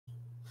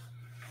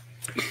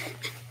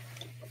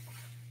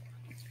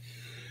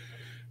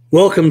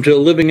Welcome to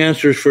Living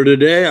Answers for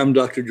Today. I'm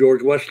Dr.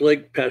 Gerorge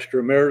Westlake, Pastor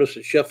Emeritus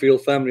at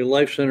Sheffield Family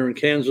Life Center in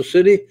Kansas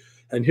City,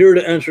 and here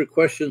to answer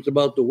questions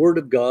about the Word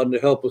of God and to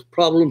help with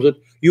problems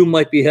that you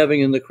might be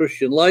having in the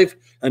Christian life.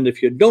 And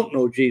if you don't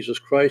know Jesus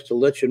Christ, to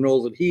let you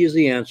know that He is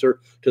the answer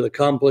to the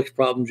complex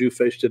problems you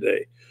face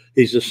today.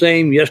 He's the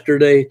same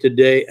yesterday,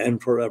 today,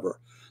 and forever.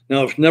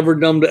 Now, it's never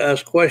dumb to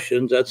ask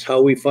questions. That's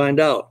how we find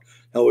out.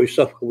 Now,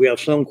 we have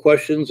some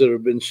questions that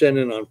have been sent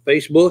in on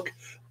Facebook,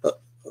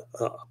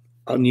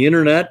 on the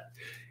internet,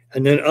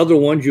 and then other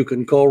ones you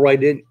can call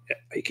right in.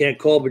 You can't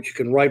call, but you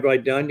can write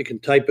right down. You can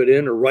type it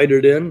in or write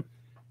it in,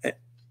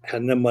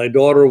 and then my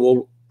daughter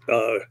will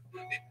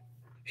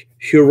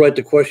she'll write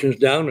the questions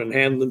down and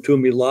hand them to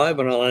me live,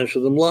 and I'll answer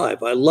them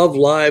live. I love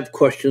live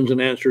questions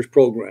and answers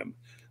program.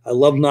 I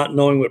love not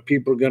knowing what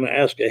people are going to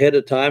ask ahead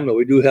of time, but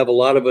we do have a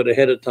lot of it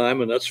ahead of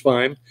time, and that's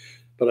fine.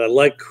 But I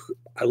like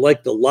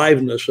the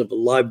liveness of a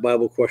live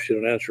Bible question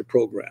and answer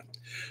program.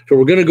 So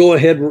we're going to go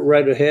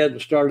right ahead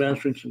and start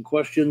answering some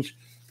questions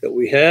that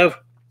we have.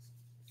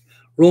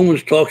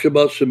 Romans talks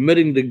about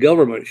submitting to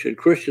government. Should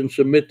Christians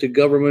submit to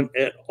government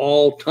at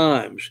all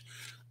times?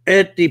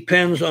 It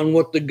depends on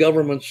what the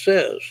government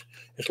says.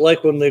 It's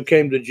like when they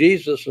came to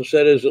Jesus and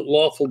said, is it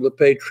lawful to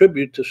pay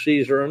tribute to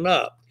Caesar or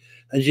not?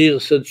 And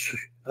Jesus said,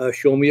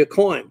 show me a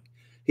coin.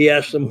 He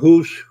asked them,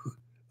 whose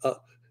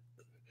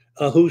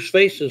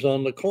face is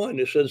on the coin?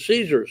 They said,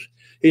 Caesar's.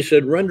 He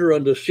said, render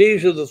unto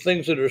Caesar the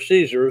things that are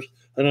Caesar's,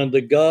 and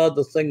unto God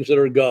the things that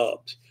are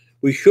God's.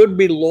 We should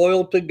be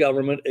loyal to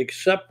government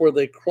except where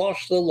they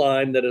cross the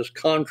line that is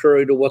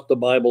contrary to what the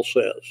Bible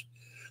says.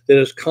 That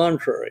is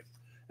contrary.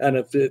 And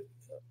if the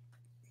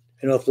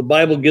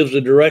Bible gives a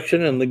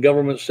direction and the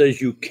government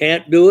says you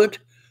can't do it,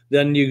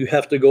 then you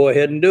have to go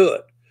ahead and do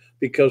it,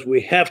 because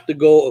we have to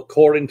go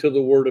according to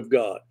the Word of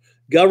God.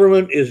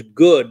 Government is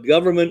good.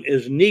 Government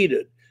is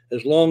needed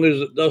as long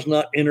as it does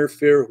not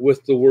interfere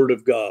with the Word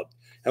of God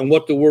and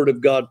what the Word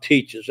of God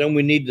teaches. And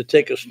we need to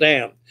take a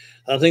stand.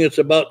 I think it's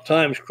about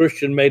time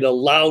Christians made a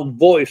loud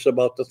voice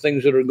about the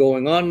things that are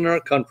going on in our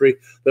country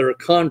that are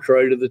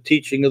contrary to the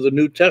teaching of the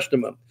New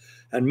Testament.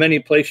 And many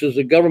places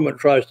the government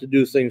tries to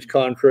do things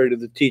contrary to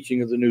the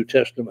teaching of the New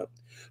Testament.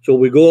 So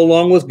we go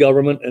along with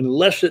government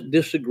unless it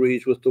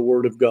disagrees with the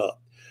Word of God.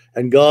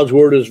 And God's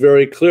Word is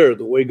very clear,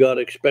 the way God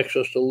expects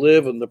us to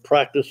live and the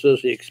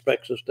practices He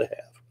expects us to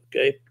have.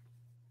 Okay?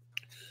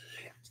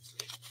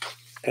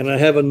 And I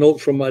have a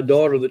note from my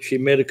daughter that she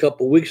made a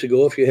couple of weeks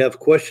ago. If you have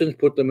questions,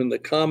 put them in the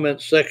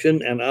comments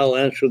section, and I'll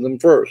answer them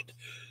first.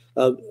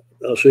 So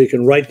you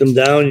can write them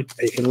down,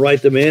 you can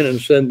write them in and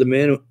send them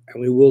in,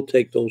 and we will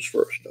take those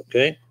first,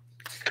 okay?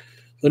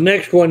 The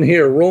next one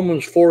here,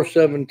 Romans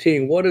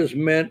 4:17. What is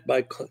meant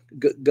by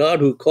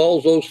God who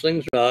calls those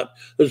things not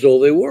as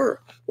though they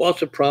were? Well,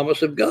 it's a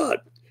promise of God.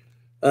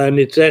 And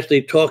it's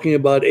actually talking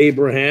about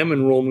Abraham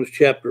in Romans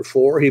chapter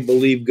 4. He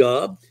believed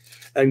God,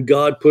 and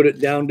God put it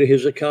down to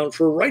his account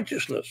for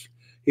righteousness.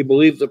 He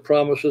believed the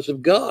promises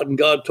of God, and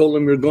God told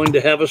him, you're going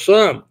to have a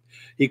son.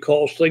 He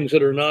calls things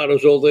that are not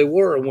as though they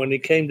were. And when he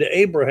came to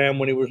Abraham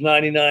when he was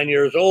 99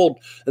 years old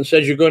and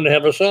says, you're going to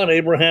have a son,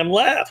 Abraham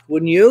laughed,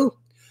 wouldn't you?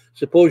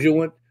 Suppose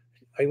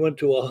I went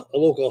to a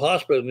local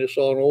hospital and they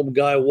saw an old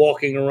guy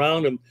walking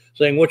around and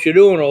saying, what you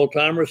doing, old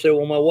timer? Say,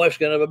 well, my wife's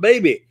going to have a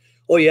baby.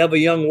 Oh, you have a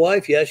young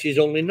wife? Yes, she's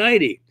only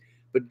 90.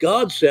 But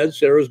God said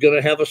Sarah's going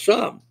to have a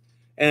son.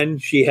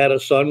 And she had a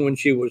son when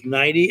she was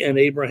 90, and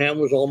Abraham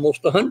was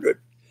almost 100.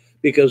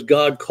 Because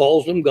God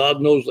calls him,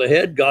 God knows the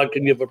head, God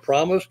can give a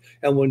promise,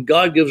 and when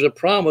God gives a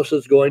promise,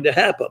 it's going to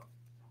happen.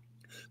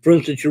 For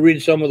instance, you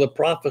read some of the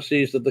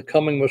prophecies of the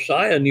coming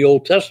Messiah in the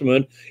Old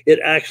Testament, it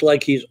acts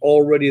like he's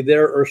already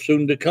there or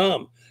soon to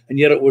come, and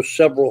yet it was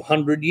several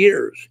hundred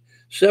years.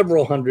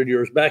 Several hundred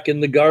years. Back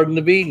in the Garden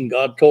of Eden,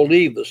 God told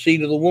Eve, the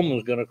seed of the woman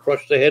is going to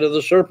crush the head of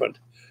the serpent.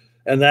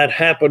 And that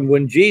happened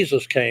when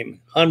Jesus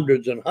came,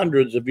 hundreds and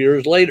hundreds of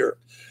years later.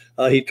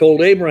 He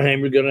told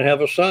Abraham, you're going to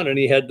have a son, and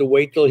he had to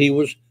wait till he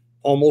was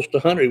almost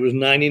 100. He was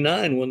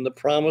 99 when the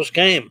promise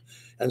came,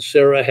 and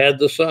Sarah had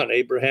the son.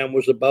 Abraham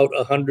was about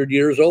 100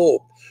 years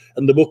old.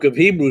 And the book of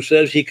Hebrews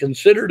says he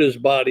considered his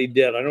body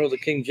dead. I know the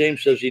King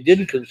James says he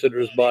didn't consider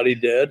his body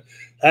dead.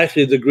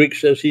 Actually, the Greek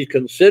says he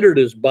considered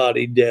his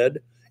body dead,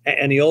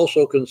 and he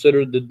also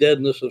considered the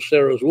deadness of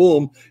Sarah's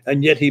womb,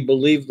 and yet he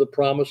believed the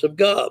promise of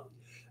God.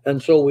 And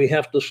so we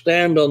have to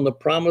stand on the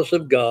promise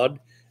of God.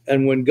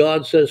 And when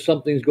God says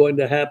something's going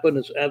to happen,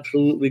 it's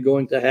absolutely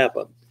going to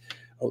happen.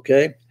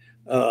 Okay?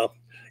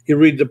 You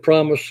read the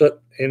promise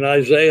in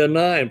Isaiah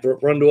 9,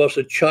 for unto us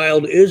a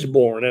child is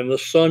born and the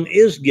son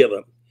is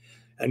given.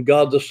 And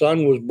God the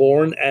Son was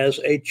born as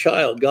a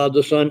child. God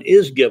the Son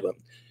is given.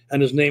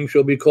 And his name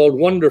shall be called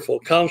Wonderful,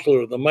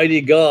 Counselor, the Mighty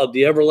God,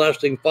 the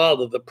Everlasting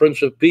Father, the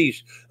Prince of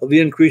Peace. Of the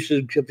increase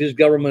of his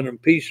government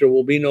and peace there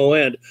will be no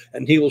end.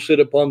 And he will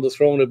sit upon the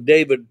throne of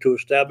David to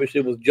establish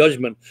it with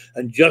judgment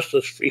and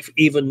justice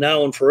even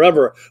now and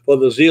forever. For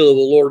the zeal of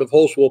the Lord of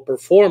hosts will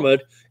perform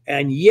it.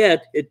 And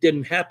yet it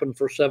didn't happen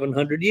for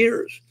 700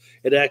 years.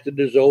 it acted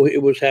as though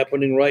it was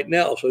happening right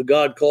now. So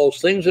God calls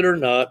things that are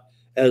not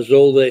as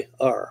though they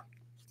are.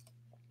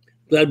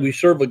 Glad we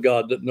serve a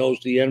God that knows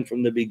the end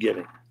from the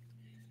beginning.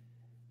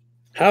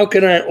 How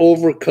can I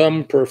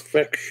overcome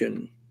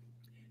perfection?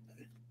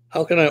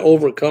 How can I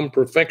overcome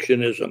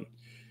perfectionism?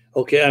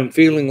 Okay, I'm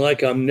feeling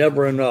like I'm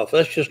never enough.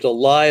 That's just a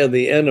lie of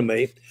the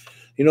enemy.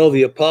 You know,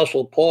 the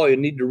Apostle Paul, you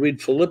need to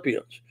read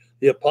Philippians.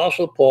 The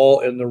Apostle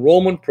Paul in the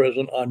Roman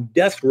prison on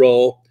death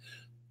row,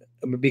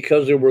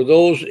 because there were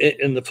those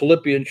in the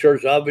Philippian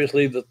church,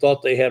 obviously, that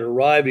thought they had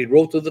arrived. He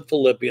wrote to the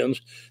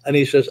Philippians, and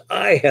he says,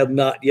 I have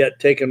not yet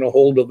taken a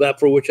hold of that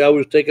for which I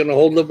was taken a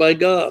hold of by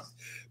God.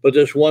 But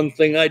there's one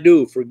thing I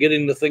do,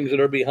 forgetting the things that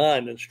are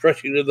behind and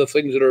stretching to the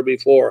things that are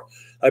before.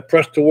 I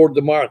press toward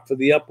the mark for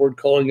the upward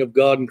calling of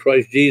God in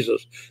Christ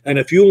Jesus. And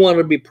if you want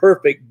to be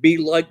perfect, be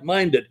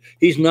like-minded.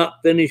 He's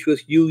not finished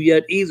with you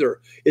yet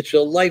either. It's a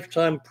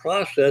lifetime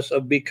process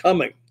of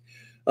becoming.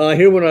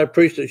 Here when I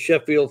preached at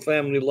Sheffield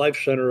Family Life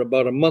Center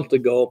about a month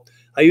ago,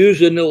 I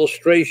used an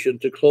illustration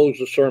to close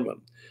the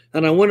sermon.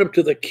 And I went up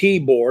to the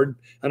keyboard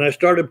and I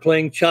started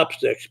playing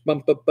chopsticks.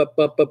 And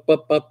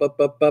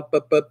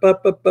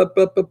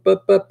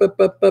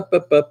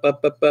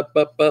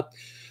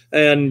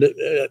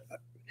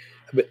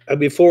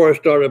before I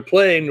started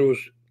playing,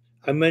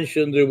 I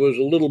mentioned there was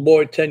a little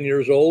boy 10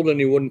 years old and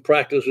he wouldn't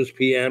practice his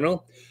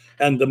piano.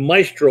 And the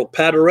maestro,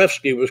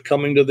 Paderewski, was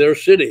coming to their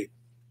city.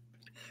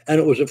 And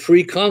it was a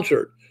free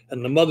concert.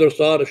 And the mother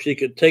thought if she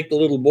could take the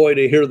little boy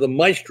to hear the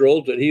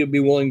maestros, that he would be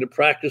willing to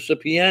practice the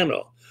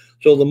piano.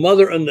 So the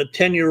mother and the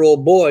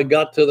 10-year-old boy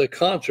got to the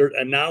concert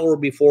an hour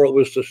before it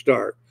was to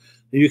start.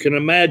 You can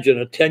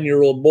imagine a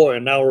 10-year-old boy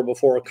an hour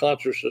before a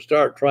concert to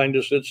start trying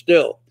to sit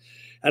still.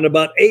 And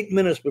about 8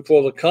 minutes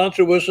before the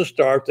concert was to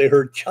start, they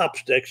heard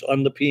chopsticks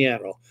on the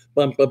piano.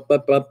 That's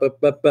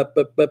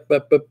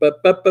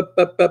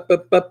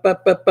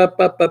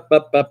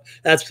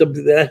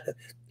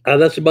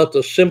about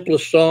the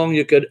simplest song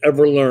you could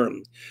ever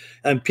learn.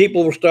 And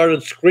people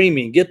started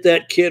screaming, get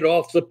that kid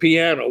off the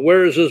piano.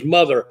 Where is his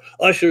mother?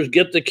 Ushers,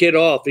 get the kid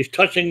off. He's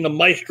touching the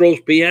maestro's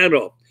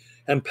piano.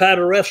 And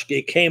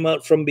Paderewski came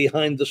out from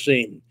behind the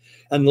scene.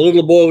 And the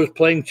little boy was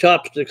playing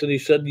chopsticks, and he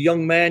said,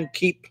 young man,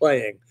 keep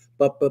playing.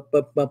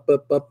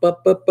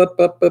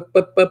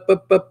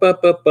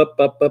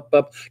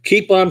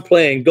 Keep on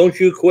playing. Don't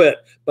you quit.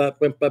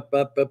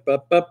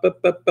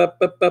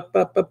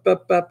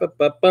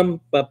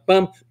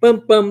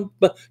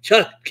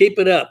 Keep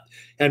it up.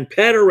 And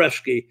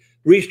Paderewski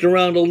reached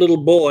around a little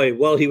boy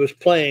while he was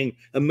playing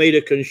and made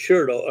a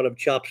concerto out of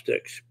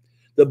chopsticks.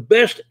 The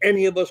best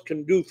any of us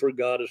can do for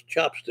God is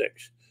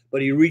chopsticks,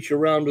 but he reached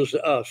around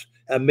us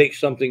and make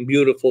something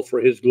beautiful for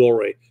his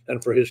glory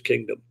and for his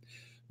kingdom.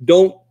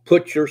 Don't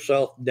put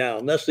yourself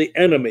down. That's the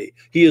enemy.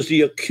 He is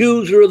the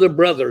accuser of the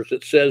brothers,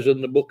 it says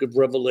in the book of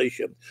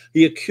Revelation.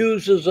 He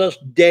accuses us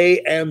day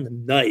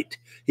and night.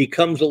 He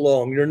comes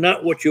along. You're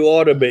not what you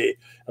ought to be.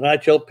 And I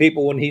tell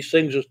people when he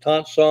sings his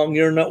taunt song,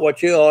 you're not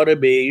what you ought to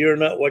be. You're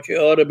not what you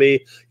ought to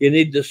be. You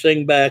need to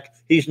sing back,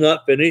 he's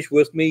not finished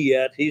with me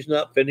yet. He's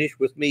not finished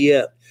with me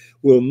yet.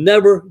 We'll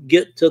never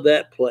get to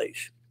that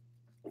place.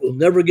 We'll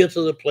never get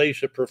to the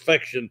place of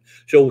perfection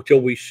till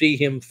we see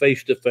him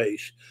face to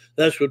face.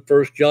 That's what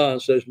 1 John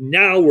says.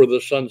 Now we're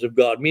the sons of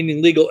God,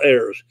 meaning legal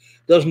heirs.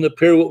 Doesn't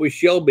appear what we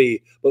shall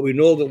be, but we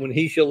know that when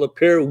he shall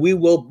appear, we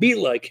will be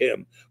like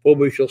him, for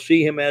we shall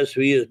see him as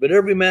he is. But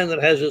every man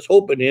that has his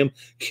hope in him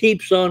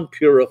keeps on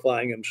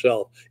purifying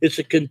himself. It's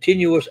a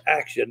continuous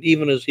action,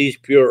 even as he's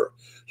pure.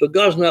 So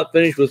God's not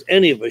finished with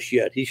any of us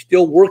yet. He's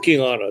still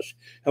working on us,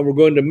 and we're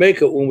going to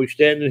make it when we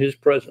stand in his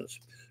presence.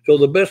 So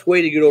the best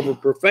way to get over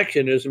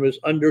perfectionism is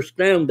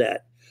understand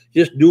that.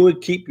 Just do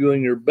it, keep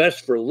doing your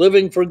best for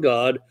living for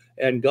God,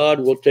 and God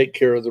will take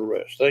care of the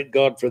rest. Thank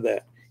God for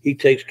that. He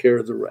takes care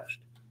of the rest.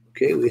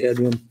 Okay, we had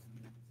one.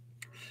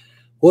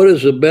 What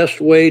is the best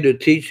way to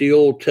teach the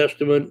Old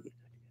Testament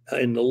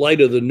in the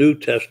light of the New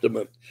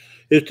Testament?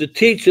 Is to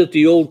teach that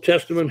the Old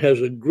Testament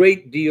has a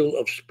great deal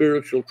of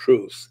spiritual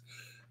truth.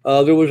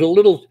 There was a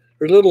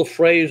little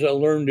phrase I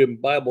learned in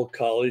Bible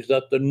college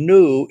that the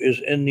new is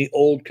in the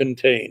old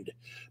contained,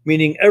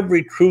 meaning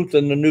every truth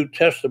in the New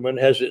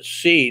Testament has its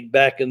seed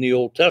back in the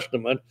Old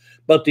Testament,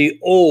 but the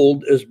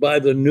old is by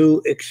the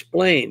new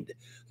explained.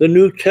 The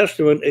New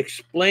Testament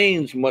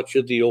explains much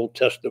of the Old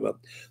Testament,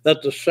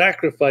 that the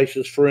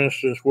sacrifices, for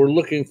instance, were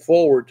looking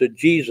forward to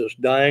Jesus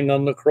dying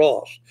on the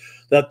cross,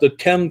 that the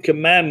 10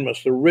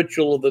 commandments, the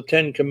ritual of the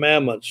 10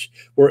 commandments,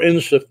 were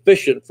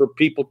insufficient for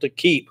people to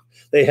keep.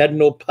 They had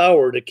no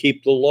power to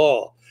keep the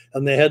law,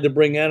 and they had to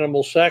bring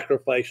animal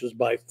sacrifices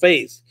by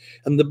faith.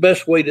 And the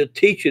best way to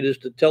teach it is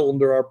to tell them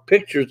there are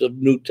pictures of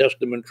New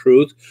Testament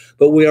truth,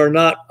 but we are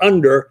not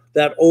under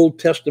that Old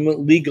Testament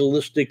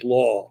legalistic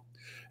law.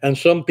 And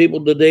some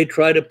people today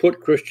try to put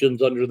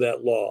Christians under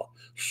that law.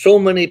 So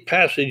many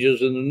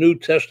passages in the New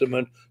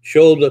Testament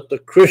show that the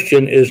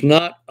Christian is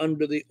not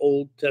under the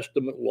Old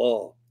Testament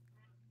law.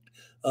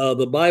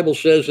 The Bible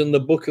says in the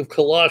book of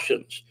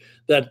Colossians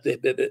that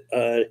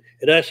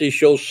it actually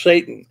shows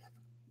Satan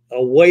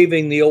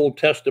waiving the Old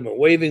Testament,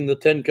 waiving the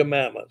Ten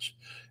Commandments,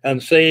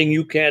 and saying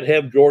you can't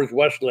have George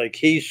Westlake,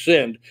 he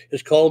sinned,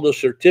 is called a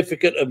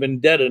certificate of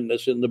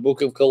indebtedness in the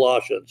book of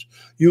Colossians.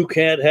 You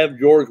can't have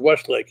George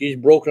Westlake. He's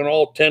broken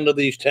all 10 of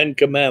these 10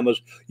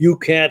 commandments. You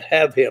can't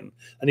have him.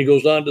 And he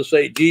goes on to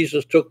say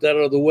Jesus took that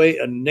out of the way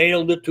and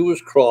nailed it to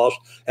his cross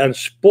and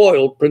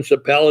spoiled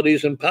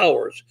principalities and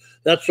powers.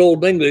 That's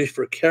Old English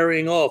for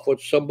carrying off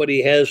what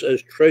somebody has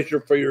as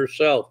treasure for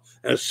yourself,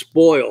 as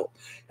spoil.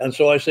 And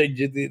so I say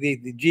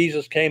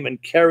Jesus came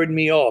and carried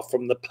me off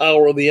from the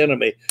power of the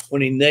enemy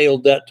when he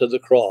nailed that to the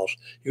cross.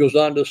 He goes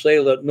on to say,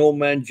 let no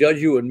man judge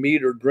you in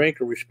meat or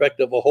drink or respect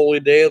of a holy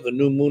day, of the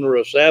new moon or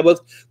a Sabbath,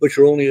 which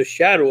are only a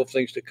shadow of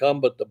things to come,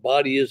 but the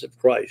body is of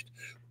Christ.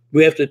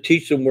 We have to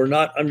teach them we're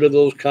not under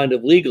those kind of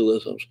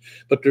legalisms,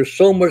 but there's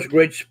so much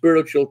great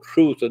spiritual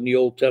truth in the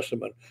Old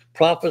Testament.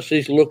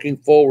 Prophecies looking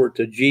forward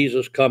to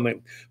Jesus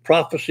coming.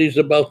 Prophecies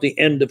about the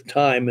end of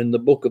time in the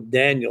book of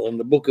Daniel, and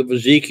the book of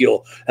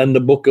Ezekiel, and the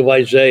book of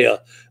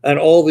Isaiah, and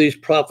all these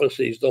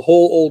prophecies. The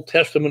whole Old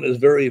Testament is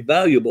very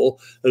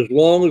valuable as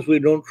long as we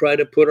don't try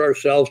to put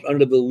ourselves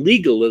under the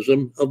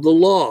legalism of the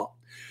law.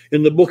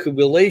 In the book of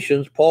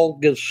Galatians, Paul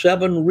gives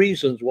 7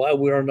 reasons why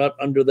we are not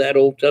under that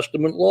Old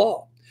Testament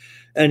law.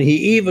 And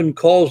he even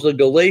calls the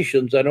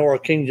Galatians, I know our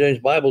King James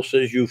Bible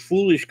says, you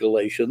foolish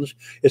Galatians.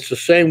 It's the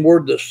same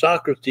word that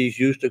Socrates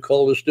used to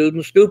call the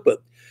students stupid.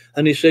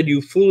 And he said,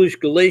 you foolish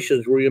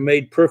Galatians, were you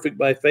made perfect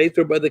by faith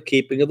or by the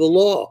keeping of the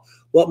law?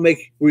 Were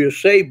you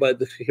saved by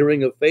the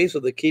hearing of faith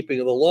or the keeping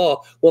of the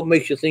law? What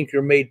makes you think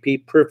you're made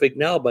perfect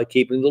now by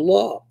keeping the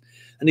law?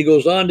 And he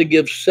goes on to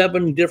give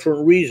 7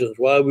 different reasons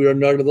why we are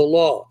not under the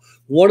law.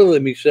 One of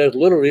them, he says,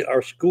 literally,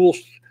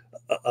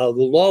 the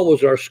law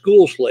was our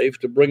school slave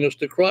to bring us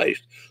to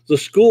Christ. The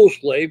school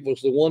slave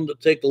was the one that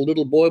take the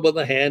little boy by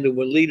the hand and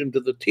would lead him to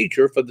the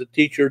teacher for the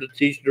teacher to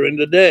teach during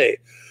the day.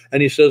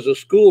 And he says the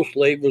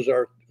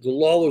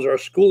law was our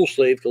school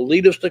slave to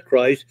lead us to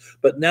Christ.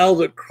 But now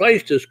that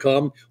Christ has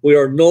come, we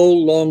are no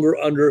longer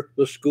under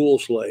the school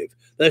slave.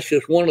 That's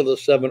just one of the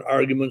 7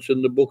 arguments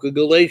in the book of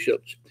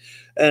Galatians.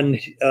 And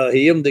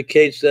he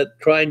indicates that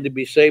trying to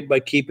be saved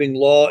by keeping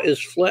law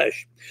is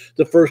flesh.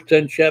 The first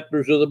 10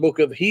 chapters of the book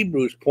of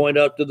Hebrews point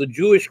out to the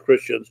Jewish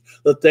Christians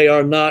that they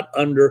are not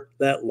under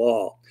that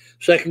law.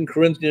 2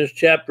 Corinthians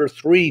chapter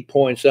 3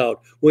 points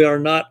out we are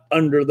not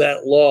under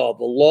that law.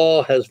 The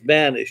law has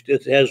vanished.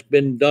 It has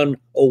been done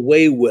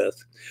away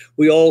with.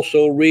 We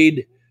also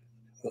read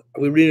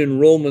in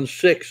Romans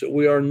 6 that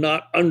we are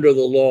not under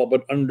the law,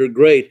 but under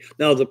grace.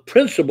 Now, the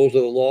principles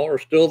of the law are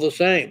still the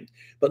same,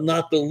 but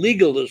not the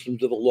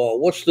legalisms of the law.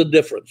 What's the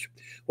difference?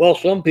 Well,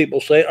 some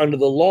people say under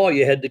the law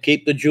you had to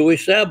keep the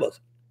Jewish Sabbath.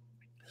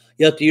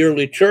 Yet the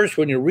early church,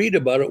 when you read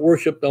about it,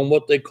 worshiped on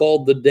what they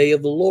called the day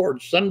of the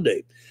Lord,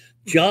 Sunday.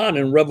 John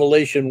in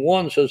Revelation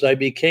 1 says, I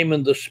became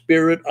in the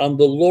Spirit on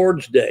the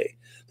Lord's day.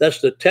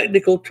 That's the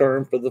technical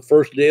term for the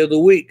first day of the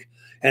week.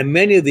 And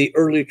many of the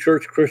early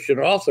church Christian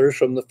authors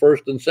from the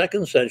 1st and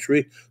 2nd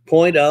century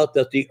point out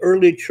that the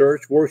early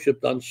church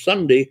worshiped on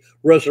Sunday,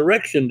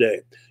 Resurrection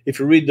Day. If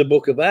you read the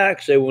book of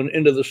Acts, they went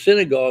into the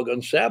synagogue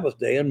on Sabbath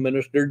day and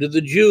ministered to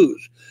the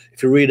Jews.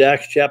 If you read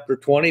Acts chapter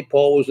 20,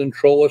 Paul was in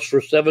Troas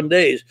for 7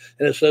 days.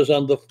 And it says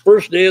on the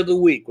first day of the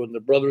week when the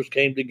brothers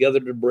came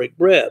together to break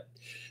bread.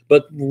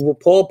 But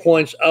Paul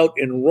points out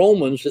in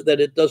Romans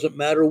that it doesn't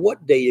matter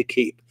what day you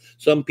keep.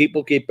 Some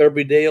people keep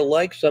every day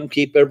alike, some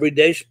keep every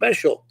day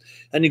special.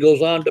 And he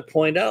goes on to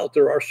point out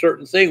there are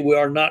certain things. We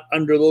are not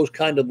under those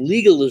kind of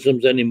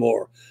legalisms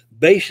anymore.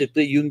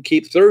 Basically, you can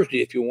keep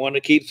Thursday if you want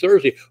to keep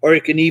Thursday, or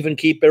you can even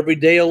keep every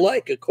day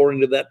alike,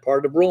 according to that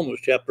part of Romans,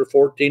 chapter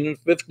 14 and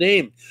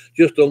 15.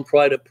 Just don't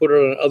try to put it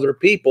on other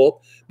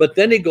people. But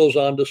then he goes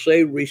on to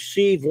say,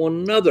 receive one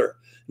another.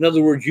 In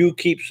other words, you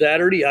keep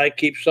Saturday, I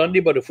keep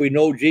Sunday, but if we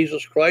know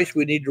Jesus Christ,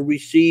 we need to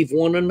receive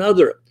one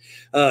another.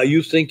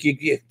 You think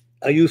you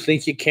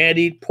can't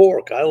eat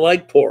pork. I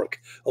like pork.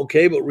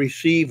 Okay, but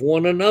receive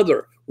one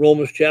another.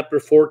 Romans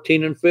chapter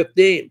 14 and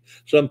 15.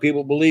 Some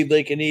people believe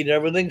they can eat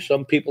everything.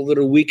 Some people that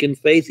are weak in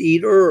faith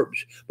eat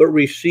herbs, but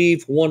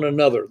receive one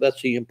another.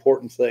 That's the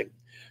important thing.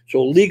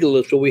 So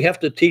legalism, so we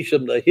have to teach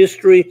them the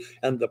history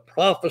and the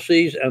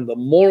prophecies and the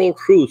moral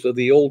truth of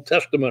the Old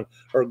Testament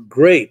are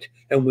great.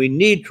 And we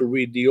need to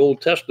read the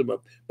Old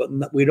Testament, but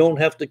we don't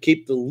have to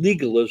keep the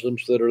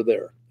legalisms that are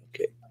there.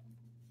 Okay.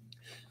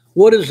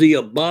 What is the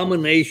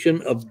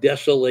abomination of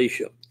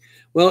desolation?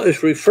 Well,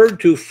 it's referred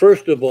to,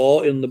 first of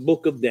all, in the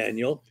book of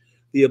Daniel.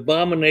 The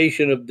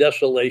abomination of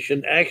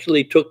desolation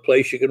actually took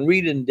place. You can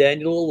read in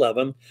Daniel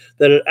 11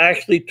 that it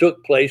actually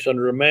took place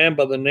under a man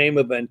by the name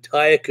of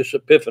Antiochus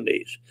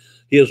Epiphanes.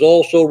 He is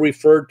also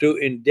referred to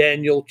in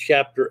Daniel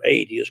chapter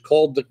 8. He is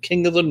called the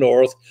King of the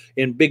North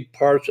in big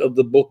parts of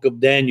the book of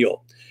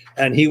Daniel.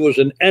 and he was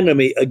an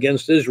enemy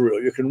against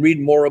Israel. You can read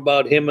more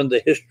about him in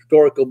the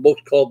historical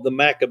books called the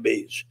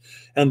Maccabees.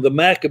 And the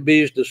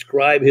Maccabees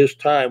describe his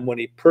time when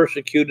he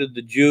persecuted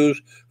the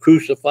Jews,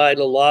 crucified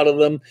a lot of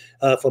them.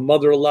 If a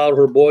mother allowed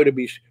her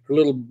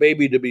little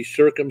baby to be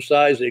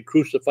circumcised, they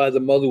crucified the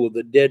mother with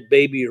a dead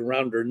baby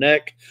around her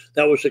neck.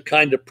 That was the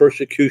kind of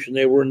persecution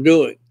they were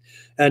doing.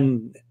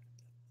 And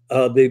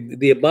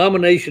the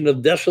abomination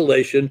of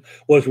desolation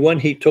was when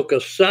he took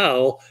a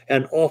sow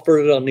and offered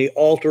it on the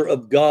altar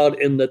of God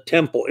in the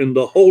temple, in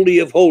the Holy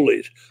of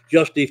Holies,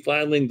 just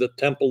defiling the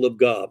temple of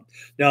God.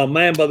 Now, a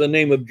man by the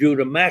name of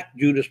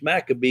Judas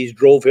Maccabees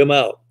drove him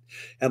out.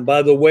 And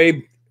by the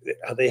way,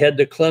 they had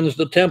to cleanse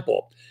the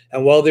temple.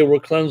 And while they were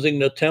cleansing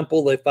the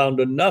temple, they found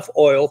enough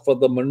oil for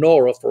the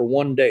menorah for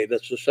one day.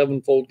 That's the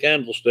sevenfold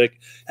candlestick.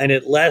 And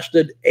it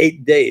lasted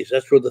 8 days.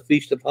 That's where the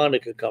Feast of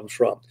Hanukkah comes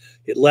from.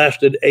 It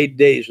lasted 8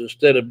 days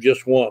instead of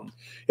just one.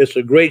 It's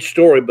a great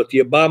story, but the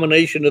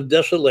abomination of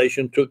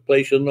desolation took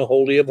place in the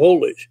Holy of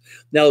Holies.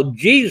 Now,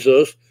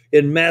 Jesus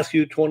in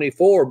Matthew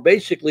 24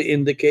 basically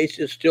indicates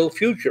it's still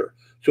future.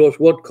 So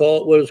it's what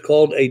is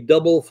called a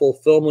double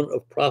fulfillment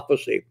of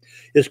prophecy.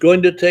 It's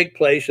going to take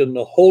place in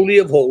the Holy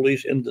of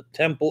Holies in the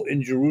temple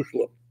in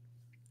Jerusalem.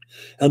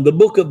 And the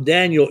book of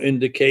Daniel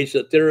indicates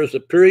that there is a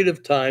period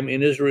of time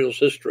in Israel's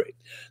history.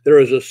 There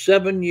is a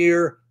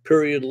 7-year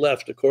period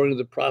left, according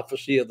to the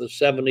prophecy of the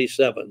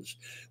 77s,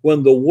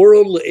 when a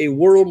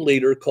world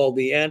leader called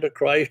the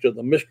Antichrist, or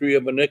the mystery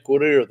of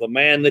iniquity, or the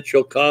man that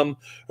shall come,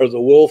 or the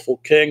willful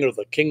king, or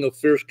the king of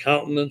fierce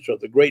countenance, or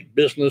the great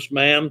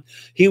businessman,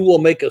 he will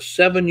make a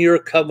 7-year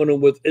covenant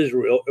with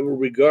Israel in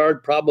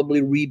regard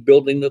probably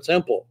rebuilding the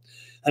temple.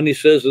 And he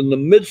says, in the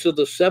midst of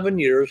the 7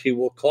 years, he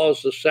will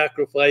cause the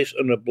sacrifice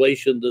and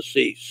oblation to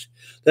cease.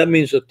 That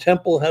means the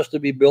temple has to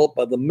be built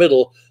by the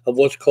middle of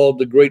what's called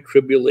the Great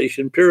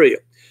Tribulation period.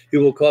 He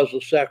will cause the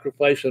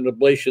sacrifice and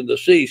oblation to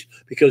cease,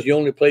 because the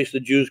only place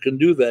the Jews can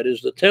do that is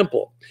the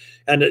temple.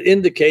 And it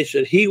indicates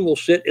that he will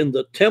sit in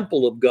the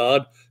temple of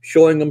God,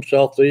 showing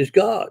himself that he's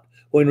God.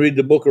 When we read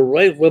the book of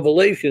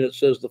Revelation, it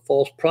says the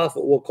false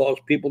prophet will cause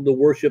people to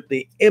worship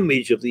the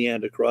image of the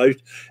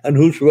Antichrist, and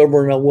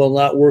whosoever will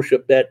not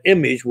worship that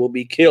image will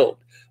be killed.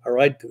 All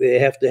right, they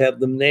have to have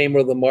the name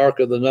or the mark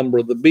or the number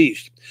of the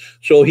beast.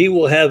 So he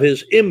will have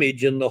his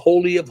image in the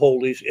Holy of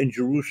Holies in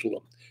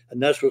Jerusalem.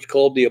 And that's what's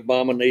called the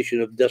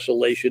abomination of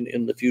desolation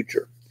in the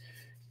future.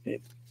 Okay.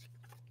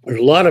 There's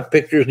a lot of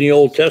pictures in the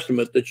Old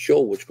Testament that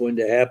show what's going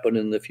to happen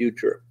in the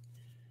future.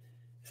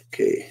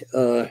 Okay.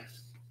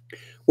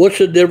 What's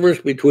the difference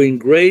between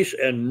grace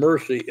and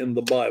mercy in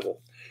the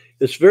Bible?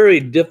 It's very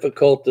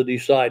difficult to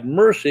decide.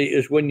 Mercy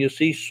is when you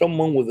see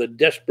someone with a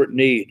desperate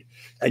need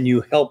and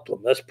you help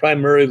them. That's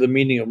primarily the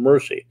meaning of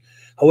mercy.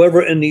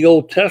 However, in the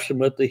Old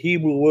Testament, the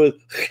Hebrew word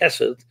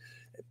chesed,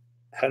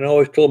 and I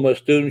always told my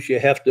students, I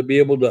have to be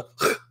able to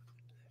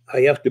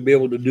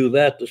do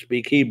that to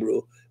speak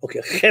Hebrew. Okay,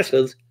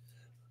 chesed,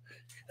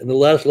 and the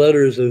last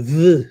letter is a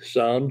v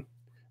sound,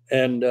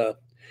 and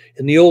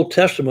in the Old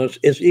Testament,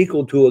 it's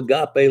equal to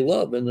agape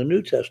love in the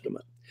New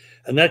Testament.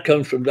 And that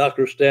comes from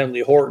Dr.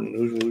 Stanley Horton,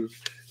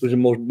 who's the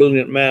most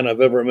brilliant man I've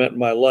ever met in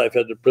my life. I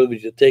had the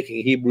privilege of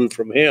taking Hebrew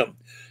from him.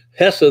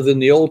 Hesed in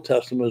the Old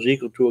Testament is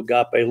equal to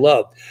agape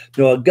love.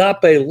 Now,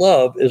 agape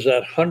love is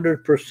that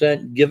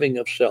 100% giving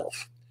of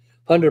self.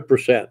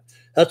 100%.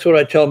 That's what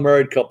I tell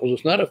married couples.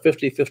 It's not a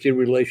 50-50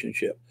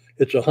 relationship.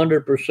 It's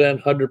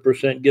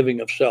 100%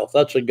 giving of self.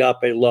 That's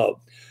agape love.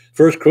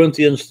 1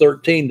 Corinthians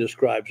 13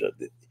 describes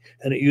it,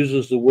 and it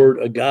uses the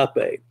word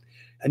agape.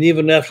 And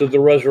even after the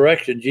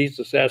resurrection,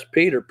 Jesus asked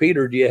Peter,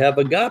 Peter, do you have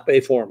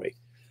agape for me?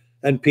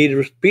 And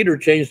Peter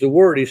changed the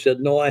word. He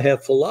said, no, I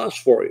have philos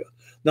for you.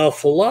 Now,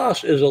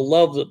 philos is a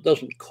love that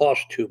doesn't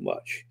cost too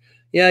much.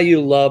 Yeah,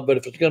 you love, but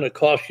if it's going to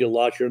cost you a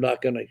lot, you're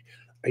not going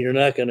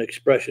to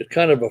express it. It's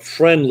kind of a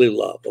friendly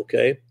love,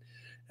 okay?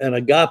 And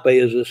agape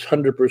is this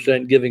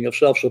 100% giving of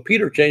self. So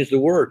Peter changed the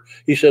word.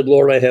 He said,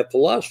 Lord, I have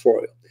philos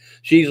for you.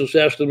 Jesus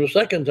asked him the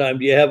second time,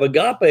 do you have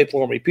agape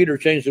for me? Peter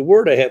changed the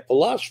word, I have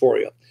philos for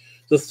you.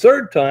 The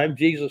third time,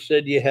 Jesus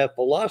said, you have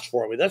philos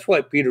for me. That's why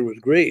Peter was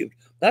grieved.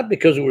 Not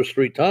because it was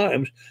 3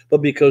 times,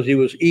 but because he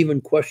was even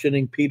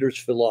questioning Peter's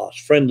philos,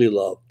 friendly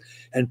love.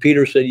 And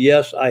Peter said,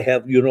 yes, I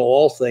have,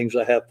 all things,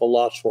 I have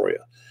philos for you.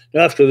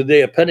 Now, after the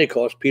day of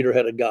Pentecost, Peter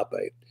had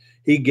agape.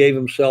 He gave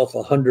himself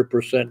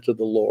 100% to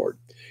the Lord.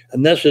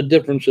 And that's the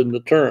difference in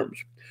the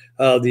terms.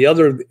 The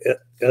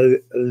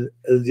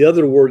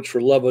other words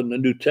for love in the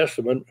New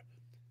Testament,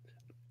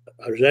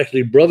 there's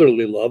actually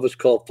brotherly love. It's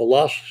called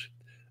philos.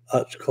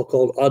 It's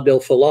called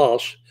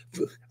adelphilos.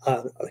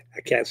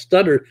 I can't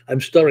stutter. I'm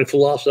stuttering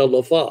philos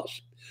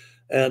adelphos.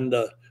 And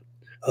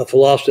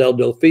philos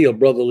adelphia,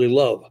 brotherly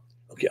love.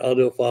 Okay,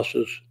 adelphos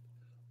is,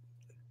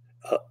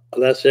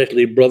 that's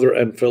actually brother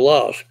and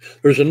philos.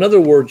 There's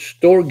another word,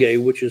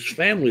 storge, which is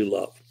family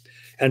love.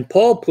 And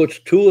Paul puts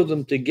 2 of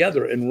them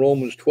together in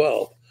Romans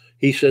 12.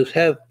 He says,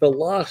 have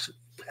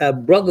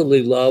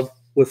brotherly love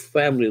with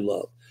family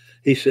love.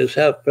 He says,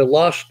 have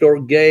philos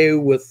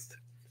storge with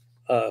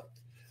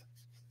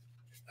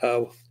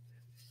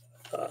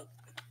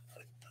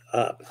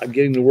I'm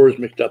getting the words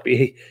mixed up.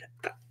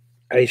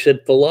 I said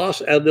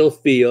philos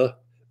adelphia,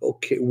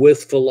 okay,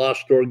 with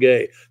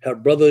philostorge,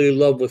 have brotherly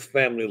love with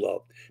family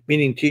love,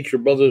 meaning teach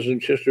your brothers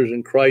and sisters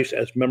in Christ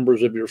as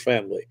members of your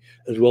family,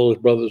 as well as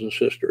brothers and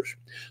sisters.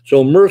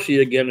 So mercy,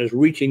 again, is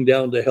reaching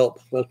down to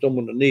help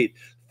someone in need.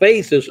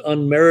 Faith is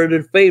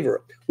unmerited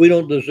favor. We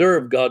don't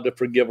deserve God to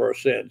forgive our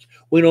sins.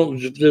 We don't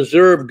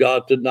deserve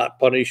God to not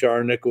punish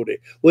our iniquity.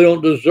 We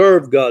don't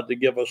deserve God to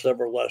give us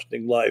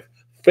everlasting life.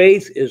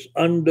 Faith is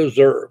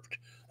undeserved.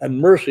 And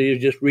mercy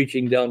is just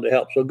reaching down to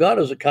help. So God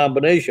is a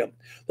combination.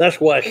 That's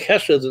why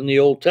Chesed in the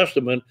Old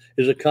Testament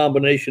is a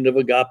combination of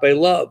agape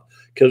love,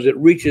 because it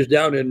reaches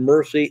down in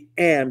mercy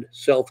and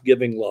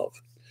self-giving love.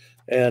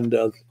 And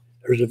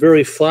there's a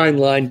very fine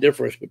line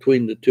difference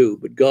between the two.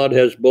 But God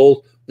has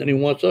both, and he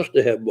wants us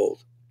to have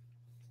both.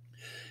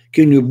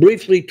 Can you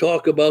briefly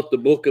talk about the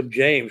book of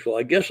James? Well,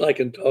 I guess I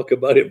can talk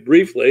about it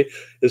briefly.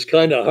 It's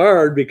kind of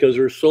hard because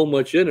there's so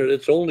much in it.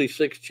 It's only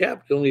 6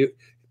 chapters.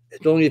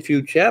 It's only a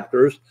few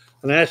chapters.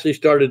 And I actually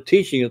started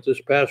teaching it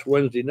this past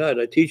Wednesday night.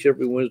 I teach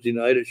every Wednesday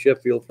night at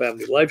Sheffield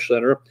Family Life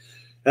Center.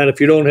 And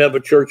if you don't have a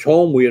church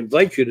home, we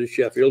invite you to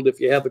Sheffield. If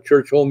you have a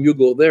church home, you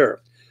go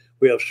there.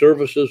 We have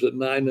services at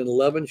 9 and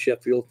 11,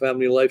 Sheffield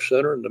Family Life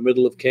Center in the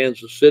middle of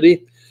Kansas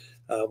City.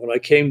 When I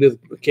came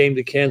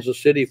to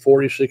Kansas City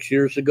 46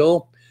 years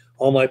ago,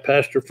 all my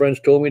pastor friends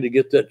told me to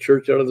get that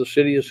church out of the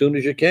city as soon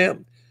as you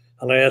can.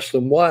 And I asked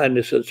them why, and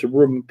they said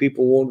suburban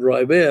people won't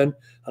drive in.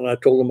 And I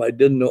told them I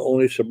didn't know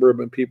only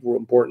suburban people were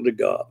important to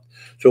God.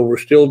 So we're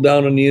still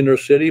down in the inner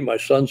city. My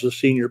son's a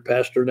senior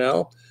pastor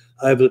now.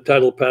 I have the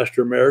title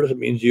Pastor Emeritus. It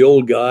means the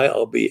old guy.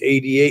 I'll be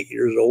 88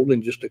 years old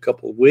in just a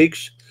couple of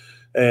weeks.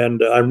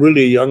 And I'm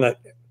really young. I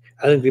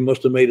think they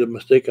must have made a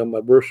mistake on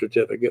my birth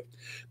certificate.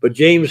 But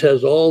James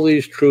has all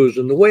these truths.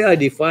 And the way I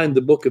define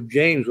the book of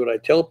James, when I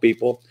tell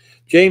people,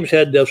 James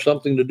had to have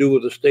something to do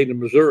with the state of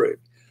Missouri.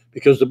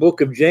 Because the book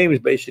of James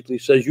basically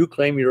says, you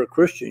claim you're a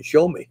Christian,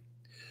 show me.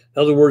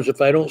 In other words, if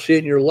I don't see it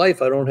in your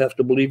life, I don't have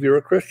to believe you're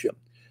a Christian.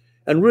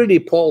 And really,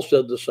 Paul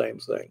said the same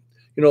thing.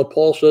 You know,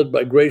 Paul said,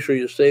 by grace are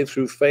you saved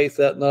through faith,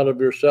 that not of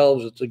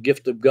yourselves. It's a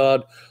gift of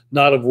God,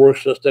 not of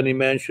works, lest any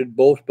man should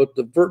boast. But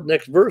the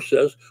next verse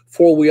says,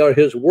 for we are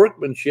his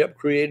workmanship,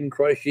 created in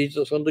Christ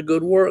Jesus unto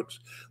good works,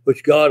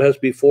 which God has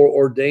before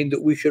ordained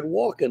that we should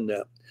walk in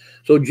them.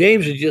 So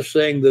James is just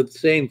saying the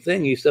same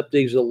thing, except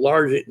he's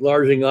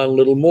enlarging on a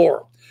little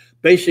more.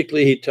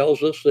 Basically, he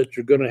tells us that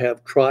you're going to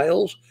have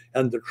trials,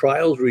 and the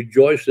trials,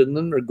 rejoice in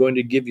them. They're going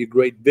to give you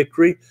great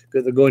victory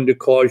because they're going to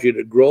cause you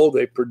to grow.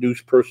 They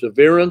produce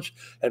perseverance,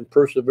 and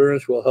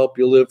perseverance will help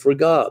you live for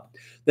God.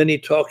 Then he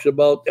talks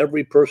about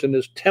every person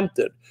is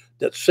tempted,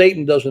 that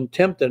Satan doesn't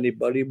tempt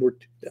anybody.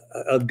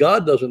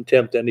 God doesn't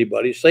tempt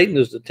anybody. Satan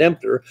is the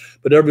tempter,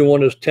 but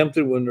everyone is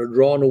tempted when they're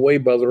drawn away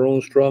by their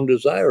own strong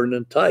desire and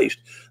enticed.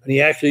 And he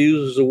actually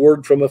uses a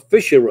word from a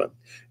fisherman.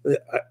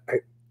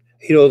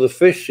 You know, the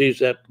fish sees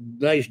that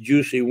nice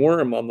juicy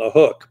worm on the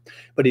hook,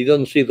 but he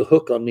doesn't see the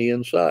hook on the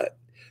inside.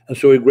 And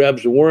so he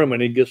grabs the worm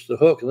and he gets the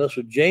hook. And that's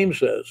what James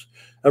says.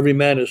 Every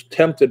man is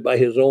tempted by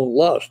his own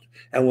lust.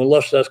 And when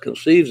lust has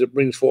conceived, it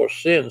brings forth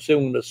sin.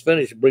 Sin, when it's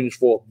finished, it brings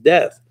forth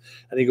death.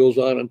 And he goes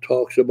on and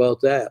talks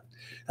about that.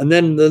 And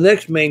then the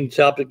next main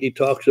topic he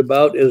talks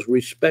about is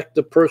respect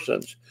the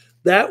persons.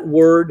 That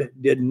word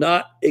did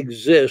not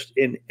exist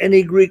in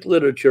any Greek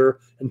literature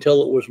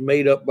until it was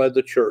made up by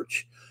the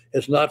church.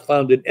 It's not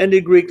found in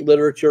any Greek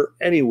literature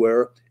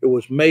anywhere. It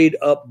was made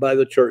up by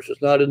the church. It's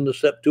not in the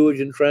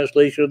Septuagint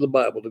translation of the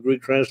Bible, the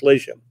Greek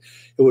translation.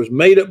 It was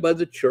made up by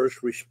the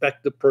church,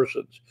 respect the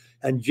persons.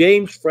 And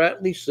James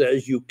flatly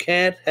says you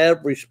can't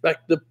have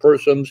respect the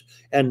persons,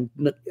 and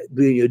when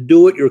you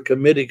do it, you're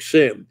committing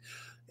sin.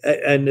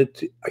 And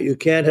you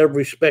can't have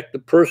respect the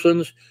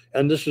persons.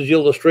 And this is the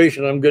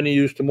illustration I'm going to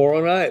use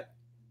tomorrow night.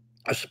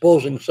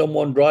 Supposing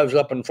someone drives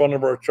up in front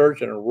of our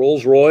church in a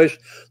Rolls Royce,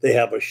 they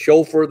have a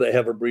chauffeur, they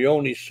have a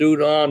Brioni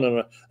suit on,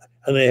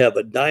 and they have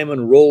a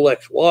diamond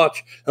Rolex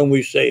watch, and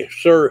we say,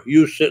 sir,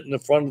 you sit in the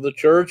front of the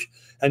church,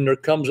 and there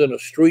comes in a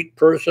street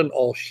person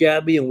all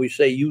shabby, and we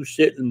say, you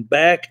sit in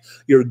back,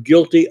 you're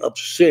guilty of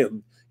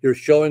sin. You're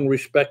showing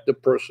respect to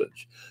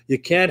persons. You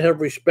can't have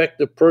respect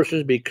to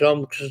persons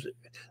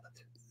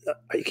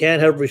you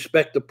can't have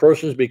respect to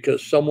persons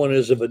because someone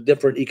is of a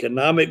different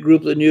economic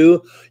group than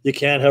you. You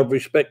can't have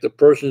respect to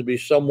persons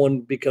because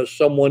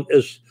someone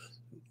is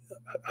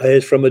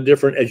from a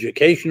different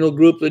educational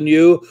group than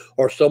you,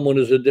 or someone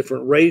is a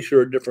different race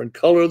or a different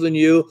color than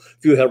you.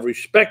 If you have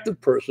respect to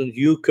persons,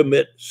 you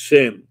commit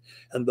sin.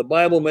 And the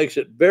Bible makes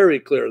it very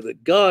clear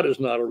that God is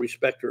not a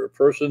respecter of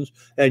persons,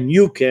 and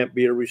you can't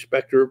be a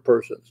respecter of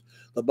persons.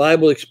 The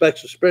Bible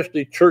expects,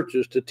 especially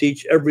churches, to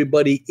teach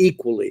everybody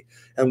equally.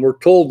 And we're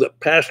told that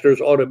pastors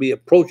ought to be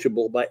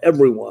approachable by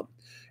everyone.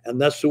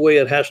 And that's the way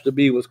it has to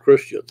be with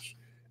Christians.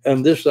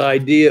 And this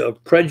idea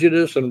of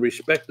prejudice and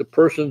respect to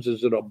persons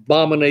is an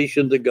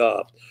abomination to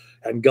God.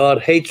 And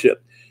God hates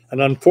it. And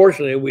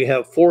unfortunately, we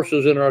have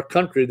forces in our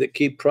country that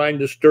keep trying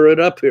to stir it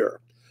up here.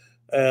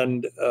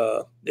 And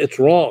it's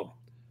wrong.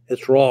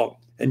 It's wrong.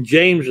 And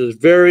James is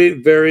very,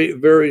 very,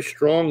 very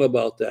strong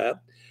about that.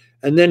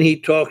 And then he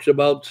talks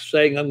about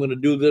saying, I'm going to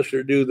do this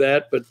or do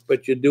that,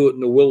 but you do it in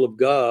the will of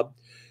God.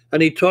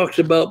 And he talks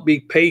about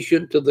be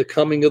patient to the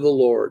coming of the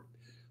Lord.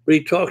 But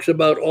he talks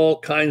about all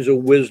kinds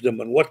of wisdom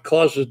and what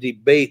causes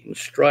debate and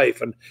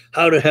strife and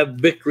how to have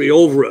victory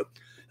over it.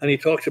 And he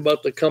talks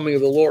about the coming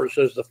of the Lord. It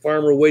says the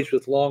farmer waits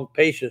with long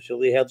patience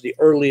till he has the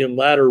early and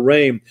latter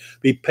rain.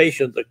 Be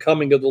patient, the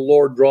coming of the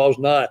Lord draws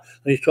nigh.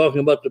 And he's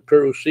talking about the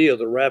parousia,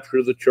 the rapture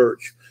of the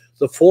church.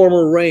 The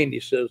former rain, he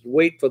says,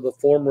 wait for the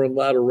former and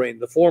latter rain.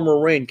 The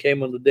former rain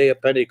came on the day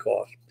of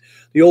Pentecost.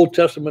 The Old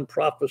Testament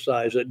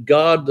prophesies that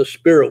God, the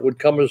Spirit, would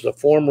come as the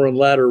former and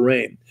latter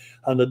rain.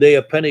 On the day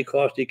of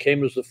Pentecost, he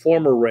came as the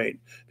former rain,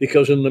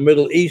 because in the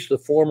Middle East, the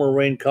former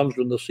rain comes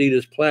when the seed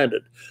is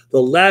planted. The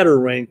latter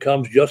rain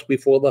comes just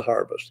before the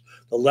harvest.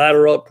 The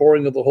latter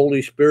outpouring of the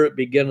Holy Spirit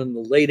began in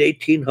the late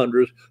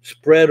 1800s,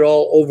 spread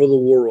all over the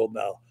world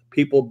now.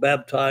 People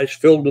baptized,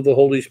 filled with the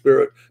Holy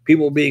Spirit,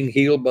 people being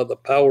healed by the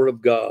power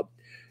of God.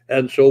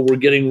 And so we're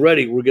getting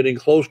ready. We're getting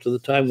close to the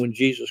time when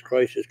Jesus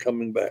Christ is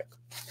coming back.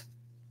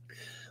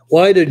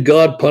 Why did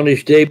God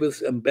punish David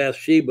and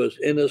Bathsheba's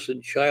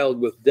innocent child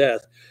with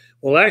death?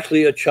 Well,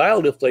 actually, a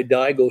child, if they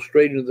die, goes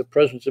straight into the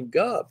presence of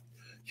God.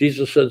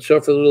 Jesus said,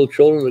 suffer the little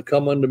children to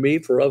come unto me,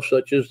 for of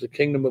such is the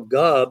kingdom of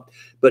God.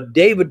 But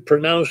David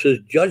pronounced his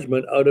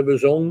judgment out of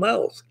his own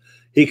mouth.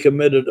 He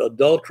committed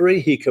adultery.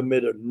 He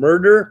committed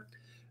murder.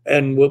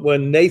 And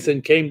when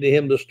Nathan came to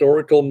him,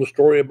 told him the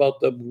story about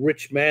the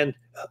rich man,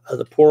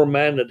 the poor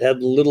man that had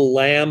the little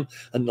lamb,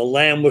 and the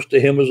lamb was to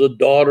him as a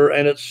daughter,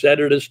 and it sat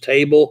at his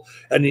table,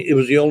 and it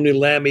was the only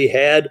lamb he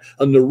had.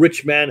 And the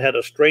rich man had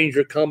a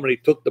stranger come, and he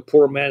took the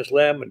poor man's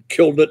lamb and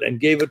killed it and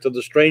gave it to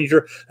the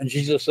stranger. And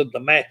Jesus said,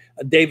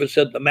 David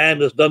said, the man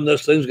that's done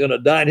this thing's going to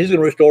die, and he's going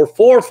to restore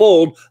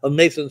fourfold. And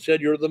Nathan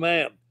said, you're the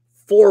man.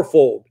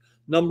 Fourfold.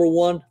 Number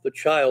one, the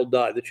child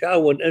died. The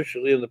child went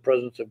instantly in the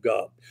presence of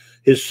God.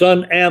 His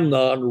son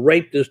Amnon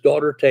raped his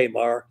daughter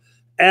Tamar.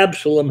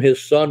 Absalom,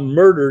 his son,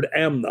 murdered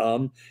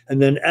Amnon,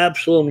 and then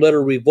Absalom led a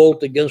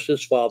revolt against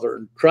his father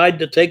and tried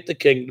to take the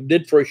kingdom,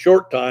 did for a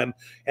short time,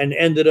 and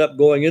ended up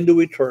going into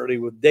eternity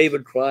with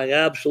David crying,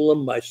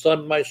 Absalom, my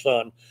son,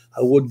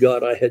 I would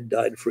God I had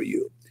died for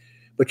you.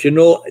 But you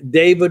know,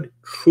 David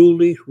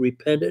truly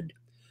repented,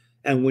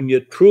 and when you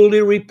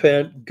truly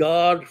repent,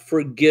 God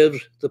forgives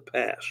the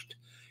past.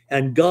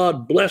 And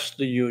God blessed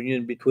the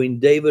union between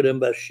David and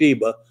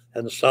Bathsheba,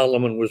 and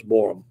Solomon was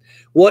born.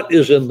 What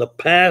is in the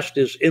past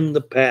is in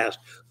the past.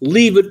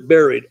 Leave it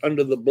buried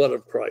under the blood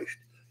of Christ.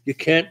 You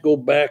can't go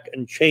back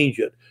and change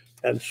it.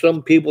 And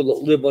some people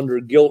that live under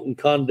guilt and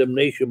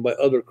condemnation by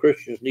other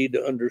Christians need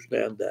to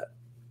understand that.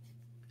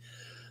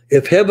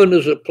 If heaven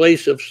is a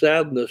place of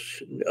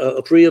sadness,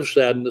 free of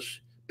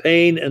sadness,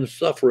 pain, and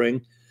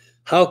suffering,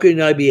 how can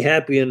I be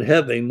happy in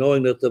heaven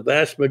knowing that the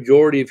vast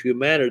majority of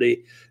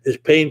humanity is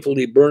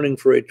painfully burning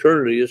for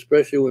eternity,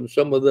 especially when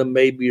some of them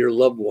may be your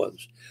loved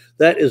ones?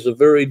 That is a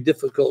very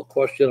difficult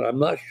question. I'm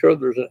not sure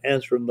there's an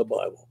answer in the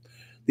Bible.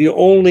 The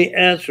only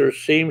answer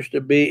seems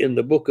to be in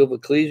the book of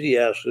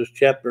Ecclesiastes,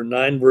 chapter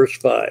 9, verse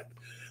 5.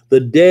 The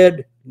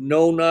dead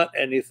know not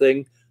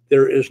anything.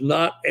 There is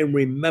not a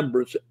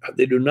remembrance.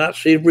 They do not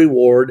see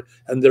reward,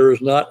 and there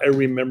is not a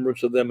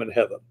remembrance of them in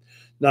heaven.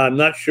 Now, I'm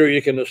not sure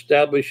you can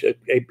establish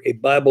a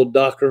Bible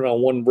doctrine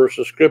on one verse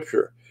of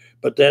Scripture,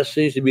 but that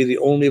seems to be the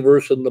only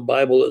verse in the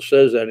Bible that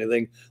says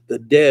anything. The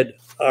dead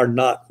are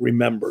not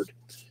remembered.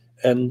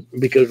 And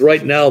because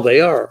right now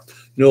they are.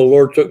 You know, the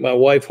Lord took my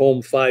wife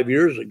home 5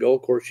 years ago.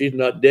 Of course, she's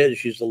not dead.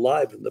 She's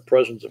alive in the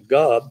presence of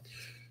God.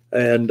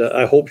 And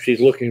I hope she's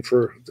looking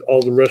for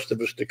all the rest of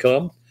us to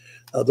come.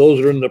 Those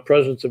that are in the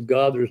presence of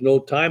God, there's no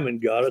time in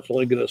God. It's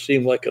only going to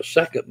seem like a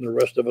second, and the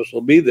rest of us will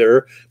be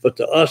there. But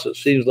to us, it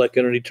seems like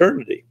an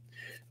eternity.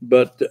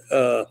 But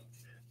I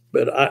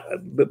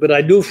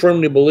do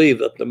firmly believe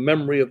that the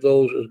memory of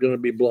those is going to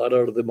be blotted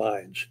out of the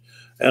minds.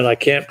 And I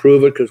can't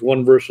prove it because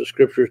one verse of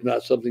Scripture is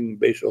not something to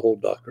base a whole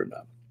doctrine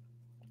on.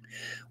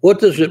 What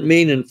does it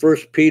mean in 1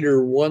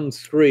 Peter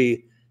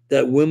 1:3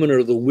 that women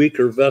are the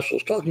weaker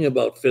vessels? Talking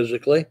about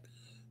physically,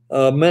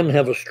 men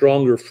have a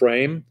stronger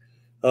frame.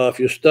 If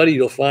you study,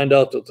 you'll find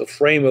out that the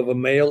frame of a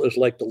male is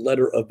like the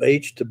letter of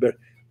H to bear,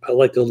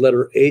 like the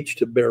letter H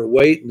to bear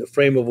weight, and the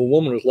frame of a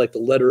woman is like the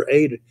letter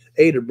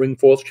A to bring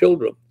forth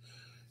children.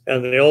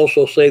 And they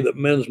also say that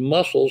men's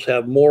muscles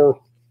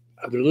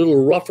they're a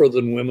little rougher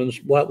than women's.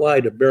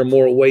 Why? To bear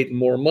more weight and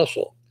more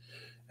muscle.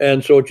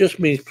 And so it just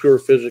means pure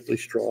physically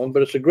strong,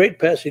 but it's a great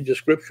passage of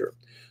Scripture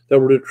that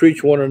we're to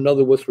treat one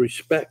another with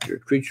respect. You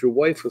treat your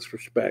wife with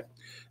respect,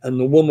 and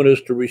the woman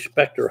is to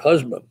respect her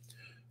husband.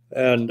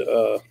 And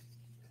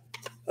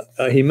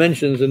he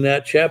mentions in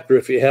that chapter,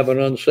 if you have an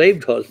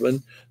unsaved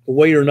husband, the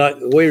way you're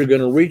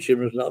going to reach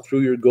him is not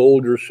through your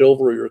gold, your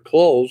silver, or your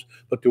clothes,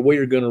 but the way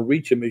you're going to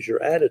reach him is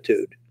your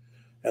attitude.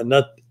 And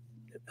not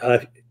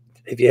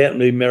if you happen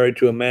to be married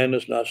to a man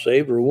that's not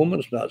saved or a woman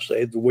that's not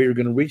saved, the way you're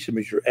going to reach them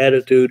is your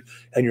attitude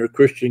and your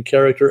Christian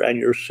character and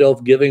your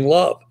self-giving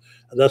love.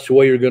 And that's the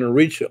way you're going to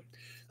reach them.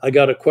 I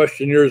got a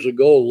question years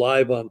ago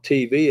live on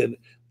TV, and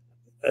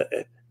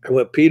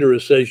what Peter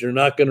says, you're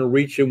not going to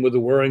reach him with the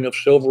wearing of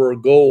silver or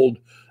gold.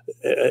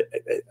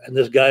 And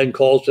this guy in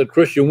calls said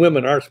Christian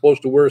women aren't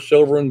supposed to wear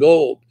silver and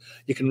gold.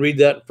 You can read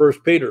that in 1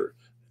 Peter.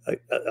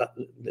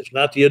 It's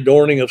not the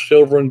adorning of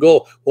silver and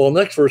gold. Well, the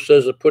next verse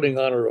says the putting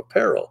on her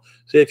apparel.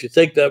 See, if you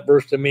take that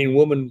verse to mean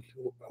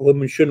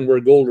women shouldn't wear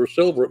gold or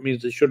silver, it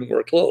means they shouldn't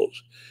wear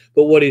clothes.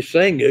 But what he's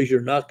saying is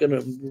you're not going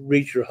to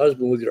reach your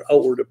husband with your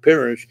outward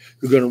appearance.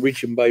 You're going to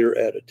reach him by your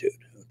attitude.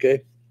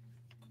 Okay?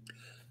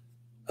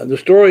 And the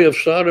story of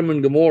Sodom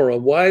and Gomorrah,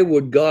 why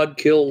would God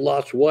kill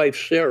Lot's wife,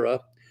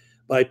 Sarah,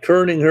 by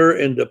turning her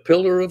into a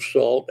pillar of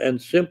salt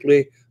and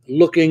simply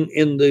looking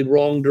in the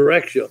wrong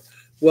direction?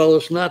 Well,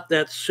 it's not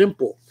that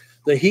simple.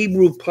 The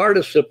Hebrew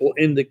participle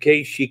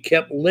indicates she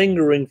kept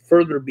lingering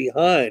further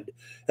behind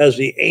as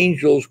the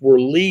angels were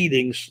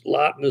leading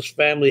Lot and his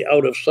family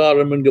out of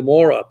Sodom and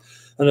Gomorrah.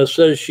 And it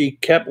says she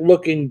kept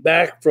looking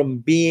back from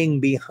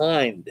being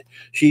behind.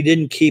 She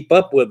didn't keep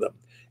up with them.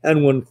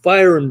 And when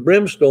fire and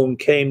brimstone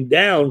came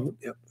down,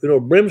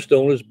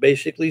 brimstone is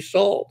basically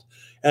salt.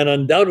 And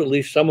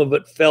undoubtedly, some of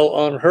it fell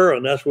on her.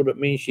 And that's what it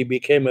means she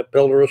became a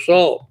pillar of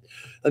salt.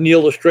 And the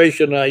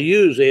illustration I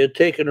use, they had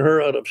taken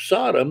her out of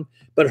Sodom,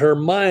 but her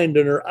mind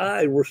and her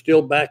eye were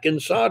still back in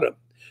Sodom.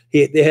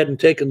 They hadn't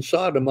taken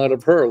Sodom out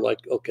of her,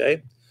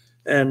 okay.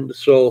 And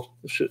so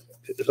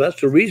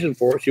that's the reason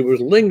for it. She was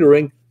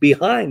lingering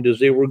behind as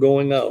they were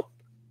going out.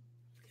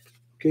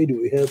 Okay,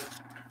 do we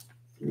have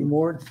any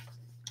more?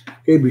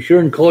 Okay, be sure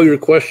and call your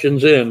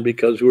questions in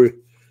because we're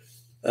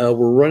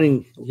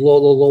running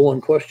low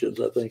on questions,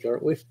 I think,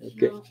 aren't we?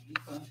 Okay. No.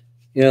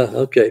 Yeah,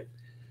 okay.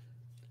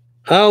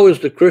 How is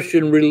the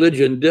Christian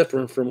religion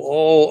different from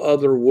all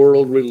other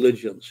world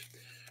religions?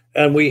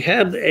 And we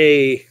had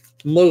a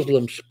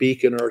Muslim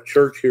speak in our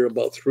church here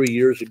about 3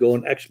 years ago,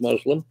 an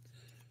ex-Muslim.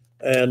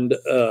 And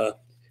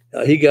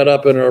he got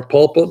up in our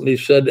pulpit and he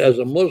said, as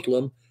a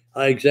Muslim,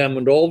 I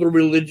examined all the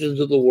religions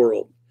of the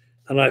world.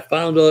 And I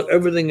found out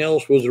everything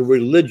else was a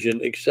religion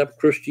except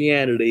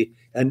Christianity,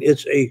 and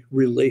it's a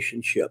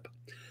relationship.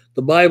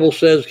 The Bible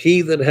says,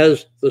 he that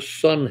has the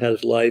Son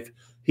has life.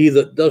 He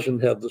that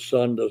doesn't have the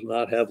Son does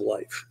not have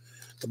life.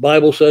 The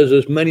Bible says,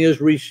 as many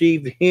as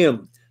received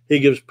him, he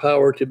gives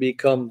power to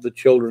become the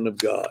children of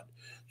God.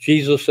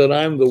 Jesus said,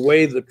 I'm the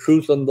way, the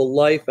truth, and the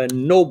life,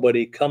 and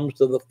nobody comes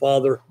to the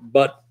Father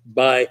but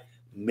by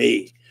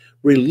me.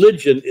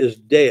 Religion is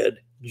dead.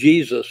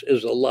 Jesus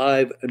is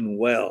alive and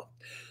well.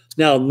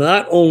 Now,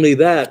 not only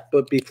that,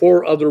 but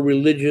before other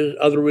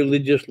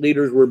religious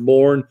leaders were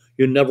born,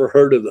 you never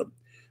heard of them.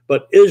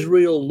 But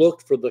Israel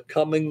looked for the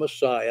coming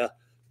Messiah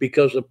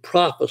because of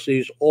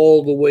prophecies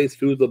all the way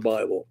through the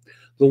Bible.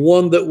 The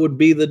one that would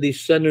be the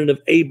descendant of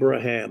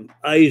Abraham,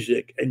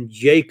 Isaac, and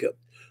Jacob.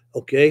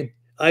 Okay,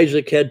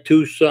 Isaac had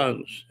 2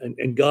 sons,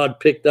 and God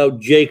picked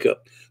out Jacob,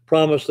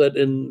 promised that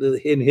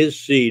in his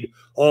seed,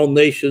 all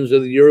nations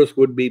of the earth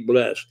would be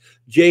blessed.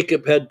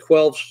 Jacob had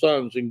 12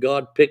 sons, and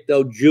God picked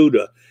out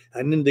Judah,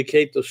 and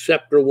indicate the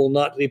scepter will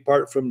not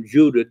depart from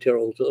Judah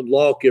till the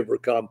lawgiver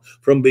come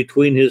from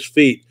between his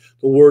feet.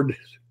 The word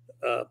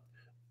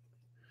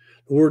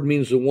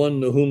means the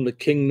one to whom the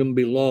kingdom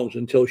belongs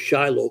until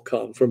Shiloh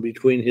come from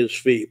between his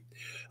feet.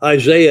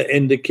 Isaiah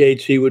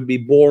indicates he would be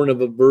born of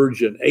a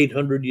virgin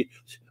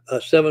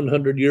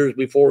 700 years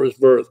before his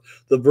birth.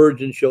 The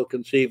virgin shall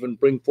conceive and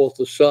bring forth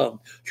a son,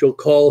 shall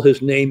call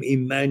his name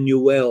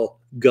Emmanuel,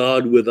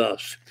 God with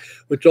us,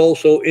 which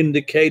also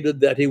indicated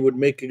that he would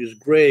make his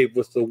grave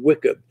with the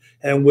wicked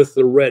and with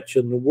the rich.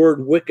 And the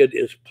word wicked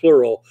is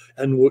plural,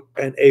 and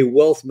a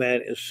wealth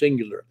man is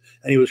singular.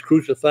 And he was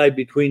crucified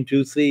between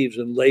 2 thieves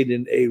and laid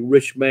in a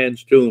rich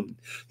man's tomb.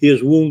 He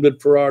is wounded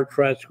for our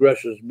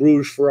transgressions,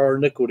 bruised for our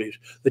iniquities.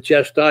 The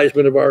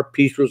chastisement of our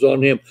peace was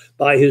on him.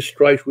 By his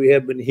stripes we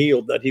have been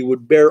healed, that he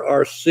would bear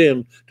our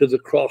sin to the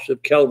cross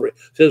of Calvary.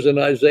 It says in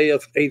Isaiah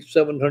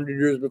 700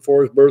 years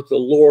before his birth, the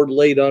Lord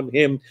laid on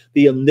him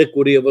the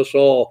iniquity of us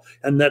all.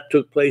 And that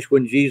took place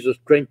when Jesus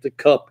drank the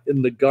cup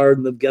in the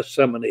Garden of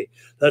Gethsemane.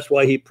 That's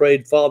why he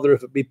prayed, Father,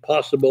 if it be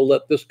possible,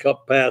 let this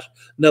cup pass.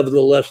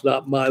 Nevertheless,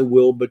 not my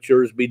will, but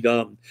yours be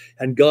done.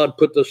 And God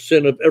put the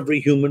sin of every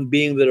human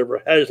being that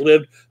ever has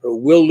lived or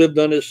will live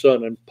on his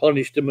Son and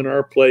punished him in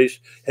our place.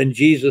 And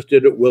Jesus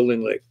did it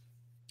willingly.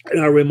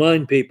 And I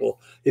remind people,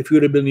 if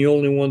you'd have been the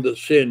only one that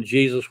sinned,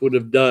 Jesus would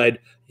have died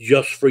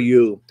just for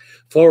you.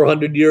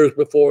 400 years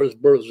before his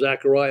birth,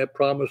 Zechariah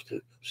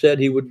said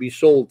he would be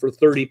sold for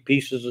 30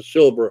 pieces of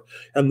silver,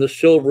 and the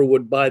silver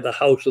would buy the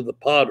house of the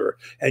potter,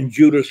 and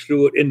Judas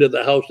threw it into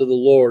the house of the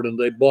Lord, and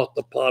they bought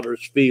the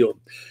potter's field.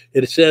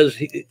 It says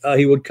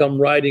he would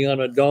come riding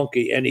on a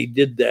donkey, and he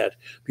did that.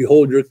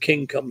 Behold, your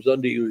king comes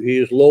unto you. He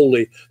is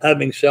lowly,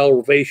 having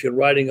salvation,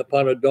 riding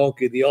upon a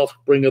donkey, the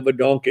offspring of a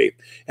donkey.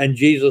 And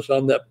Jesus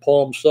on that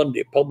Palm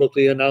Sunday,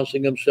 publicly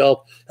announcing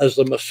himself as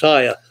the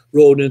Messiah,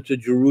 rode into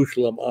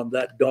Jerusalem on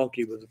that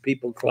donkey with the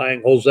people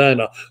crying,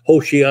 Hosanna,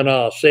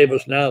 Hoshiana, save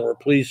us now, or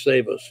please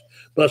save us.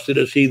 Blessed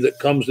is he that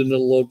comes in the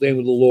name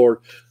of the Lord.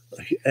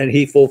 and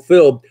he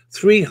fulfilled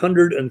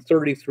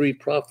 333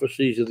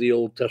 prophecies of the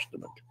Old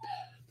Testament.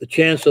 The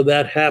chance of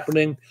that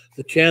happening,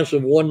 the chance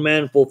of one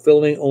man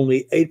fulfilling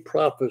only 8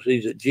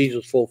 prophecies that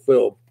Jesus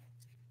fulfilled,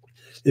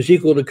 is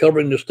equal to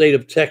covering the state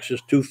of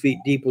Texas 2 feet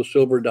deep with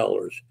silver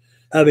dollars,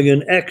 having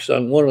an X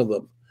on one of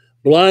them,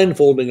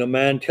 blindfolding a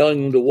man,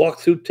 telling him to walk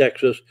through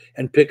Texas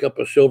and pick up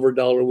a silver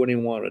dollar when he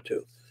wanted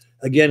to.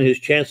 Again, his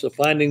chance of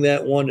finding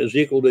that one is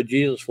equal to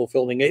Jesus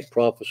fulfilling 8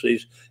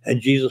 prophecies,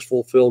 and Jesus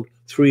fulfilled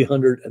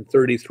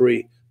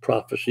 333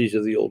 prophecies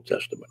of the Old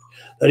Testament.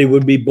 That he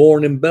would be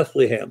born in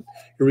Bethlehem.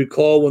 You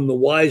recall when the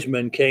wise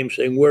men came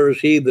saying, "Where is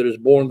he that is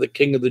born the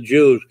King of the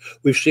Jews?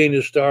 We've seen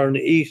his star in the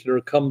east and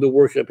are come to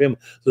worship him."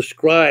 The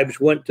scribes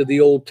went to the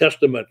Old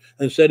Testament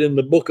and said in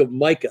the book of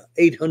Micah,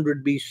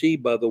 800 BC,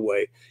 by the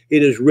way,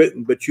 it is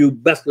written, "But you,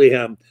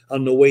 Bethlehem,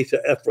 on the way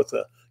to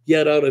Ephrathah,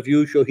 yet out of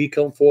you shall he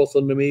come forth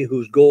unto me,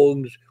 whose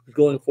going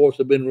forth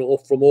have been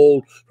from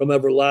old, from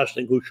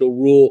everlasting, who shall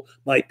rule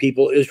my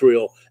people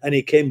Israel." And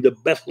he came to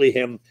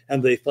Bethlehem,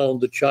 and they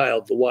found the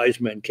child. The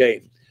wise men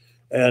came,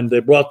 and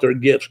they brought their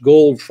gifts: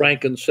 gold,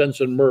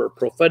 frankincense, and myrrh,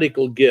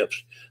 prophetical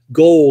gifts.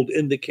 Gold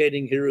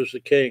indicating here is the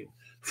king.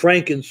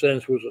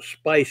 Frankincense was a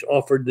spice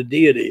offered to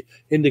deity,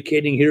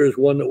 indicating here is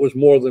one that was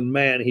more than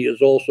man. He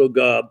is also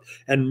God.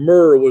 And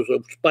myrrh was a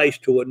spice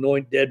to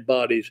anoint dead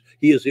bodies.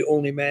 He is the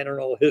only man in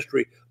all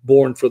history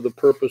born for the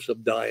purpose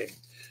of dying.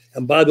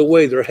 And by the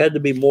way, there had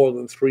to be more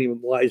than 3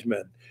 wise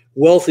men.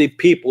 Wealthy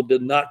people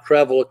did not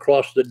travel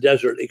across the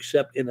desert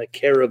except in a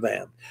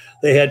caravan.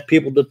 They had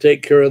people to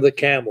take care of the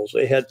camels.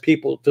 They had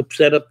people to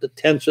set up the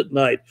tents at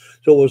night.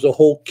 So it was a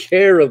whole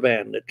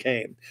caravan that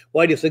came.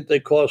 Why do you think they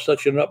caused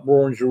such an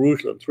uproar in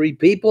Jerusalem? 3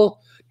 people?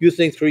 Do you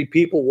think 3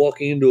 people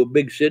walking into a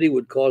big city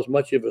would cause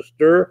much of a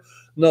stir?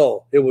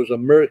 No, it was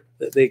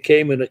they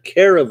came in a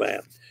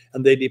caravan,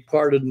 and they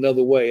departed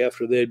another way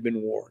after they had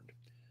been warned.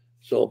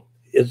 So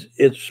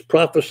it's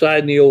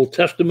prophesied in the Old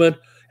Testament.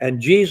 And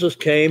Jesus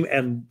came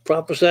and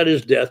prophesied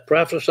his death,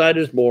 prophesied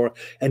his born,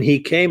 and he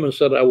came and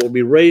said, "I will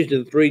be raised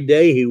in 3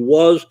 days." He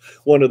was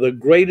one of the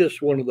greatest,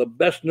 one of the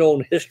best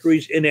known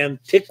histories in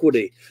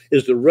antiquity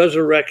is the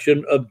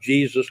resurrection of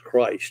Jesus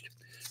Christ.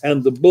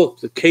 And the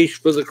book, The Case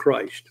for the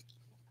Christ,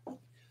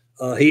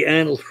 he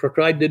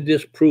tried to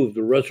disprove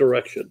the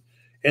resurrection,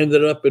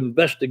 ended up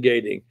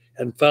investigating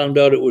and found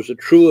out it was a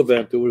true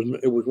event. It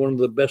was one of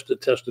the best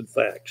attested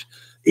facts.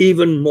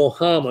 Even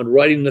Muhammad,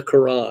 writing the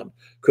Quran,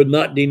 could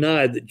not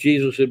deny that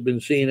Jesus had been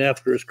seen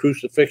after his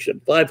crucifixion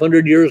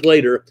 500 years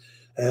later.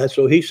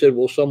 So he said,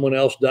 well, someone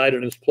else died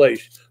in his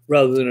place,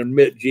 rather than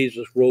admit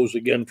Jesus rose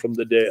again from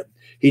the dead.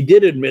 He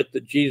did admit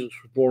that Jesus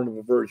was born of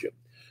a virgin.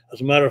 As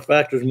a matter of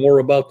fact, there's more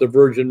about the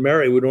Virgin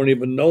Mary. We don't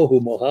even know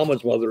who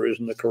Muhammad's mother is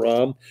in the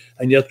Quran,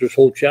 and yet there's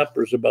whole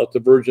chapters about the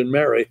Virgin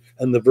Mary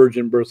and the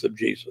virgin birth of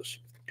Jesus.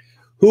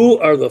 Who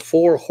are the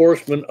 4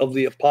 horsemen of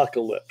the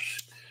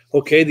apocalypse?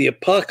 Okay, the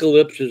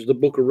apocalypse is the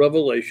book of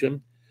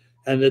Revelation.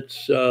 And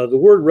it's the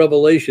word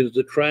revelation is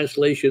the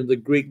translation of the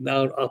Greek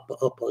noun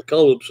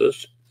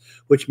apocalypsis,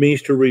 which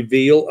means to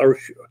reveal, or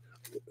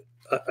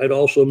it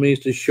also means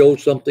to show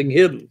something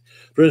hidden.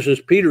 For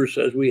instance, Peter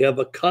says we have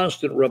a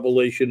constant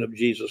revelation of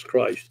Jesus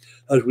Christ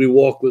as we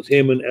walk with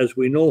him and as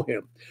we know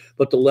him.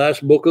 But the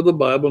last book of the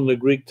Bible in the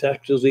Greek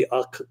text is the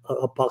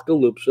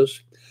apocalypsis.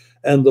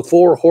 And the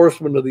 4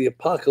 horsemen of the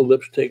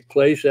apocalypse take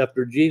place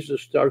after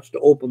Jesus starts to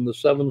open the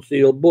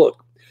 7-seal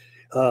book.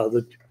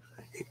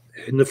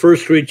 In the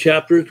first 3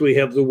 chapters, we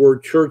have the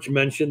word church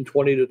mentioned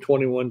 20 to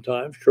 21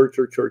 times, church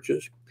or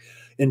churches.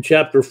 In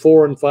chapter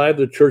 4 and 5,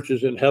 the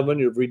churches in heaven,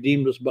 you've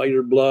redeemed us by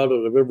your blood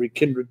out of every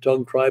kindred,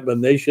 tongue, tribe,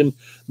 and nation,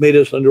 made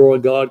us unto our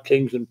God,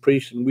 kings and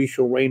priests, and we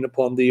shall reign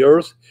upon the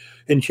earth.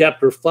 In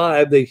chapter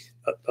 5,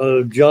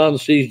 John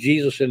sees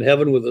Jesus in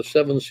heaven with a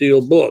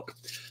 7-seal book.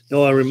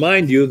 Now, I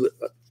remind you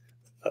that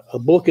a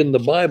book in the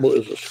Bible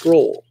is a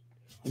scroll.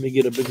 Let me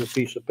get a bigger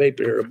piece of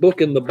paper here. A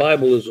book in the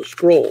Bible is a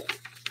scroll.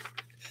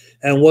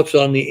 And what's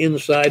on the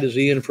inside is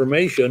the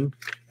information,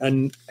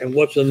 and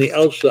what's on the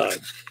outside.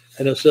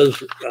 And it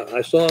says,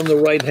 I saw on the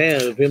right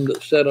hand of him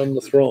that sat on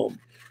the throne.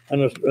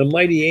 And a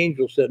mighty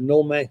angel said,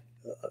 no man,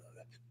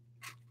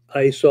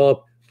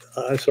 John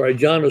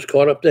was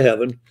caught up to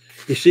heaven.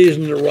 He sees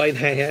in the right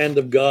hand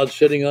of God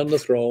sitting on the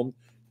throne,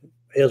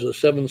 has a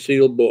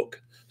 7-sealed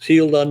book,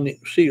 sealed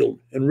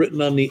and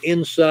written on the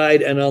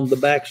inside and on the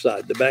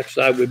backside. The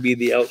backside would be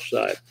the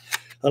outside.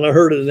 And I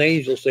heard an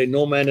angel say,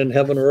 no man in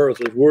heaven or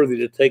earth is worthy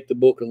to take the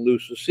book and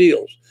loose the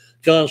seals.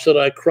 John said,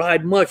 I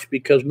cried much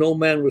because no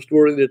man was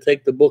worthy to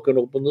take the book and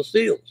open the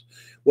seals.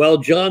 Well,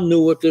 John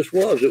knew what this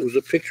was. It was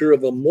a picture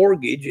of a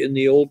mortgage in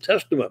the Old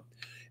Testament.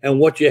 And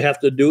what you have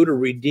to do to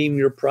redeem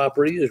your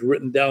property is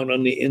written down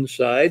on the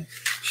inside,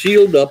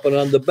 sealed up, and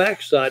on the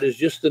backside is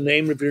just the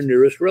name of your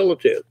nearest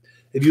relative.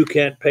 If you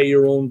can't pay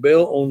your own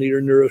bill, only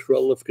your nearest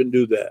relative can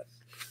do that.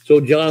 So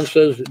John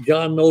says,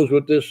 John knows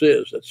what this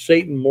is, that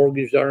Satan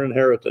mortgaged our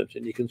inheritance.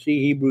 And you can see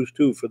Hebrews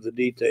 2 for the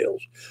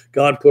details.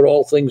 God put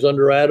all things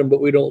under Adam, but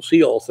we don't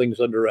see all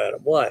things under Adam.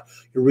 Why?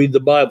 You read the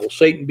Bible.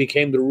 Satan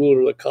became the ruler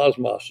of the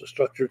cosmos, the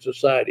structure of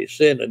society.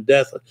 Sin and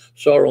death,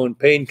 sorrow and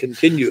pain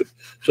continued.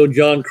 So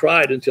John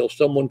cried until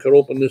someone could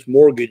open this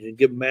mortgage and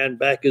give man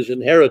back his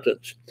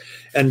inheritance.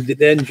 And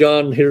then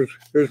John, here's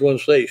one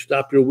say,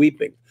 stop your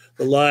weeping.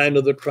 The Lion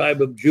of the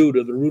tribe of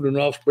Judah, the root and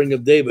offspring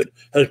of David,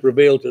 has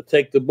prevailed to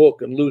take the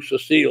book and loose the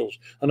seals.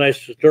 And I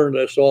turned,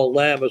 I saw a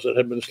lamb as it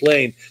had been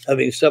slain,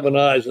 having 7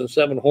 eyes and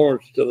 7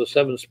 horns, to the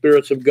 7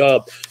 spirits of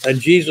God. And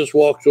Jesus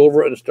walks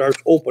over and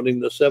starts opening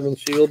the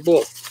 7th sealed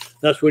book.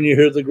 That's when you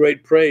hear the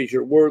great praise.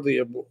 You're worthy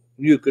of.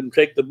 You can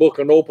take the book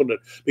and open it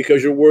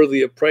because you're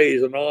worthy of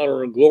praise and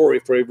honor and glory,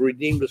 for you've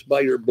redeemed us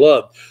by your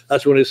blood.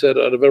 That's when he said,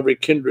 out of every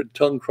kindred,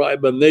 tongue,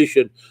 tribe, and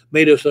nation,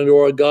 made us unto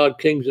our God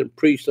kings and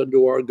priests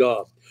unto our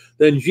God.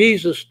 Then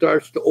Jesus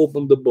starts to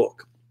open the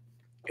book.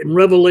 In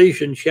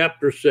Revelation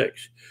chapter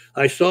 6,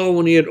 I saw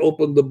when he had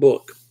opened the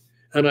book,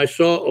 and I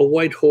saw a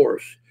white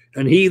horse,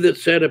 and he that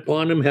sat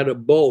upon him had a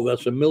bow.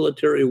 That's a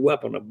military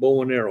weapon, a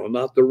bow and arrow,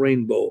 not the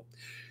rainbow.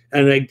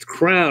 And a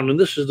crown, and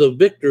this is the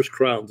victor's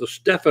crown, the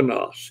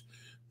Stephanos.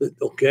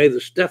 Okay,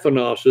 the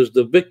Stephanos is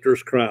the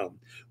victor's crown.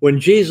 When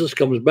Jesus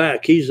comes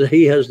back,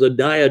 he has the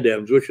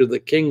diadems, which are the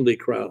kingly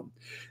crown.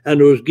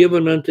 And it was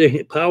given unto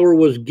him, power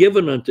was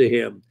given unto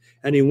him,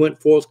 and he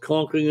went forth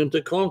conquering and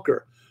to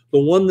conquer. The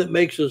one that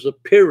makes his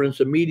appearance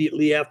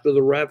immediately after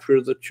the rapture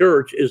of the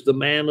church is the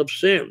man of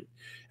sin.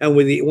 And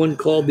with the one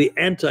called the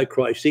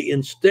Antichrist, the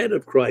instead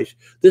of Christ.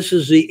 This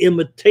is the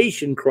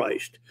imitation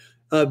Christ.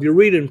 If you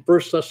read in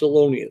 1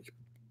 Thessalonians,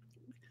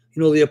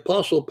 the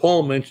Apostle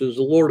Paul mentions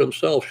the Lord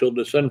himself shall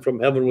descend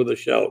from heaven with a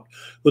shout,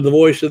 with the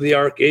voice of the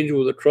archangel,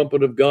 with the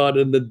trumpet of God,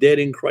 and the dead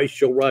in Christ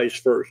shall rise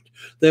first.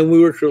 Then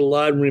we which are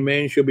alive and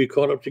remain shall be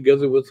caught up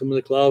together with him in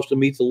the clouds to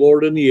meet the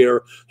Lord in the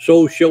air.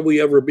 So shall we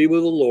ever be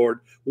with the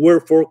Lord.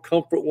 Wherefore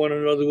comfort one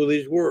another with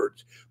these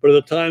words. For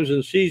the times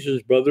and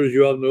seasons, brothers,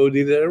 you have no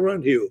need that I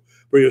run to you.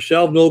 For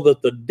yourself know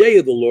that the day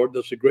of the Lord,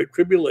 that's the great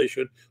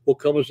tribulation, will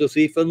come as a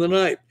thief in the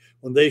night.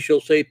 When they shall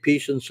say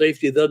peace and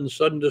safety, then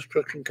sudden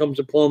destruction comes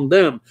upon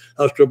them,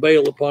 as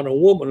travail upon a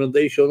woman, and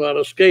they shall not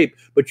escape.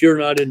 But you're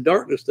not in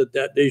darkness,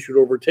 that day should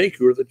overtake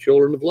you, or the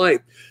children of light.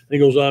 And he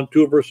goes on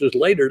 2 verses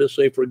later to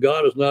say, for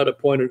God has not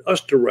appointed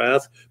us to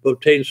wrath, but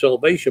obtained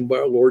salvation by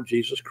our Lord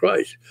Jesus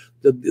Christ.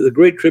 The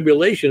great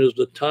tribulation is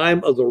the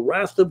time of the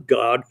wrath of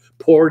God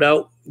poured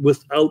out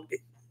without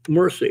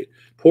mercy.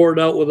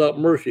 Poured out without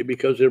mercy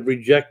because they've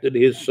rejected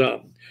his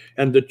son.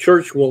 And the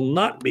church will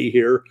not be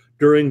here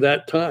during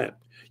that time.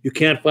 You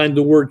can't find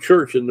the word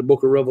church in the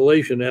book of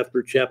Revelation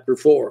after chapter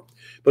 4.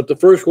 But the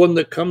first one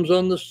that comes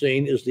on the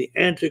scene is the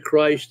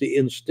Antichrist, the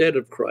instead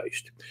of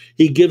Christ.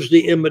 He gives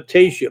the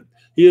imitation.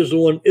 He is the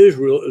one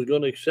Israel is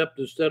going to accept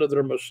instead of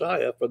their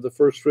Messiah for the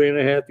first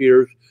 3.5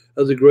 years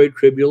of the Great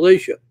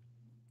Tribulation.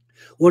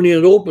 When he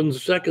had opened the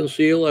second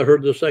seal, I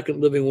heard the second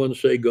living one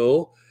say,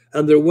 go.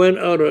 And there went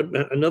out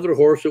another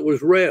horse that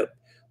was red.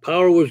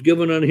 Power was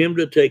given on him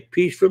to take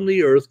peace from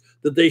the earth,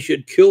 that they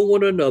should kill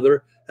one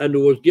another, and it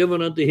was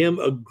given unto him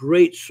a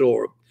great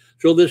sword.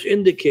 So this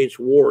indicates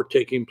war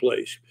taking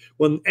place.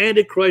 When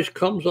Antichrist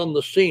comes on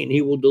the scene,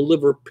 he will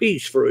deliver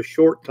peace for a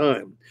short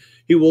time.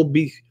 He will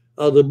be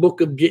the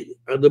book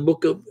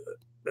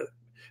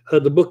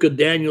of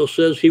Daniel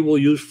says he will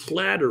use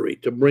flattery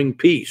to bring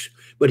peace,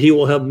 but he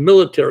will have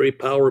military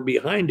power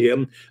behind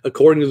him,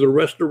 according to the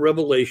rest of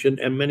Revelation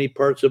and many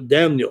parts of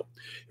Daniel.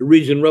 It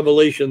reads in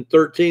Revelation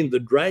 13, the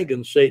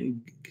dragon,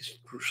 Satan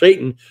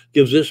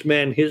gives this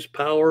man his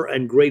power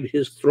and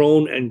his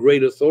throne and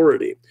great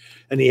authority,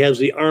 and he has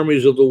the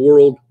armies of the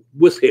world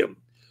with him.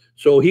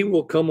 So he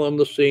will come on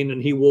the scene,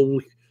 and he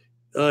will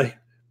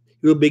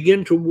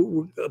begin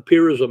to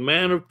appear as a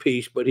man of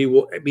peace, but he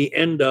will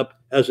end up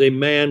as a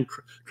man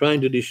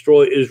trying to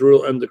destroy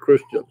Israel and the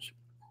Christians.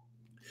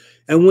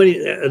 And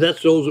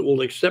that's those that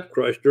will accept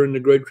Christ during the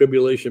Great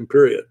Tribulation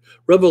period.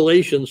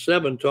 Revelation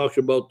 7 talks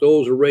about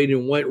those arrayed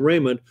in white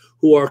raiment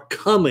who are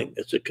coming.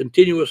 It's a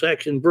continuous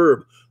action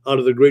verb out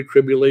of the Great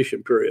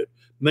Tribulation period.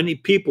 Many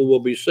people will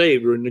be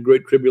saved during the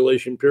Great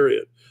Tribulation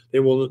period. They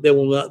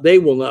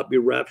will not be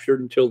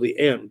raptured until the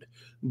end.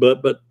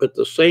 But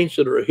the saints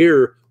that are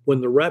here when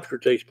the rapture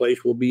takes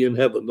place will be in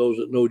heaven, those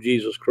that know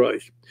Jesus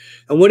Christ.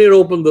 And when it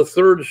opened the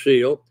third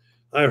seal,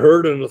 I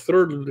heard, and the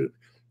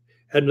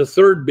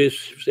third beast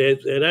said,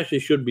 it actually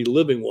should be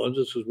living ones.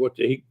 This is what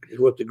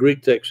the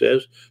Greek text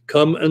says,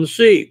 come and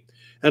see.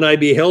 And I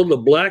beheld a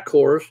black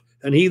horse,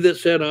 and he that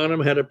sat on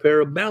him had a pair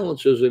of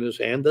balances in his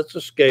hand. That's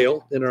a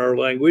scale in our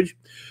language.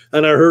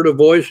 And I heard a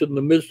voice in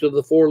the midst of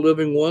the 4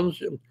 living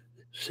ones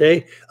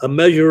say, a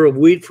measure of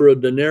wheat for a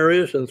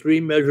denarius, and 3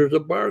 measures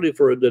of barley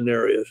for a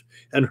denarius,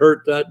 and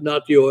hurt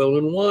not the oil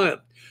and wine.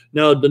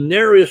 Now, a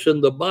denarius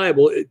in the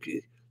Bible, it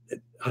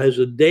has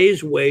a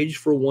day's wage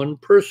for one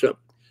person.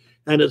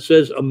 And it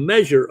says a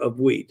measure of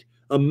wheat.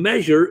 A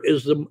measure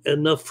is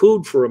enough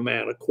food for a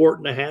man, 1.5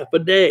 quarts a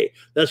day.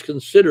 That's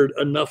considered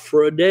enough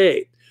for a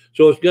day.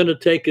 So it's going to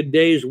take a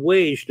day's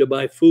wage to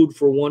buy food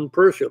for one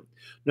person.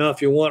 Now,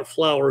 if you want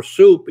flour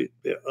soup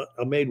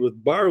made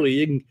with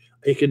barley,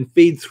 you can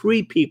feed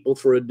 3 people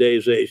for a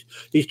day's age.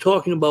 He's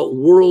talking about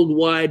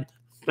worldwide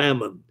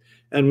famine.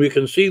 And we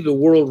can see the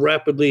world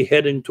rapidly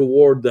heading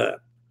toward that.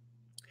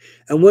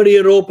 And when he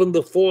had opened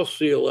the 4th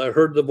seal, I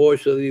heard the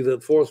voice of the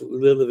 4th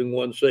living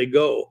one say,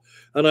 "Go."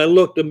 And I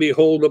looked, and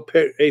behold,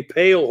 a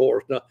pale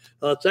horse. Now,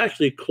 it's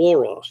actually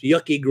chloros,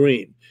 yucky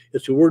green.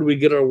 It's the word we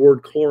get our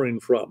word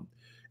chlorine from.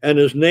 And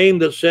his name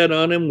that sat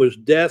on him was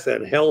Death,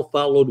 and hell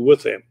followed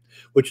with him,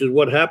 which is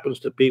what happens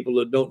to people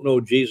that don't know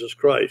Jesus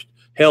Christ.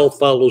 Hell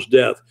follows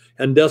death,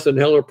 and death and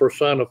hell are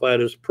personified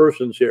as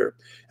persons here.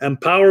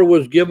 And power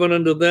was given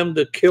unto them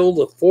to kill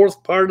the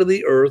 4th part of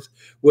the earth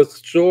with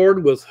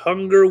sword, with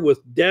hunger,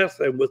 with death,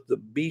 and with the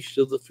beasts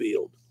of the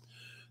field.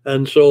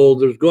 And so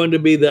there's going to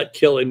be that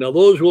killing. Now,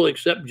 those who will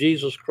accept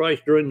Jesus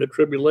Christ during the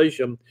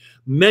tribulation,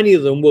 many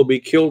of them will be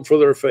killed for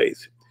their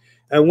faith.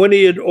 And when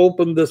he had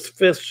opened the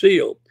 5th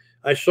seal,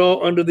 I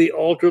saw under the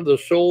altar the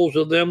souls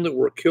of them that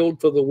were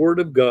killed for the word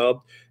of God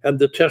and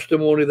the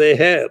testimony they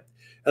had.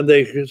 And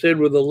they said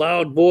with a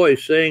loud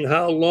voice, saying,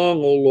 "How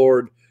long, O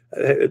Lord,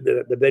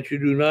 that you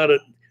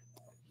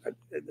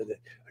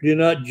do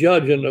not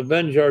judge and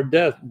avenge our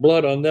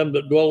blood on them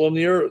that dwell on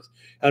the earth?"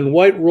 And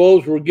white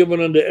robes were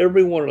given unto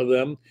every one of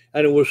them,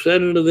 and it was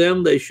said unto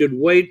them they should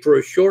wait for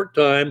a short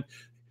time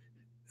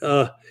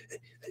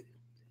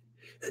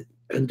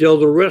until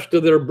the rest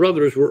of their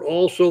brothers were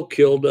also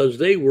killed as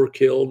they were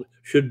killed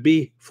should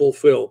be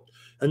fulfilled.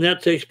 And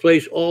that takes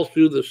place all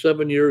through the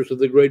 7 years of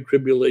the Great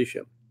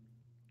Tribulation.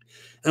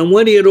 And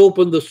when he had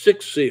opened the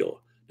 6th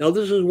seal, now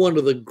this is one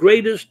of the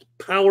greatest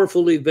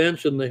powerful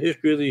events in the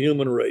history of the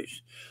human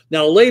race.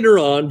 Now later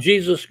on,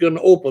 Jesus is going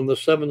to open the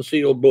 7th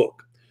seal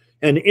book.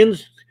 And in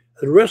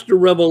the rest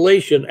of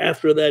Revelation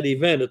after that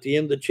event at the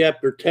end of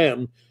chapter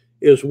 10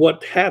 is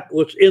what's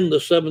in the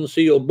 7th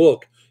seal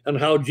book, and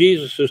how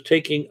Jesus is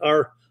taking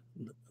our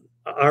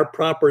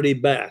property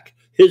back,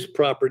 his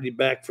property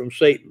back from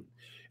Satan.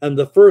 And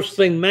the first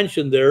thing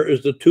mentioned there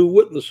is the 2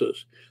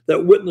 witnesses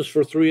that witnessed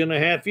for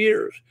 3.5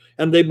 years.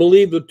 And they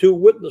believe the 2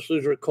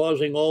 witnesses are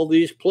causing all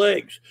these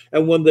plagues.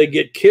 And when they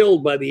get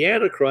killed by the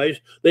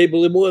Antichrist, they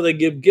believe, boy, they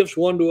give gifts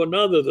one to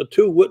another. The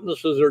 2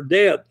 witnesses are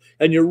dead.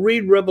 And you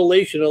read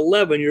Revelation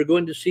 11, you're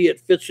going to see it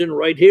fits in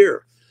right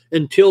here.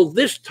 Until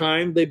this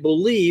time, they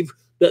believe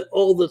that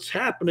all that's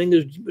happening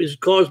is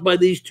caused by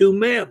these 2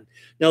 men.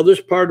 Now,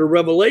 this part of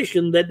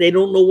Revelation, that they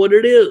don't know what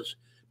it is.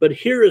 But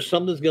here is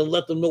something that's going to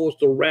let them know it's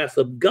the wrath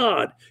of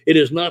God. It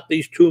is not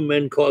these 2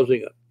 men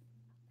causing it.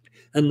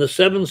 And the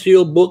 7th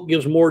seal book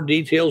gives more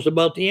details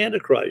about the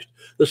Antichrist.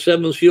 The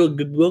 7th seal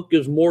book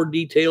gives more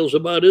details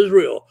about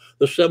Israel.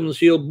 The 7th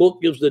seal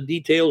book gives the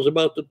details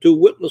about the 2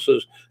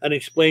 witnesses and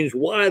explains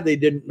why they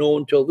didn't know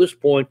until this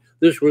point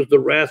this was the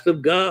wrath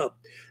of God.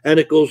 And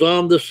it goes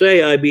on to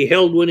say, I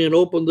beheld when he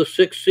opened the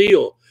 6th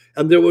seal,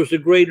 and there was a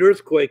great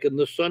earthquake, and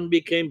the sun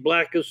became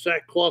black as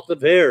sackcloth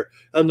of hair,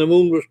 and the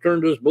moon was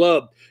turned as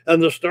blood,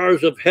 and the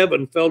stars of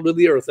heaven fell to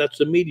the earth. That's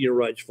the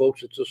meteorites,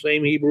 folks. It's the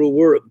same Hebrew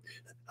word,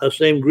 the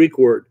same Greek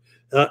word.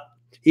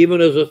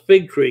 Even as a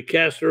fig tree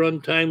casts her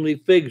untimely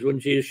figs when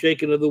she is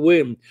shaken of the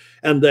wind.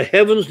 And the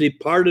heavens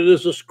departed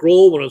as a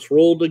scroll when it's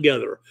rolled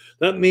together.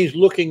 That means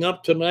looking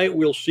up tonight,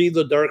 we'll see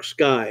the dark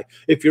sky.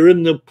 If you're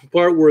in the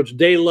part where it's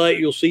daylight,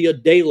 you'll see a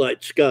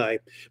daylight sky.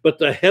 But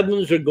the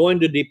heavens are going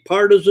to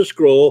depart as a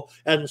scroll,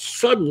 and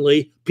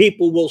suddenly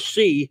people will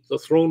see the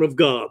throne of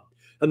God.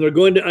 And they're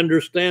going to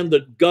understand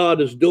that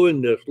God is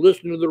doing this.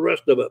 Listen to the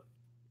rest of it.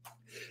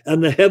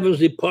 And the heavens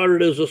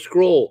departed as a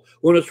scroll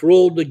when it's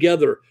rolled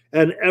together,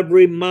 and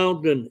every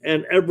mountain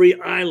and every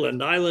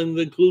island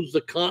includes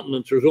the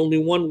continents, there's only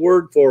one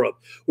word for it,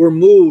 were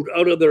moved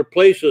out of their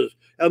places.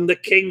 And the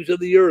kings of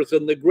the earth,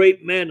 and the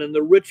great men, and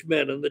the rich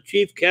men, and the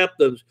chief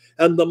captains,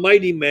 and the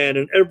mighty man,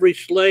 and every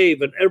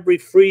slave, and every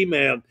free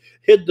man,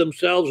 hid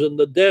themselves in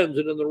the dens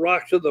and in the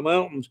rocks of the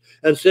mountains,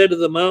 and said to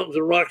the mountains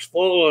and rocks,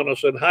 fall on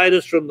us, and hide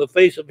us from the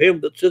face of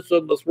him that sits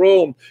on the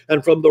throne,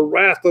 and from the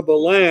wrath of the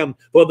Lamb,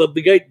 for the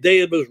great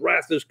day of his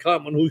wrath is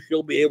come, and who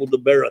shall be able to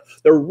bear it?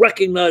 They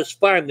recognize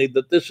finally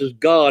that this is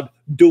God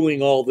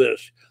doing all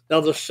this.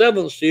 Now, the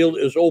 7th seal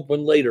is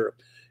open later.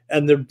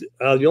 And the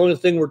only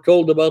thing we're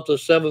told about the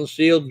 7th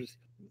seal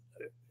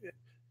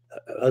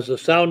as the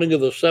sounding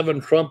of the 7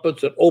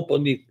 trumpets that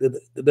opened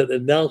that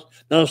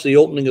announced the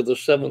opening of the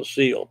 7th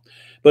seal.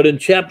 But in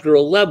chapter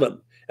 11,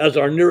 as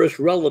our nearest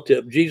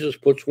relative, Jesus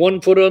puts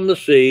 1 foot on the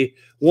sea,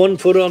 1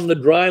 foot on the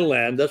dry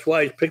land. That's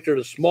why he's pictured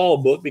a small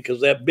boat,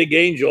 because that big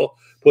angel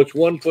puts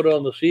 1 foot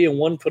on the sea and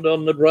 1 foot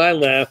on the dry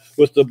land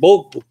with the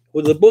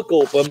book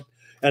open,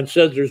 and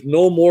says there's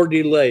no more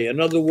delay.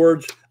 In other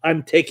words,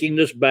 I'm taking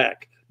this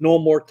back. No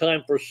more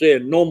time for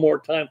sin, no more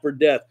time for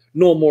death,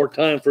 no more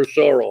time for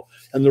sorrow.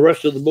 And the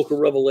rest of the book of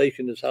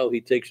Revelation is how he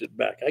takes it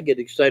back. I get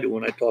excited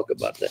when I talk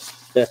about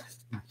that.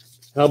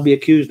 I'll be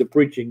accused of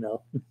preaching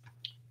now.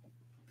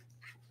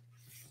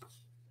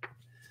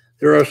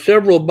 There are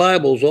several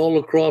Bibles all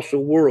across the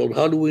world.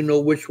 How do we know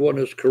which one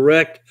is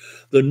correct?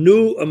 The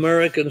New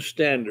American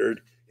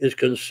Standard is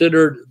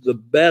considered the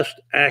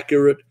best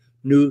accurate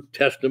New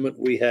Testament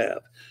we have.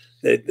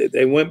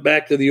 They went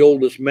back to the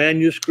oldest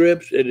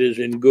manuscripts. It is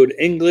in good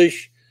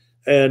English,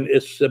 and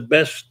it's the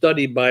best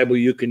study Bible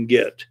you can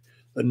get,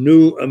 the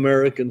New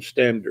American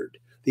Standard,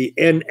 the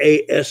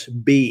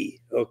NASB,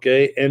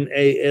 okay,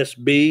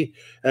 NASB.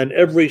 And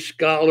every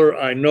scholar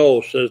I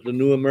know says the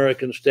New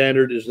American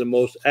Standard is the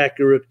most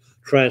accurate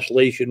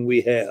translation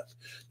we have.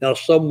 Now,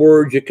 some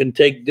words you can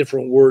take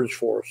different words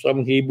for,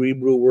 some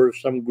Hebrew words,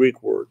 some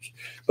Greek words,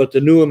 but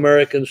the New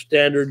American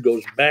Standard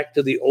goes back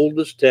to the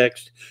oldest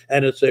text,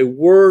 and it's a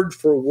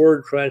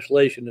word-for-word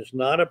translation. It's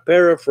not a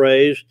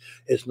paraphrase.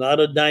 It's not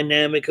a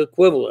dynamic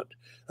equivalent.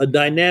 A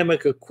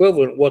dynamic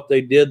equivalent, what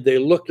they did, they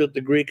looked at the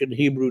Greek and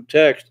Hebrew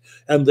text,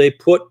 and they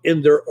put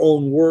in their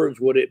own words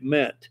what it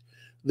meant.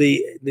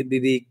 The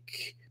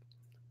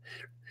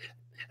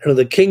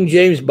King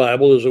James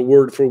Bible is a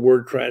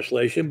word-for-word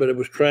translation, but it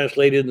was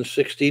translated in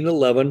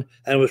 1611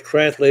 and was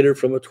translated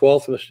from a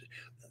 12th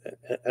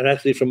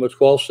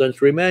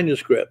century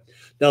manuscript.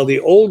 Now,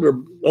 the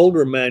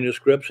older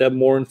manuscripts have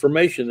more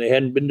information. They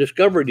hadn't been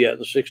discovered yet in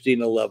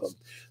 1611.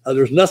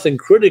 There's nothing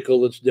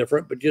critical that's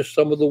different, but just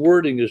some of the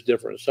wording is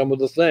different, some of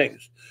the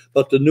things.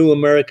 But the New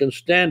American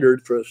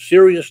Standard for a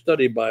serious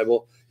study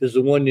Bible is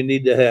the one you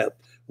need to have.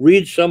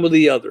 Read some of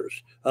the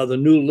others. The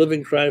New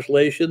Living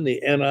Translation,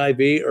 the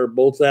NIV, are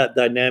both that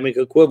dynamic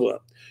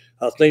equivalent.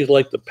 Things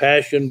like the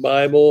Passion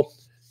Bible,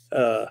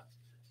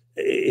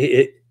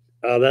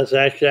 that's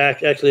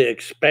actually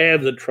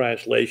expanded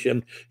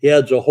translation. He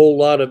adds a whole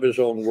lot of his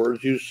own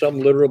words, use some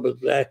literal,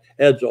 but that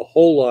adds a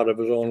whole lot of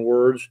his own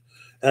words.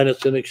 And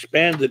it's an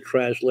expanded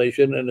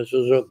translation, and it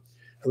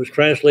was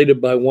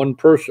translated by one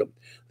person.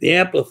 The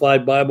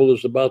Amplified Bible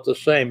is about the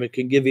same. It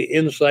can give you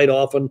insight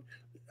often,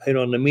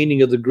 on the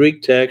meaning of the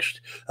Greek text.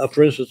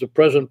 For instance, the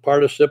present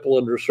participle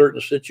under certain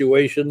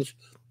situations,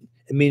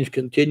 it means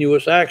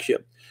continuous action.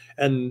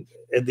 And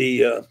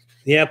the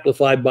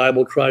Amplified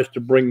Bible tries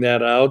to bring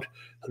that out.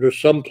 There's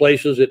some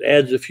places it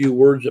adds a few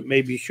words that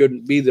maybe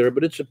shouldn't be there,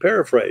 but it's a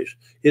paraphrase.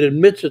 It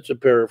admits it's a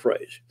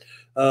paraphrase.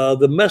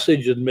 The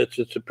Message admits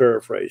it's a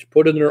paraphrase,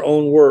 put in their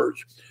own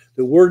words.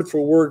 The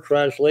word-for-word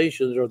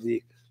translations are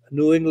the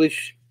New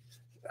English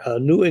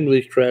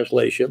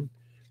translation,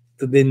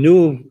 the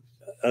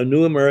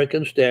New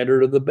American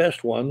Standard are the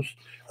best ones.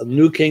 The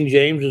New King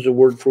James is a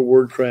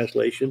word-for-word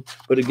translation.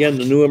 But again,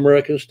 the New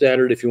American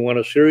Standard, if you want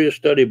a serious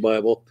study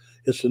Bible,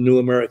 it's the New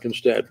American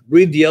Standard.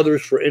 Read the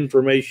others for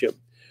information,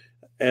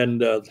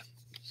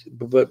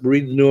 but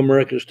read the New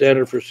American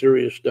Standard for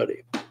serious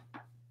study.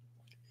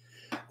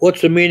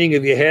 What's the meaning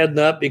of you had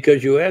not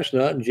because you asked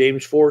not in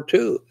James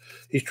 4:2?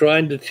 He's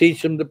trying to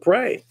teach them to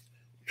pray.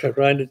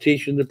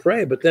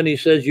 But then he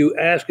says you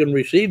ask and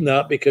receive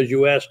not because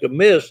you ask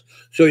amiss,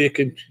 so you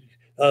can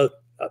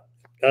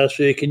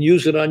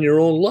use it on your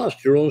own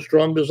lust, your own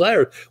strong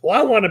desires. Well,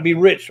 I want to be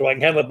rich so I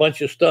can have a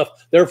bunch of stuff.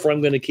 Therefore,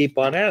 I'm going to keep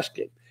on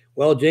asking.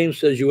 Well, James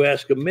says you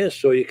ask amiss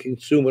so you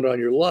consume it on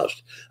your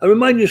lust. I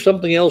remind you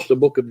something else the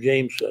book of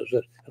James says,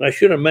 and I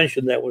should have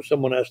mentioned that when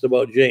someone asked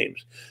about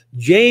James.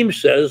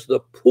 James says the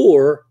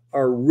poor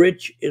are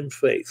rich in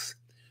faith.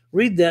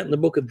 Read that in the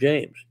book of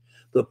James.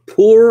 The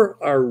poor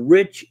are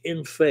rich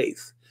in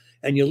faith.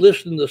 And you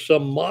listen to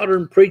some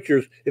modern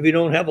preachers, if you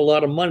don't have a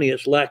lot of money,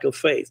 it's lack of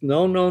faith.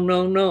 No.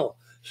 It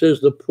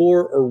says the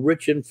poor are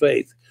rich in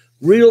faith.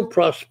 Real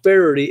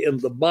prosperity in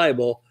the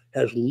Bible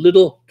has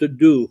little to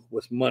do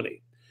with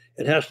money.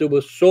 It has to do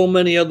with so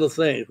many other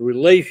things,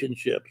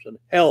 relationships and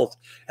health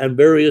and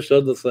various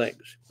other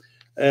things.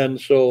 And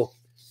so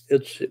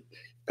it's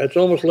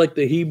almost like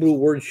the Hebrew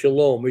word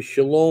shalom. Is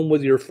shalom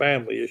with your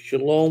family? Is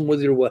shalom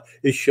with your what?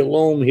 Is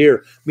shalom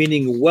here,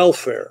 meaning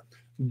welfare,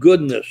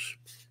 goodness,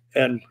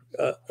 and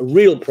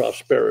real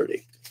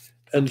prosperity.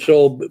 And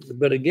so,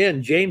 but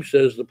again, James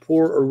says the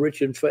poor are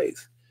rich in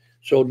faith.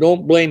 So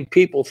don't blame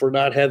people for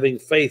not having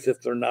faith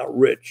if they're not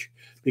rich,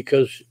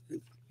 because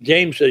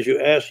James says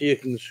you ask so you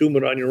can consume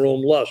it on your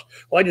own lust.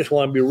 Well, I just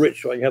want to be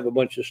rich so I can have a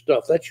bunch of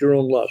stuff. That's your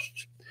own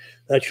lusts.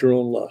 That's your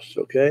own lusts,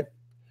 okay?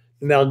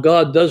 Now,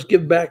 God does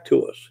give back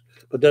to us,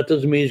 but that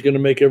doesn't mean he's going to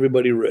make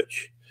everybody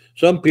rich.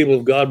 Some people,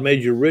 if God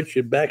made you rich,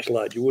 you'd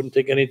backslide. You wouldn't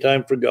take any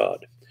time for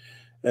God.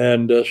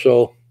 And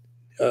so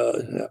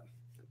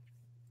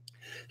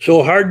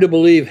hard to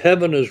believe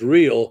heaven is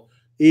real,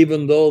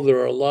 even though there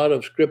are a lot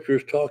of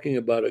scriptures talking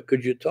about it.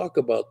 Could you talk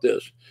about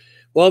this?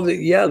 Well,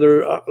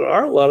 there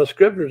are a lot of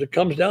scriptures. It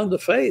comes down to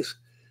faith.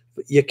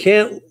 You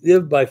can't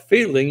live by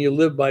feeling. You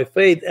live by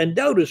faith, and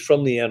doubt is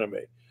from the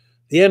enemy.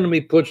 The enemy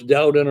puts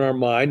doubt in our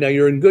mind. Now,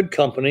 you're in good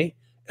company.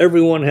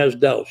 Everyone has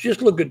doubts.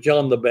 Just look at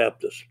John the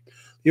Baptist.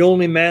 The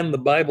only man the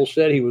Bible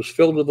said he was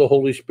filled with the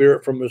Holy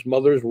Spirit from his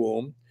mother's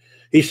womb.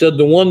 He said,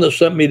 the one that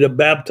sent me to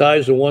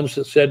baptize, the ones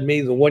that said me,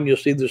 the one you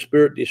see the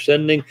Spirit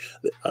descending,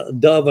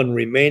 dove and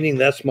remaining,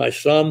 that's my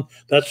son.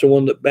 That's the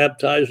one that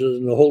baptizes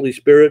in the Holy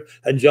Spirit.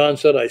 And John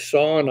said, I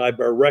saw and I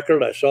bear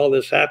record. I saw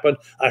this happen.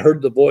 I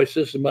heard the voice,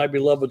 this is my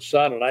beloved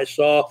son. And I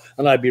saw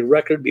and I bear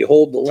record,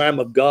 behold, the Lamb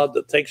of God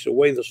that takes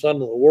away the sin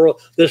of the world.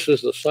 This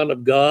is the Son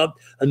of God.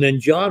 And then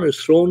John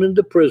is thrown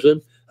into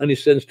prison And he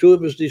sends two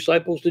of his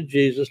disciples to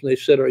Jesus, and they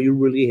said, "Are you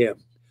really him?"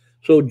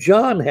 So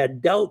John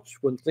had doubts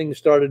when things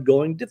started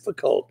going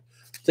difficult.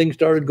 Things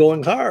started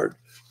going hard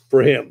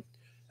for him.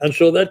 And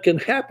so that can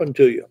happen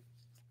to you.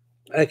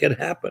 That can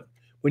happen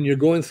when you're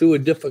going through a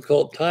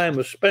difficult time,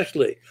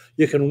 especially.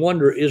 You can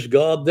wonder, is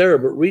God there?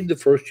 But read the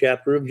first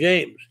chapter of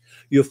James.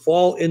 You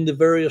fall into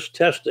various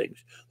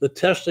testings. The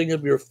testing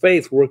of your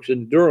faith works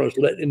endurance.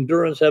 Let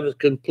endurance have its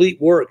complete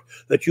work,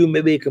 that you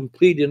may be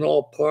complete in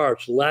all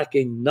parts,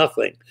 lacking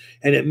nothing.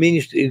 And it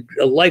means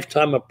a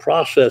lifetime of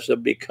process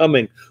of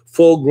becoming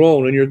full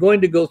grown. And you're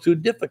going to go through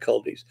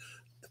difficulties.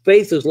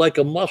 Faith is like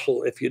a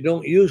muscle. If you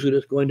don't use it,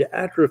 it's going to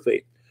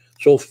atrophy.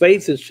 So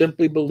faith is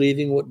simply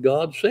believing what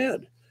God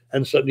said.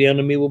 And so the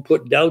enemy will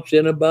put doubts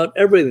in about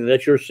everything,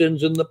 that your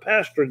sins in the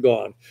past are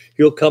gone.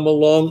 He'll come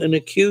along and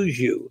accuse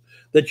you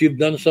that you've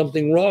done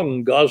something wrong,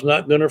 and God's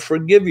not going to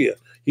forgive you.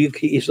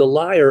 He's a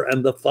liar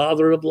and the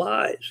father of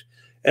lies.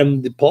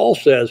 And Paul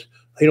says,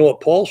 you know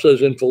what Paul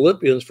says in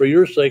Philippians, for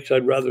your sakes,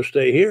 I'd rather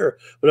stay here.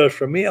 But as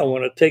for me, I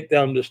want to take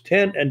down this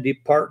tent and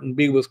depart and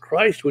be with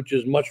Christ, which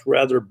is much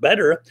rather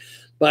better.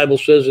 The Bible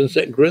says in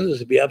 2 Corinthians,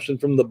 to be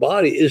absent from the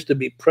body is to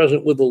be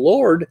present with the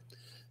Lord.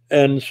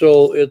 And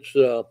so it's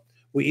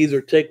we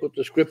either take what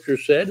the scripture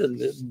said and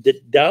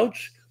the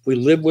doubts, we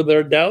live with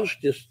our doubts,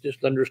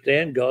 just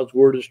understand God's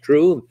word is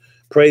true, and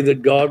pray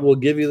that God will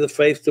give you the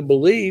faith to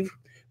believe,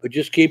 but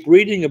just keep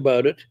reading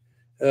about it.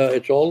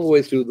 It's all the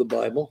way through the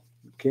Bible.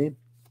 Okay.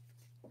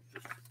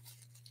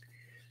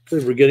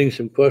 We're getting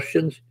some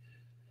questions.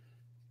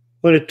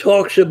 When it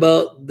talks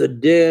about the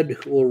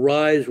dead will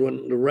rise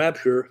when the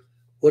rapture,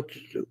 what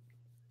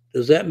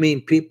does that mean?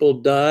 People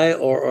die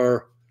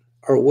or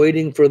are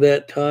waiting for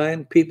that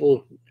time?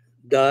 People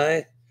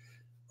die,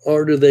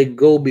 or do they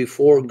go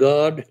before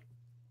God?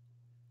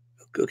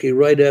 Okay,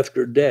 right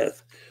after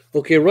death.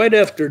 Okay, right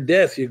after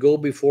death, you go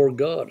before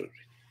God.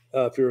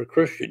 If you're a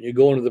Christian, you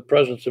go into the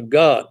presence of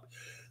God.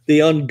 The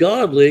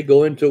ungodly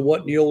go into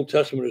what in the Old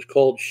Testament is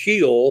called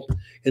Sheol.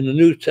 In the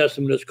New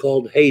Testament, it's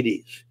called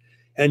Hades.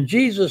 And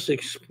Jesus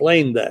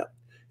explained that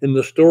in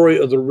the story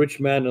of the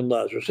rich man and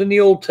Lazarus. In the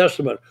Old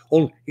Testament,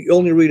 you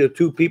only read of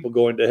two people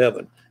going to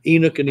heaven,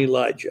 Enoch and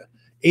Elijah.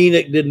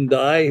 Enoch didn't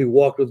die. He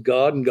walked with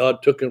God, and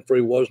God took him for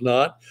he was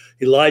not.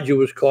 Elijah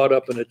was caught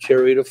up in a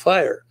chariot of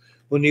fire.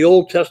 When the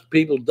Old Testament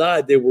people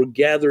died, they were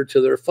gathered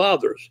to their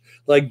fathers.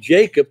 Like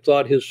Jacob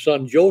thought his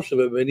son Joseph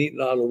had been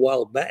eaten out of a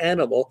wild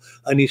animal,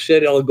 and he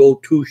said, I'll go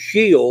to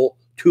Sheol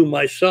to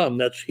my son.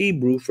 That's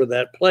Hebrew for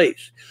that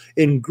place.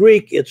 In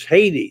Greek, it's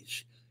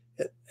Hades.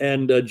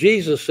 And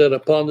Jesus said,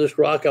 upon this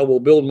rock I will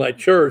build my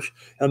church,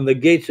 and the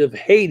gates of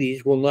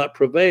Hades will not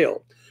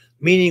prevail.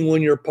 Meaning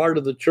when you're part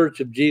of the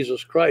church of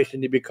Jesus Christ,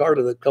 and you be part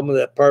of the come of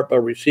that part by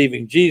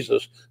receiving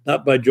Jesus,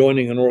 not by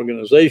joining an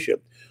organization.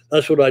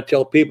 That's what I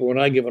tell people when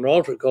I give an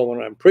altar call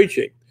when I'm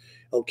preaching.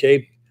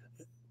 Okay,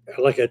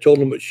 like I told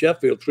them at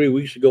Sheffield 3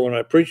 weeks ago when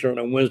I preached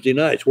on Wednesday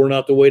nights, we're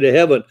not the way to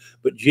heaven,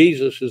 but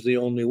Jesus is the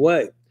only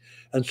way.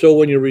 And so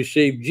when you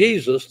receive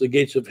Jesus, the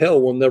gates of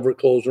hell will never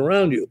close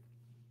around you.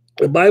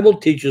 The Bible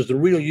teaches the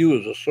real you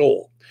is a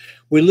soul.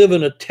 We live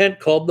in a tent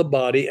called the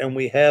body, and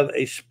we have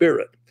a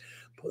spirit.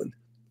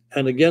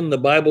 And again, the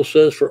Bible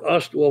says for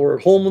us, while we're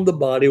at home in the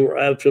body, we're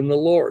absent from the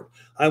Lord.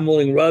 I'm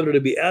willing rather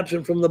to be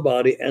absent from the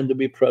body and to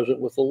be present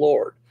with the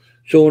Lord.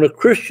 So when a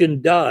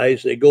Christian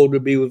dies, they go to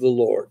be with the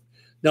Lord.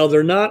 Now,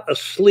 they're not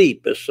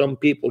asleep, as some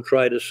people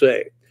try to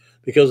say,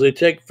 because they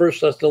take 1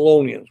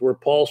 Thessalonians, where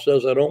Paul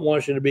says, I don't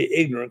want you to be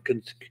ignorant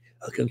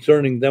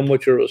concerning them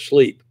which are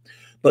asleep.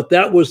 But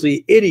that was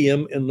the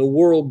idiom in the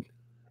world,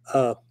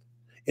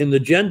 in the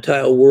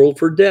Gentile world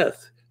for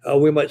death.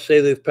 We might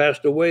say they've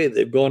passed away.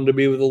 They've gone to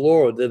be with the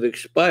Lord. They've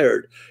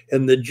expired.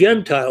 In the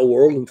Gentile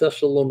world, and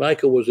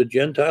Thessalonica was a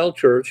Gentile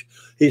church,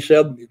 he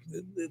said,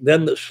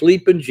 them that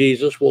sleep in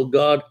Jesus will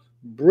God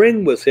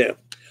bring with him.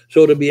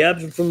 So to be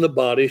absent from the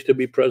body is to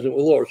be present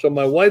with the Lord. So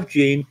my wife,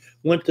 Jean,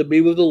 went to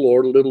be with the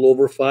Lord a little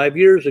over 5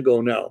 years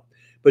ago now.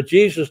 But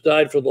Jesus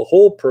died for the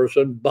whole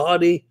person,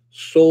 body,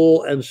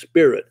 soul, and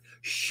spirit.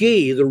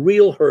 She, the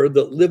real her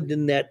that lived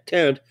in that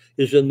tent,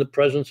 is in the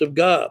presence of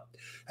God.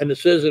 And it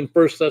says in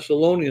 1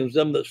 Thessalonians,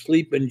 them that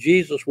sleep in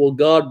Jesus will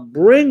God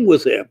bring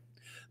with him,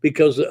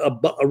 because a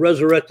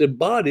resurrected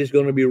body is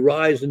going to be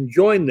rise and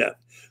join them.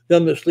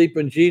 Them that sleep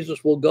in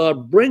Jesus will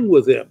God bring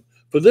with him.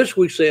 For this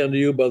we say unto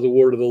you by the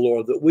word of the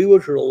Lord, that we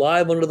which are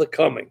alive unto the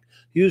coming.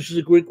 Uses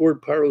the Greek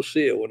word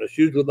parousia. When it's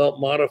used without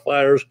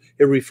modifiers,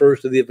 it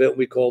refers to the event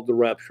we call the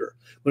rapture.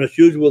 When it's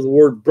used with the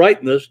word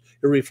brightness,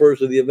 it refers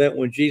to the event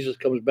when Jesus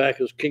comes back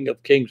as King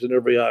of Kings and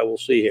every eye will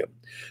see him.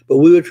 But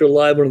we which are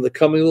alive unto the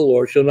coming of the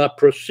Lord shall not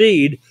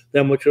precede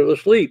them which are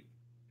asleep.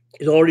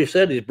 He's already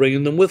said he's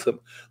bringing them with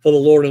him. For the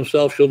Lord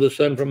himself shall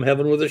descend from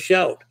heaven with a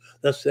shout.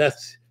 That's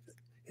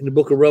in the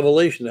book of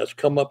Revelation. That's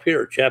come up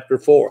here, chapter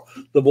 4.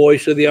 The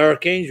voice of the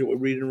archangel, we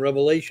read in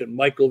Revelation.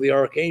 Michael the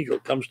archangel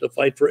comes to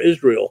fight for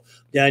Israel.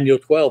 Daniel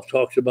 12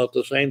 talks about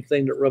the same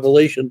thing that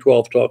Revelation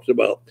 12 talks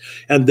about.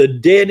 And the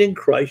dead in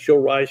Christ shall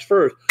rise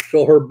first.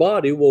 So her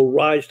body will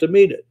rise to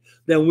meet it.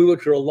 Then we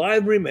which are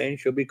alive remain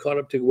shall be caught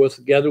up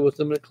together with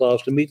them in the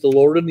clouds to meet the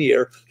Lord in the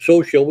air.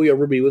 So shall we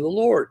ever be with the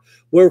Lord.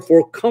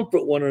 Wherefore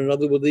comfort one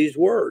another with these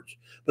words.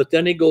 But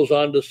then he goes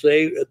on to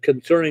say,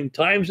 concerning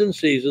times and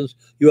seasons,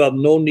 you have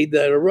no need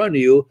that I run to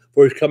you,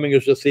 for he's coming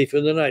as a thief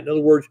in the night. In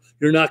other words,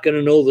 you're not going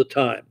to know the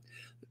time.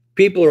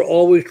 People are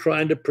always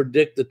trying to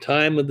predict the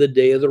time of the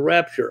day of the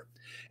rapture.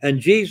 And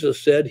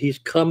Jesus said he's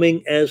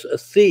coming as a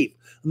thief.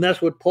 And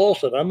that's what Paul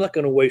said. I'm not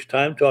going to waste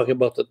time talking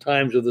about the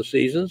times of the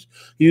seasons.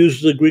 He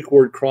uses the Greek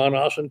word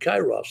chronos and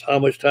kairos, how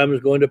much time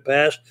is going to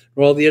pass,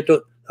 or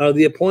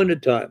the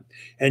appointed time.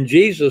 And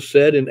Jesus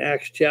said in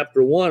Acts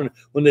chapter 1,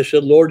 when they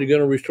said, Lord, you're going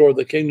to restore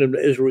the kingdom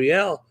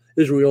to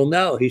Israel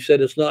now. He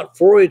said, it's not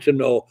for you to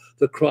know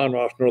the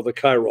chronos nor the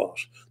kairos,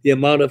 the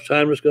amount of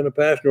time that's going to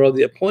pass, nor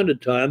the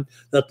appointed time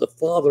that the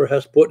Father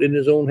has put in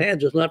his own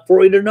hands. It's not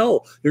for you to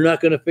know. You're not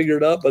going to figure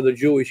it out by the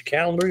Jewish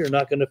calendar. You're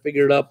not going to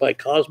figure it out by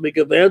cosmic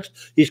events.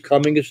 He's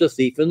coming as a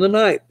thief in the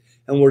night.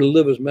 And we're to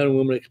live as men and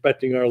women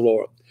expecting our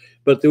Lord.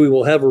 But we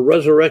will have a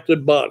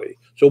resurrected body.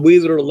 So we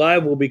that are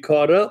alive will be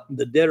caught up.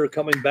 The dead are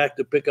coming back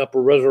to pick up a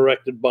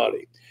resurrected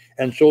body.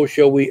 And so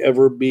shall we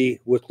ever be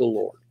with the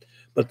Lord.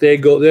 But they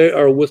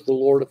are with the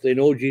Lord if they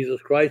know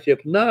Jesus Christ.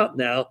 If not,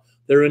 now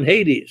they're in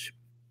Hades.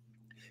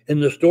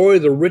 In the story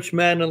of the rich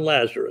man and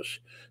Lazarus,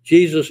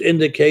 Jesus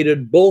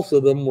indicated both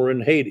of them were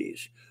in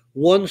Hades.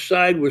 One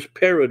side was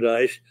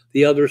paradise,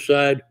 the other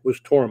side was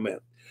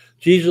torment.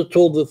 Jesus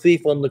told the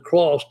thief on the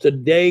cross,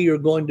 today you're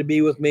going to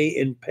be with me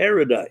in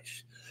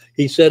paradise.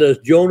 He said, as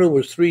Jonah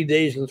was 3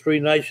 days and 3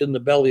 nights in the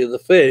belly of the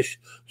fish,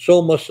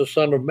 so must the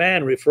Son of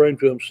Man, referring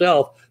to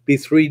himself, be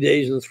 3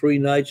 days and 3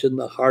 nights in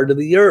the heart of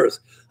the earth.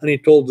 And he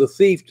told the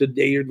thief,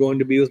 today you're going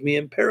to be with me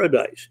in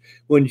paradise.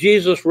 When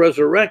Jesus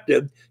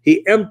resurrected,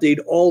 he emptied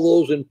all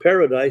those in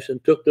paradise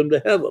and took them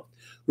to heaven.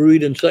 We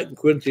read in 2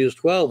 Corinthians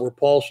 12, where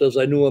Paul says,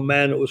 I knew a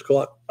man that was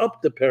caught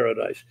up to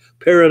paradise.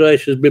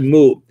 Paradise has been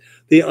moved.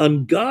 The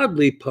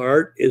ungodly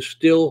part is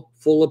still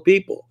full of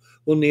people.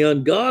 When the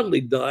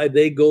ungodly die,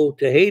 they go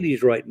to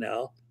Hades right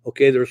now.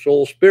 Okay, their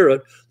soul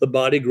spirit, the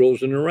body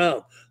grows in and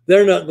around.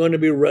 They're not going to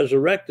be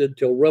resurrected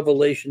till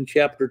Revelation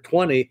chapter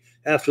 20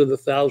 after the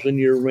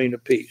 1,000-year reign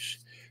of peace.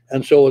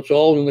 And so it's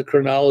all in the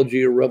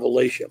chronology of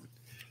Revelation.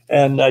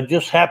 And I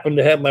just happened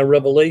to have my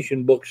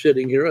Revelation book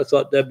sitting here. I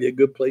thought that'd be a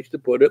good place to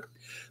put it.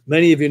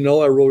 Many of you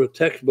know I wrote a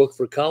textbook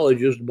for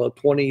colleges about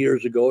 20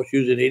 years ago. It's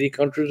used in 80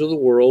 countries of the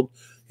world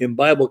in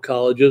Bible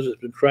colleges.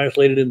 It's been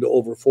translated into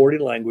over 40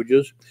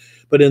 languages.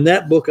 But in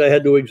that book, I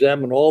had to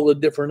examine all the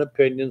different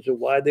opinions and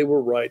why they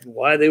were right and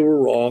why they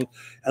were wrong.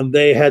 And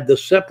they had to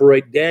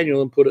separate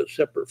Daniel and put it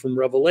separate from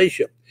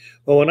Revelation.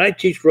 Well, when I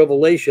teach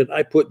Revelation,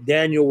 I put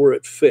Daniel where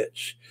it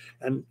fits.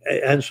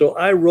 And so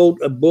I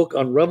wrote a book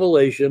on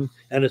Revelation,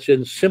 and it's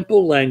in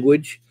simple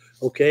language.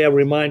 Okay, I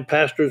remind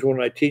pastors when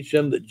I teach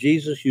them that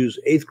Jesus used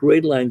 8th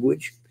grade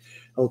language,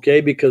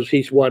 okay, because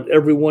he wanted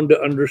everyone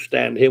to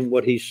understand him,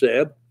 what he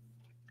said.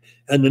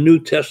 And the New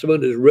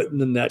Testament is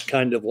written in that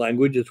kind of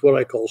language. It's what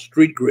I call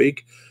street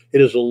Greek. It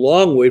is a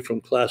long way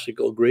from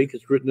classical Greek.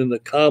 It's written in the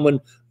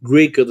common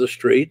Greek of the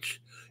streets.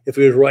 If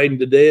he was writing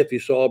today, if you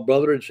saw a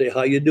brother, he'd say,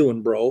 how you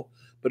doing, bro?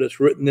 But it's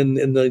written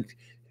in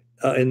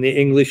the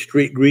English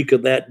street Greek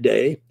of that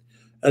day.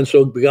 And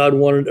so God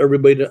wanted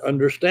everybody to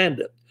understand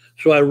it.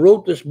 So I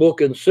wrote this book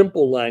in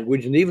simple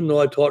language. And even though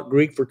I taught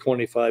Greek for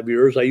 25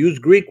 years, I use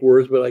Greek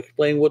words, but I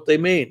explain what they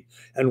mean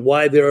and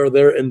why they are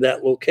there in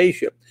that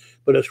location.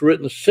 But it's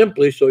written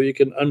simply so you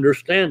can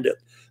understand it.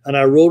 And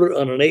I wrote it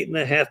on an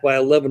 8.5 by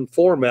 11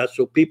 format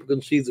so people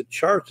can see the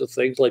charts of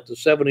things like the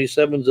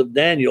 77s of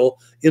Daniel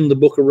in the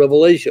book of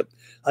Revelation.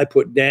 I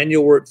put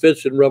Daniel where it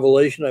fits in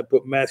Revelation. I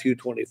put Matthew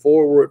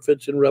 24 where it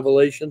fits in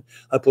Revelation.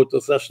 I put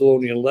the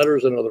Thessalonian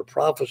letters and other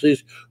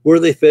prophecies where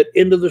they fit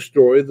into the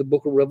story of the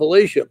book of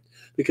Revelation.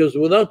 Because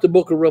without the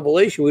book of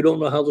Revelation, we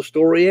don't know how the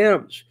story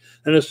ends.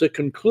 And it's the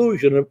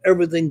conclusion of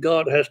everything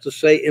God has to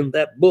say in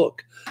that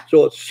book.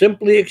 So it's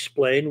simply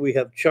explained. We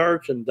have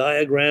charts and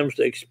diagrams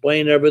to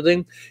explain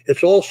everything.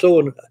 There's also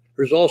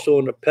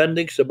an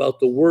appendix about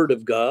the Word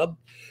of God,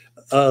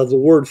 the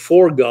word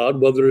for God,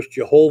 whether it's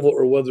Jehovah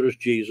or whether it's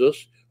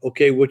Jesus,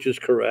 okay, which is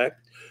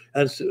correct.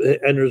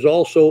 And there's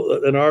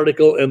also an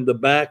article in the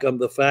back on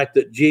the fact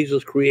that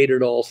Jesus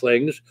created all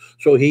things,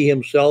 so he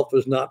himself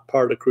is not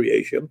part of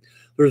creation.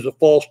 There's a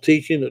false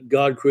teaching that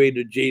God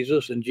created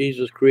Jesus and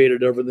Jesus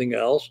created everything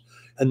else.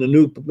 And the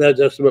New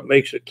Testament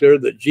makes it clear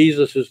that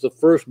Jesus is the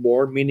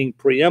firstborn, meaning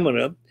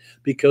preeminent,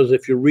 because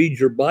if you read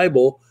your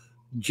Bible,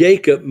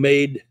 Jacob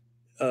made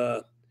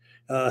Joseph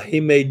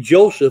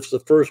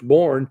the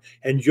firstborn,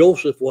 and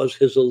Joseph was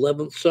his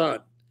 11th son.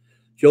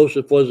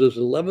 Joseph was his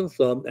 11th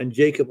son, and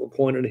Jacob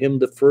appointed him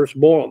the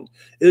firstborn.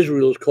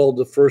 Israel is called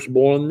the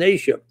firstborn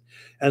nation.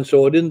 And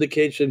so it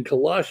indicates in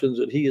Colossians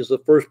that he is the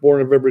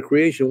firstborn of every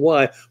creation.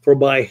 Why? For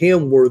by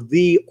him were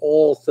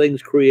all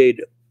things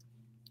created.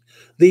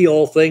 The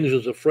all things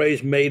is a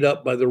phrase made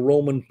up by the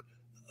Roman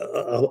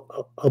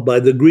by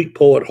the Greek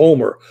poet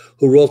Homer,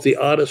 who wrote the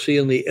Odyssey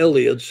and the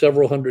Iliad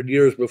several hundred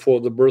years before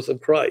the birth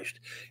of Christ.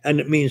 And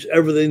it means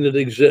everything that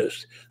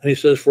exists. And he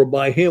says, for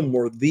by him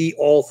were the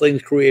all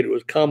things created. It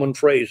was a common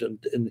phrase in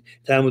the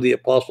time of the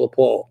Apostle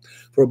Paul.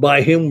 For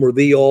by him were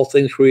the all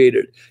things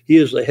created. He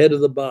is the head of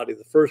the body,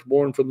 the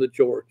firstborn from the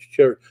church.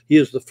 He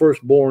is the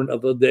firstborn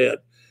of the dead.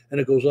 And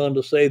it goes on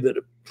to say that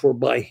for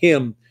by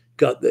him,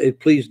 God, it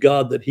pleased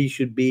God that he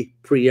should be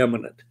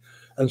preeminent.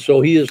 And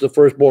so he is the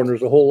firstborn.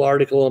 There's a whole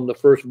article on the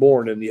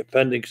firstborn in the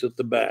appendix at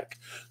the back.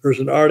 There's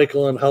an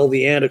article on how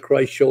the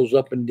Antichrist shows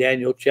up in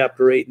Daniel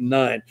chapter 8 and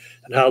 9,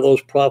 and how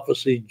those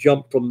prophecies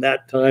jump from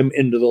that time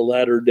into the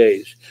latter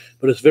days.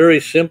 But it's very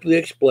simply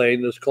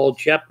explained. It's called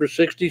chapter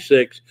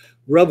 66,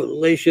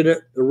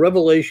 the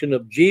revelation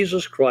of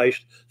Jesus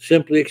Christ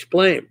simply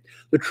explained.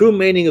 The true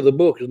meaning of the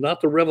book is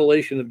not the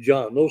revelation of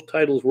John. Those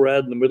titles were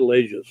added in the Middle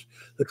Ages.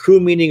 The true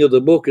meaning of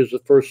the book is the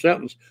first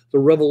sentence, the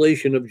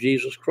revelation of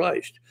Jesus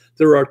Christ.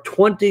 There are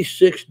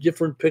 26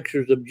 different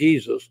pictures of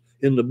Jesus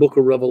in the book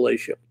of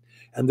Revelation,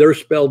 and they're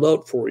spelled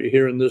out for you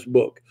here in this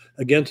book.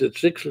 Again,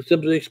 it's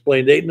simply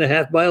explained,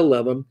 8.5 by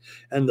 11,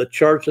 and the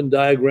charts and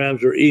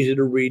diagrams are easy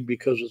to read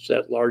because it's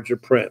that larger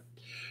print.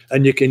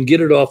 And you can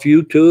get it off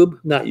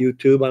eBay.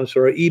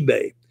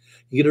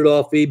 You get it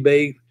off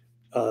eBay,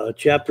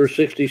 chapter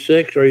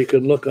 66, or you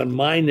can look on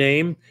my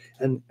name,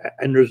 and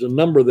there's a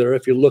number there.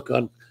 If you look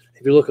on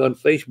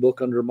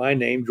Facebook under my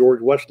name,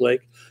 Gerorge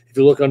Westlake, if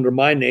you look under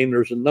my name,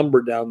 there's a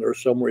number down there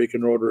somewhere you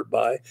can order it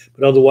by.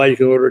 But otherwise, you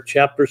can order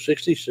chapter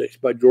 66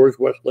 by Gerorge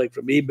Westlake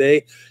from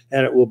eBay,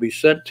 and it will be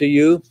sent to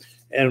you.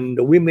 And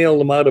we mail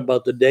them out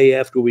about the day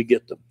after we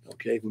get them.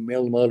 Okay, we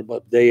mail them out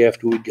about the day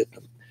after we get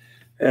them.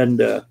 And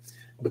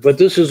but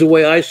this is the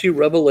way I see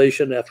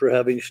Revelation after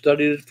having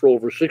studied it for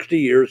over 60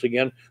 years.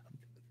 Again,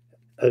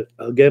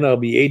 I'll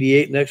be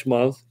 88 next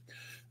month.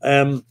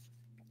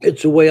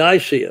 It's the way I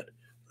see it.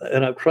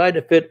 And I've tried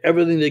to fit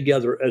everything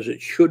together as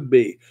it should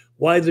be.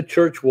 Why the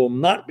church will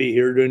not be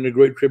here during the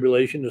Great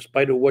Tribulation,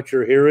 despite of what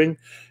you're hearing.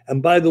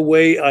 And by the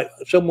way,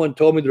 someone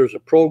told me there's a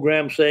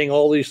program saying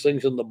all these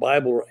things in the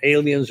Bible are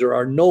aliens. There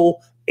are no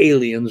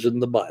aliens in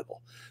the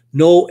Bible.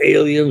 No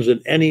aliens in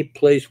any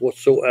place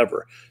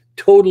whatsoever.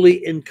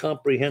 Totally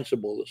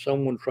incomprehensible that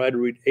someone tried to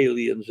read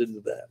aliens into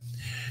that.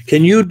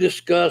 Can you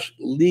discuss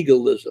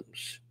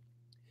legalisms?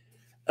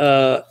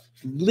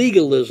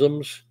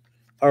 Legalisms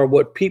are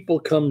what people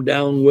come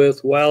down with.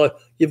 Well,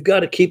 you've got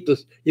to keep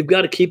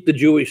the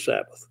Jewish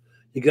Sabbath.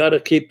 You got to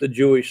keep the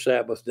Jewish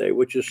Sabbath day,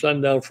 which is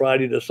sundown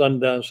Friday to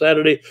sundown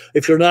Saturday.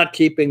 If you're not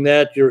keeping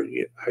that,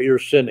 you're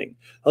sinning.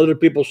 Other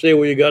people say,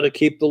 well, you got to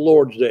keep the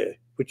Lord's Day,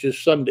 which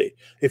is Sunday.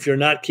 If you're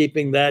not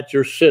keeping that,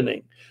 you're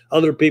sinning.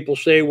 Other people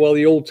say, well,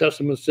 the Old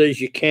Testament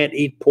says you can't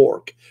eat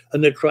pork,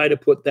 and they try to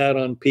put that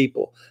on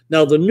people.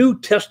 Now, the New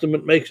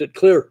Testament makes it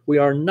clear we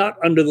are not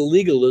under the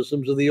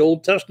legalisms of the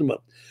Old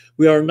Testament.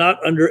 We are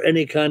not under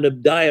any kind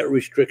of diet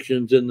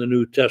restrictions in the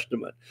New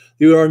Testament.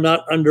 You are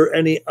not under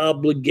any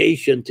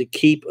obligation to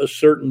keep a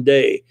certain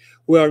day.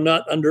 We are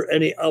not under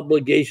any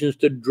obligations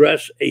to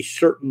dress a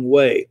certain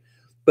way.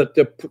 But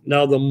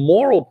now the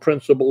moral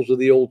principles of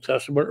the Old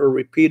Testament are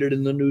repeated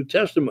in the New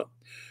Testament.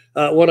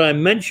 What I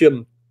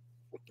mentioned,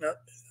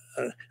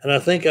 and I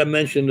think I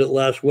mentioned it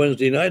last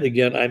Wednesday night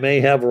again, I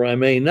may have or I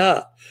may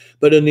not,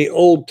 but in the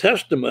Old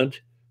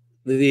Testament,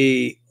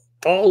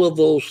 all of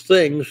those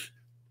things,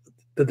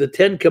 the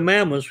 10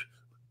 Commandments,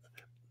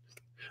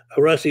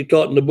 as he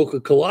taught in the book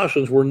of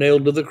Colossians, were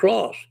nailed to the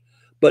cross.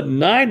 But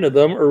 9 of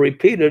them are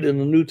repeated in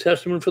the New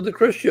Testament for the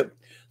Christian,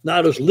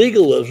 not as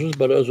legalisms,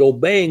 but as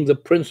obeying the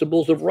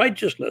principles of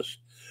righteousness.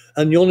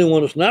 And the only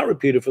one that's not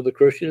repeated for the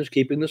Christian is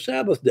keeping the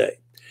Sabbath day.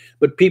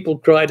 But people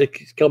try to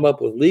come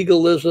up with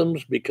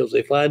legalisms because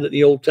they find it in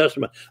the Old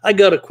Testament. I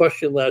got a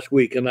question last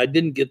week, and I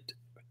didn't get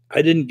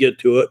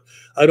to it.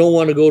 I don't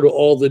want to go to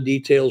all the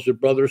details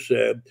that brother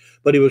said,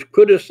 but he was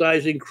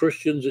criticizing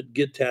Christians that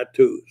get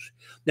tattoos.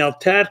 Now,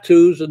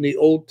 tattoos in the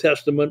Old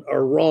Testament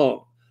are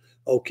wrong,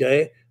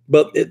 okay?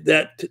 But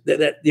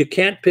that you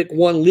can't pick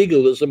one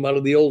legalism out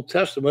of the Old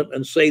Testament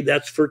and say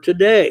that's for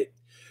today,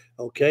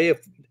 okay?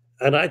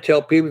 And I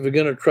tell people, if you're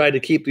going to try to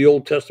keep the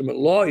Old Testament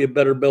law, you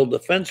better build a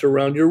fence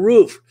around your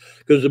roof,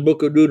 because the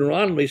book of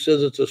Deuteronomy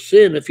says it's a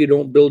sin if you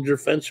don't build your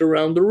fence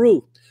around the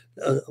roof,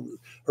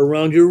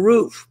 around your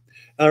roof.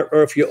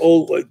 Or if you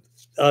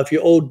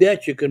owe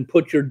debt, you can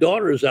put your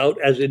daughters out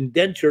as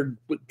indentured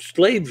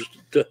slaves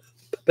to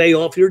pay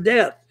off your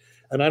debt.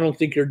 And I don't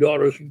think your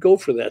daughters would go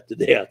for that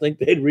today. I think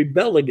they'd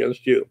rebel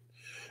against you.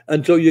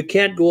 And so you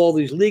can't go all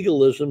these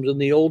legalisms in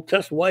the Old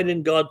Testament. Why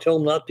didn't God tell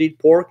them not to eat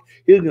pork?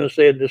 He was going to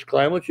say in this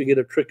climate, you get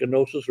a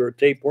trichinosis or a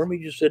tapeworm. He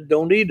just said,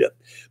 don't eat it.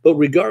 But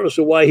regardless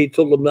of why he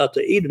told them not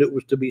to eat it, it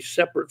was to be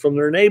separate from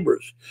their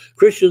neighbors.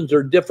 Christians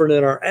are different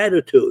in our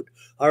attitude.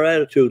 Our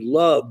attitude,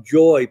 love,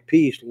 joy,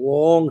 peace,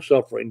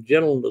 long-suffering,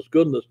 gentleness,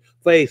 goodness,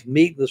 faith,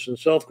 meekness, and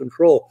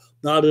self-control,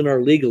 not in our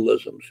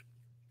legalisms.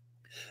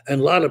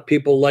 And a lot of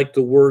people like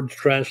the words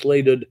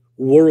translated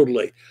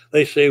worldly.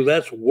 They say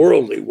that's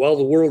worldly. Well,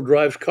 the world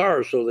drives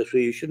cars, so they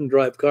say you shouldn't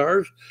drive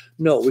cars.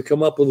 No, we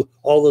come up with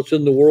all that's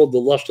in the world, the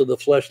lust of the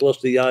flesh, lust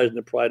of the eyes, and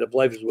the pride of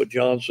life is what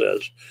John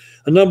says.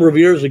 A number of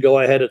years ago,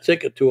 I had a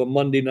ticket to a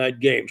Monday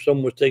night game.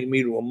 Someone was taking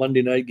me to a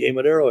Monday night game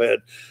at Arrowhead.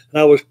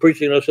 And I was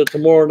preaching. I said,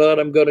 tomorrow night,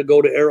 I'm going to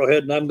go to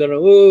Arrowhead, and I'm going to,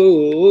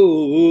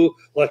 ooh,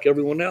 like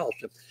everyone else.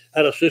 I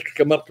had a sister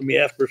come up to me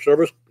after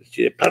service.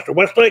 She said, Pastor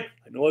Westlake,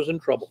 I know I was in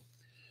trouble.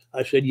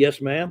 I said,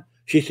 yes, ma'am.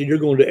 She said, you're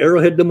going to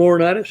Arrowhead tomorrow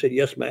night? I said,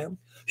 yes, ma'am.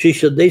 She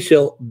said, they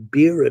sell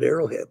beer at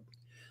Arrowhead.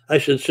 I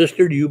said,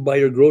 sister, do you buy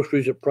your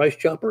groceries at Price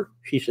Chopper?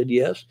 She said,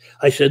 yes.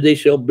 I said, they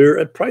sell beer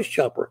at Price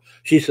Chopper.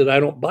 She said, I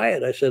don't buy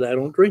it. I said, I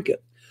don't drink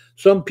it.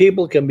 Some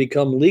people can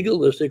become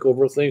legalistic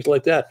over things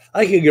like that.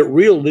 I can get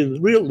real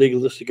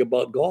legalistic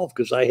about golf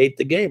because I hate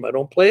the game. I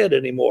don't play it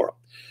anymore.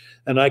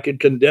 And I could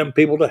condemn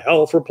people to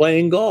hell for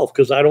playing golf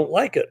because I don't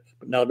like it.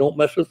 But now don't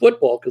mess with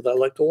football because I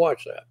like to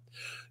watch that.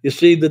 You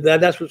see,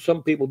 that's what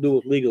some people do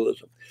with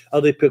legalism.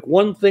 They pick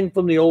one thing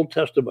from the Old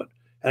Testament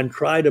and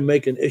try to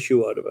make an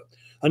issue out of it.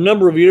 A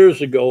number of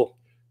years ago,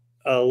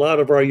 a lot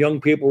of our young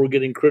people were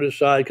getting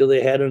criticized because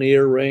they had an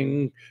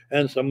earring,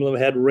 and some of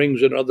them had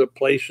rings in other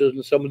places,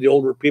 and some of the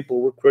older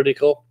people were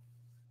critical.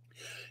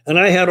 And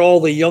I had all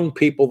the young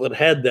people that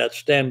had that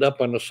stand up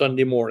on a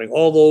Sunday morning,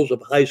 all those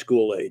of high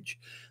school age.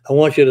 I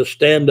want you to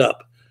stand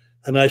up.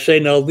 And I say,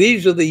 now,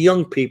 these are the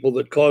young people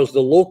that caused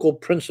the local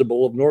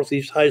principal of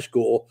Northeast High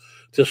School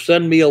to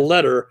send me a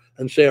letter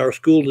and say our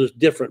school is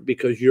different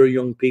because your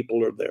young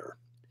people are there.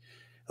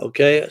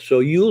 Okay,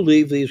 so you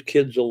leave these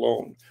kids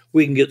alone.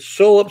 We can get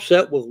so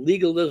upset with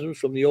legalisms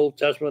from the Old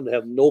Testament that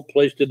have no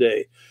place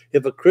today.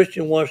 If a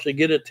Christian wants to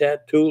get a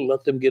tattoo,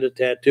 let them get a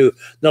tattoo.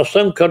 Now,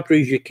 some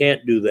countries you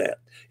can't do that.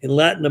 In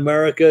Latin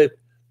America,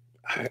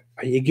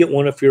 you get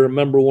one if you're a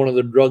member of one of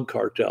the drug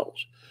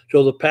cartels.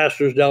 So the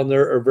pastors down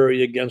there are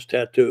very against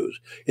tattoos.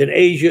 In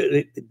Asia,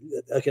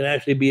 it can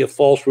actually be a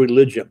false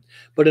religion.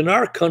 But in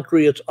our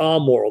country, it's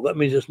amoral. That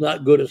means it's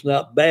not good, it's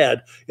not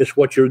bad. It's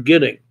what you're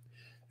getting.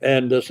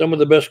 And some of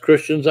the best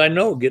Christians I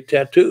know get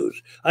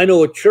tattoos. I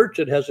know a church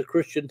that has a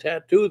Christian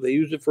tattoo. They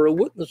use it for a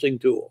witnessing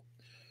tool.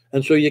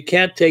 And so you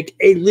can't take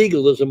a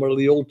legalism out of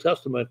the Old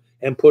Testament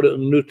and put it in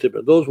the New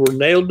Testament. Those were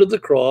nailed to the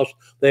cross.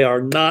 They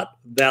are not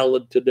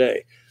valid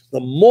today. The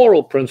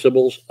moral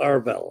principles are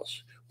valid.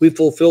 We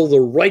fulfill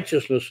the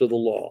righteousness of the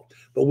law,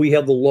 but we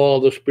have the law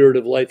of the Spirit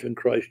of life in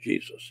Christ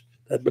Jesus.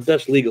 But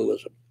that's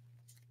legalism.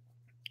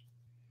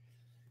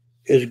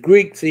 Is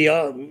Greek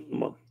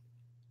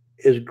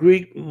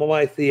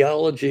my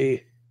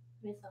theology?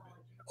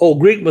 Oh,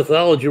 Greek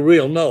mythology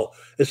real? No,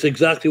 it's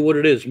exactly what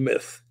it is,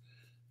 myth.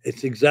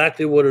 It's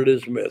exactly what it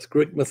is, myth.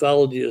 Greek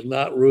mythology is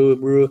not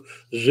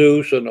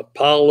Zeus and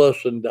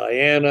Apollos and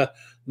Diana.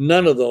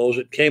 None of those.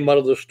 It came out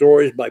of the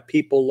stories by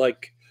people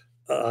like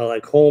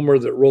Homer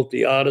that wrote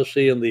the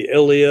Odyssey and the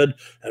Iliad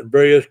and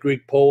various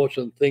Greek poets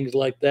and things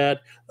like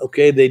that.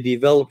 Okay, they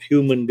developed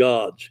human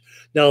gods.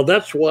 Now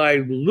that's why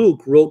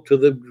Luke's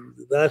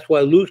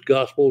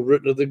gospel is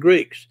written to the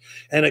Greeks.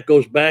 And it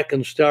goes back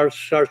and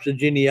starts the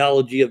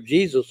genealogy of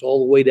Jesus all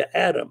the way to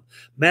Adam.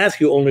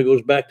 Matthew only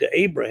goes back to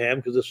Abraham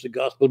because it's the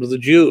gospel to the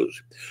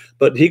Jews.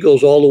 But he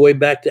goes all the way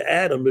back to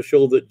Adam to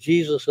show that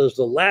Jesus is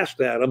the last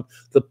Adam,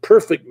 the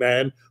perfect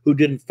man who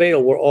didn't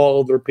fail where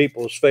all other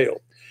people has failed.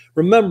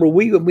 Remember,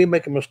 we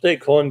make a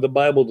mistake calling the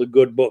Bible the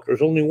good book.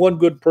 There's only one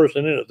good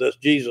person in it. That's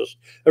Jesus.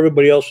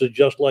 Everybody else is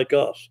just like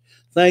us.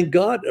 Thank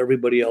God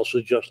everybody else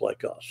is just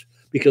like us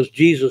because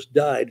Jesus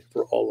died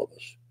for all of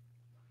us.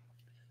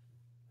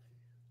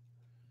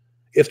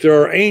 If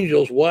there are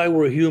angels, why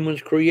were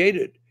humans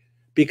created?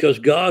 Because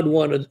God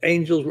wanted,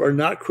 angels are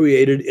not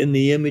created in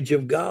the image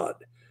of God.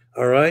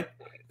 All right?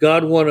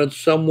 God wanted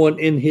someone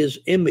in his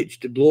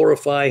image to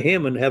glorify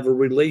him and have a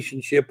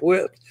relationship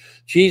with.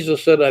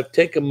 Jesus said, I've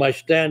taken my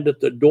stand at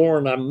the door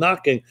and I'm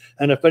knocking.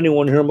 And if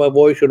anyone hear my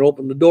voice and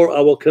open the door,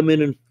 I will come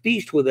in and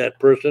feast with that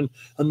person,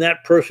 and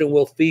that person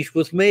will feast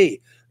with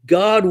me.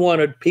 God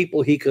wanted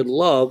people he could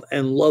love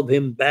and love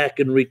him back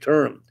in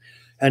return.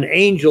 And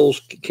angels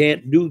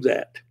can't do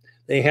that.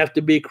 They have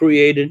to be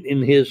created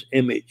in his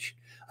image.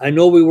 I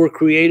know we were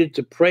created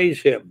to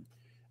praise him.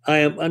 I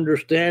am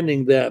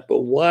understanding that,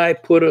 but why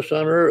put us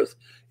on earth?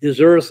 Is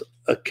earth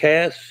a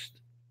cast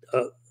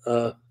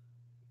and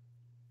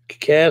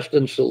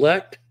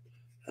select?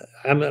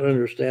 I'm not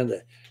understand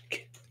that.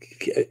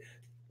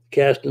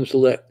 Cast and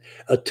select.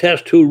 A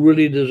test who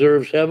really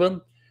deserves heaven,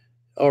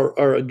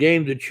 or a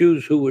game to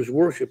choose who is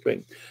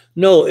worshiping?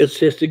 No, it's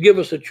just to give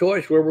us a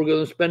choice where we're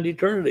going to spend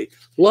eternity.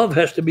 Love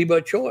has to be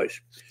by choice.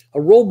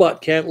 A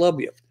robot can't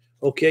love you.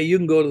 Okay, you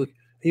can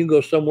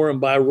go somewhere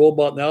and buy a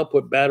robot now,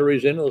 put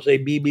batteries in, it'll say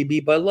beep, beep,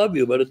 beep, I love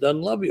you, but it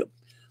doesn't love you.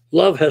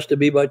 Love has to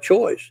be by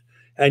choice.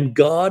 And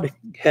God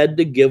had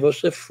to give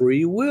us a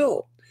free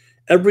will.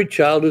 Every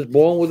child is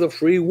born with a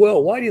free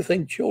will. Why do you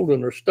think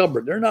children are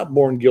stubborn? They're not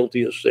born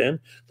guilty of sin.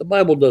 The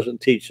Bible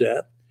doesn't teach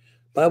that.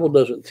 The Bible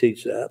doesn't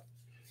teach that.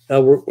 Now,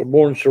 we're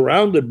born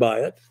surrounded by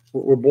it.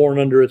 We're born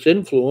under its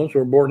influence.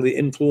 We're born to the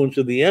influence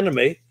of the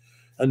enemy.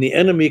 And the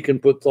enemy can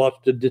put thoughts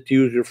to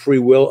use your free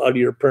will out of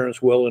your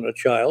parents' will in a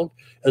child,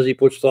 as he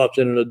puts thoughts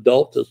in an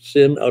adult to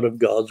sin out of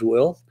God's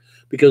will,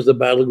 because the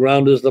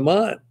battleground is the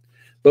mind.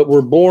 But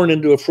we're born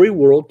into a free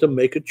world to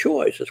make a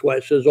choice. That's why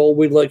it says, all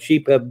we like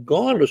sheep have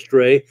gone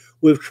astray.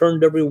 We've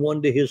turned every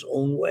one to his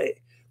own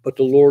way. But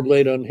the Lord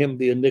laid on him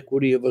the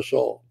iniquity of us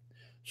all.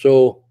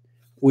 So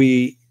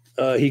he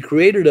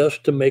created us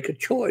to make a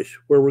choice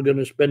where we're going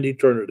to spend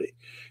eternity.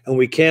 And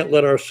we can't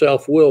let our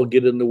self-will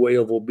get in the way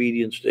of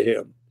obedience to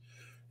him.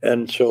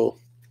 And so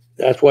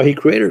that's why he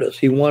created us.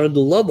 He wanted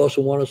to love us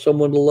and wanted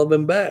someone to love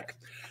him back.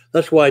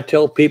 That's why I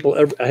tell people,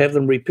 I have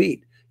them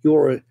repeat, you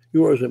are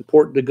as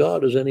important to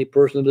God as any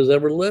person that has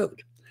ever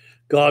lived.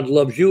 God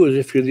loves you as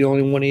if you're the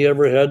only one he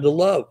ever had to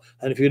love.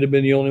 And if you'd have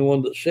been the only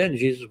one that sinned,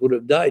 Jesus would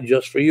have died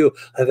just for you.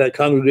 I've had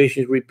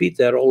congregations repeat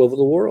that all over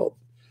the world.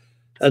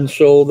 And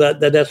so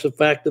that's a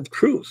fact of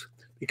truth,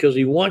 because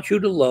he wants you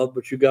to love,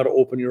 but you got to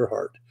open your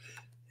heart.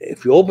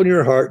 If you open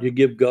your heart, you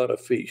give God a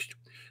feast.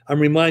 I'm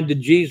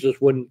reminded Jesus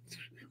when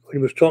he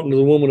was talking to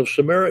the woman of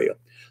Samaria.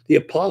 The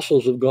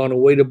apostles have gone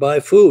away to buy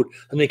food.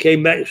 And they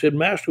came back and said,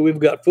 Master, we've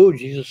got food.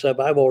 Jesus said,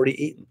 I've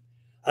already eaten.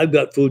 I've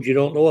got food you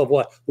don't know of.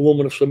 Why? The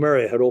woman of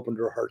Samaria had opened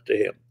her heart to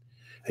him.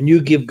 And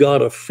you give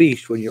God a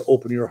feast when you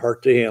open your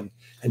heart to him.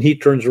 And he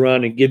turns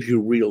around and gives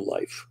you real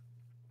life.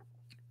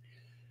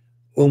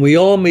 When we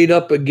all meet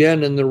up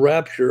again in the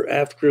rapture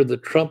after the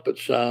trumpet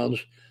sounds,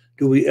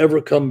 do we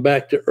ever come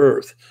back to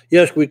earth?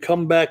 Yes, we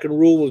come back and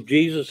rule with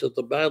Jesus at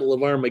the Battle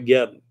of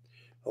Armageddon.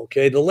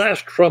 Okay, the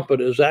last trumpet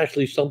is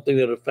actually something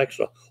that affects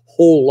a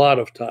whole lot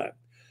of time.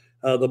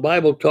 The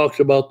Bible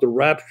talks about the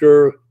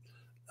rapture,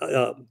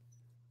 the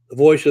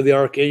voice of the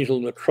archangel,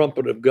 and the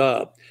trumpet of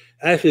God.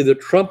 Actually, the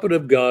trumpet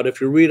of God, if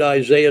you read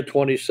Isaiah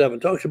 27,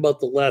 talks about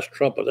the last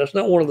trumpet. That's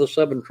not one of the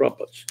 7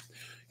 trumpets.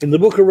 In the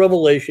book of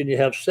Revelation, you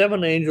have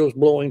 7 angels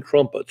blowing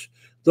trumpets.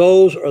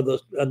 Those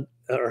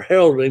are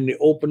heralding the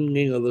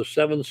opening of the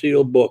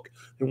 7-seal book.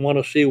 You want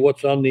to see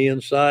what's on the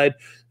inside?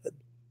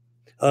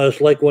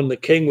 It's like when the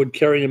king would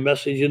carry a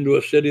message into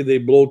a city,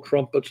 they'd blow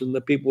trumpets and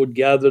the people would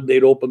gather,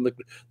 they'd open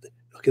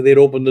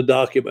the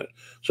document.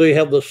 So you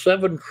have the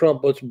 7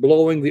 trumpets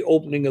blowing the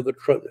opening of the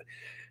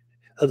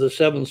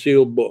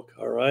 7-seal book,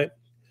 all right?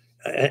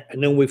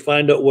 And then we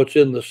find out what's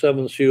in the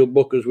 7-seal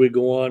book as we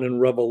go on in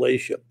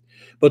Revelation.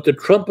 But the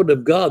trumpet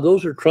of God,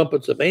 those are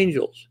trumpets of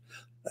angels.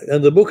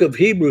 And the book of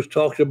Hebrews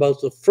talks about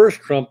the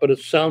first trumpet,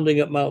 it's sounding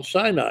at Mount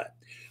Sinai.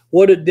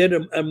 What it did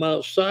at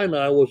Mount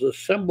Sinai was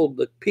assembled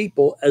the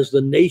people as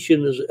the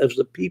nation, as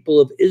the people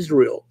of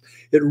Israel.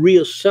 It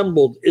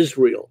reassembled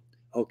Israel,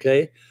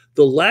 okay?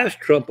 The last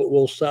trumpet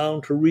will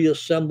sound to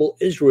reassemble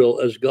Israel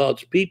as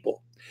God's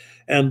people.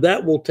 And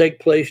that will take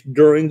place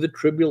during the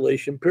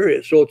tribulation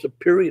period. So it's a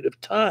period of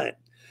time.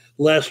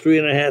 The last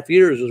 3.5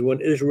 years is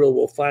when Israel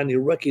will finally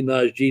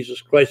recognize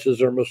Jesus Christ as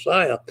their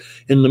Messiah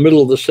in the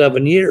middle of the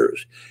 7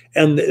 years.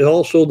 And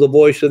also the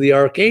voice of the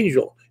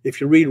archangel.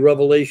 If you read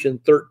Revelation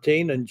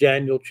 13 and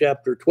Daniel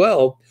chapter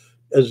 12,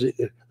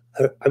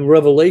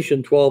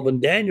 Revelation 12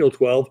 and Daniel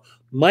 12,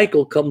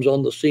 Michael comes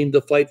on the scene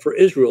to fight for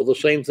Israel. The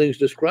same thing's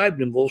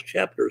described in both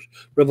chapters,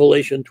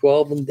 Revelation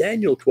 12 and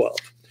Daniel 12.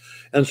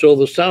 And so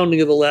the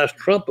sounding of the last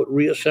trumpet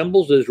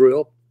reassembles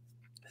Israel.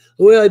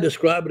 The way I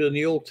describe it in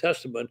the Old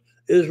Testament,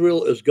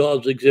 Israel is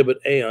God's exhibit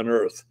A on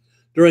earth.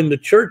 During the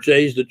church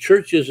age, the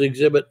church is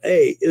exhibit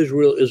A,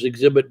 Israel is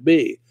exhibit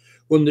B.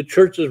 When the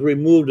church is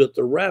removed at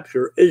the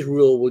rapture,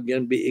 Israel will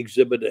again be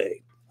exhibit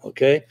A,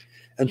 okay?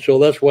 And so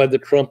that's why the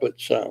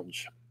trumpet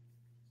sounds.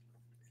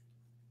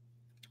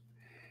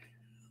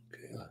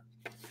 Okay.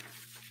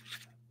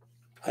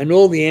 I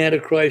know the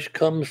Antichrist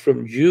comes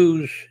from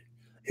Jews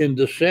in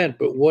descent,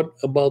 but what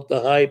about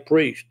the high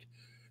priest?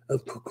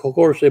 Of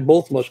course, they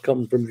both must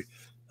come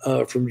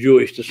from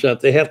Jewish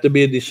descent. They have to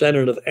be a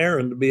descendant of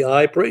Aaron to be a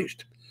high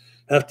priest.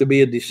 Have to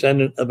be a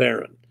descendant of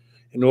Aaron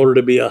in order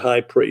to be a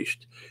high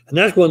priest. And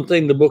that's one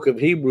thing the book of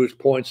Hebrews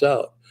points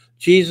out.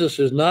 Jesus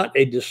is not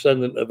a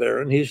descendant of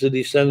Aaron. He's a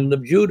descendant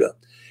of Judah.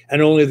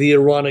 And only the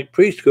Aaronic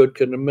priesthood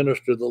can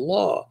administer the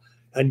law.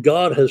 And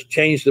God has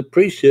changed the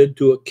priesthood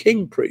to a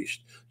king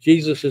priest.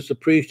 Jesus is the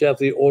priest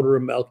after the order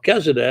of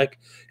Melchizedek.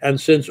 And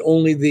since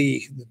only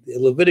the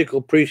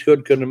Levitical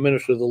priesthood can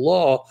administer the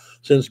law,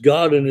 since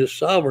God in his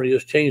sovereignty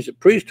has changed the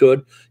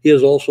priesthood, he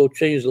has also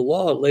changed the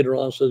law. And later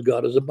on says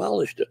God has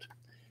abolished it.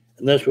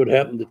 And that's what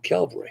happened at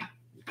Calvary.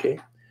 Okay.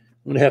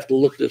 I'm going to have to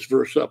look this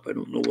verse up. I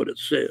don't know what it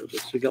says.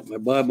 I got my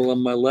Bible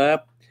on my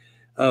lap.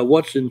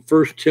 What's in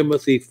 1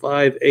 Timothy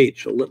 5:8?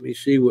 So let me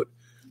see what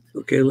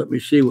 1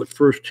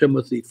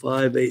 Timothy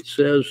 5:8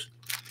 says.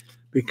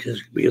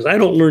 Because I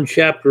don't learn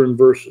chapter and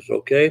verses,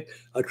 okay?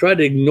 I try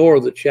to ignore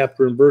the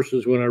chapter and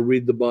verses when I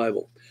read the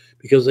Bible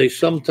because they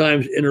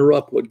sometimes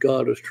interrupt what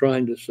God is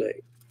trying to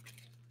say.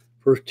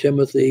 1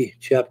 Timothy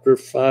chapter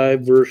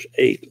 5, verse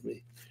 8. Let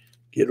me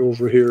get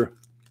over here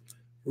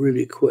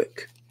really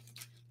quick.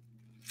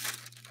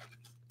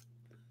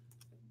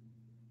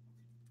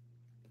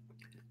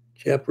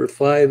 Chapter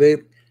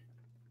 5:8.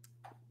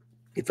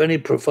 If any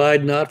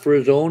provide not for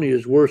his own, he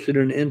is worse than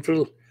an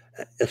infidel,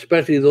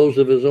 especially those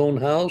of his own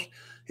house.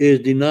 He has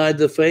denied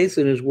the faith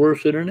and is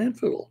worse than an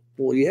infidel.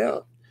 Well, yeah,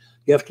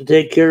 you have to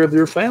take care of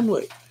your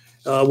family,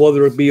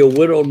 whether it be a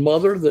widowed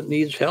mother that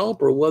needs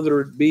help, or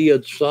whether it be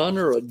a son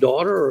or a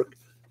daughter,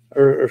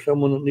 or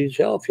someone that needs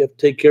help. You have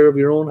to take care of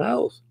your own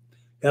house.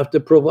 You have to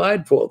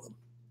provide for them.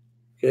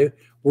 Okay,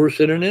 worse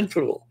than an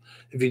infidel.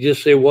 If you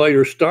just say, well,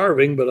 you're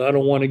starving, but I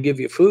don't want to give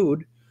you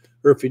food,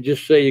 or if you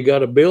just say you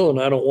got a bill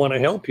and I don't want to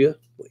help you,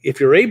 if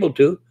you're able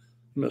to,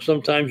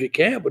 sometimes you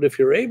can't, but if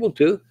you're able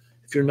to,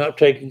 if you're not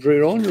taking care of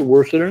your own, you're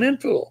worse than an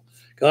infidel.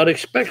 God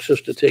expects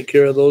us to take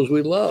care of those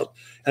we love.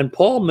 And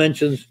Paul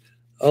mentions,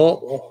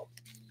 they'd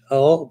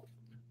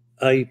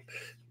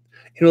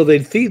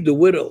feed the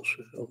widows.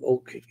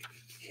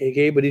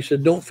 Okay, but he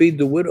said, don't feed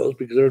the widows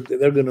because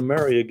they're going to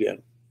marry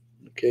again.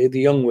 Okay, the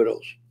young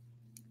widows.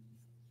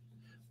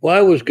 Why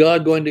was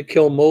God going to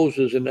kill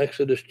Moses in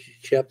Exodus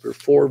chapter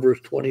 4, verse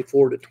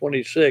 24 to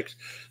 26?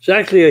 It's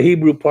actually a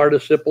Hebrew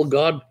participle.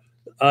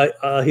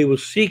 He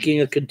was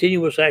seeking a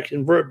continuous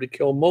action verb to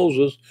kill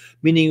Moses,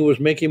 meaning he was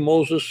making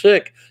Moses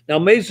sick. Now,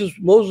 Moses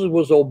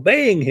was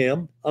obeying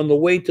him on the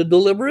way to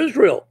deliver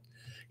Israel.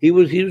 He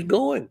was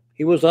going.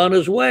 He was on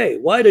his way.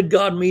 Why did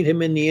God meet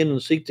him in the inn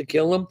and seek to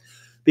kill him?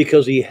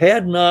 Because he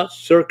had not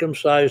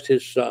circumcised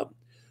his son.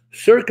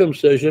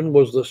 Circumcision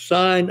was the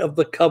sign of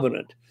the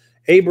covenant.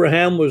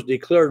 Abraham was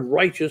declared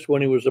righteous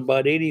when he was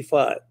about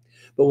 85.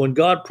 But when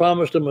God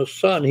promised him a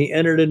son, he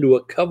entered into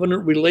a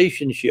covenant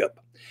relationship.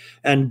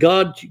 And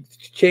God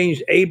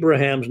changed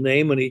Abraham's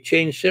name and he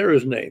changed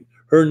Sarah's name.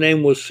 Her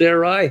name was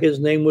Sarai, his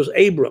name was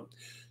Abram.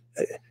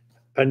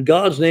 And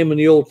God's name in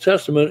the Old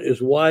Testament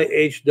is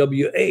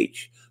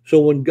YHWH.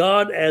 So when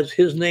God adds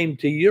his name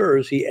to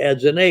yours, he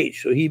adds an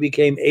H. So he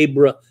became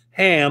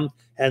Abraham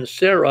and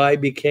Sarai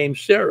became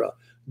Sarah.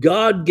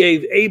 God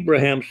gave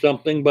Abraham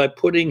something by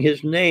putting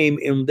his name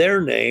in their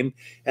name,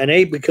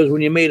 because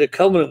when you made a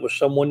covenant with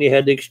someone, you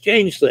had to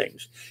exchange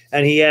things.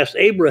 And he asked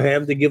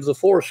Abraham to give the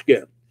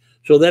foreskin.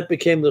 So that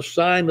became the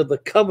sign of the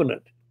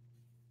covenant.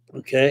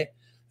 Okay?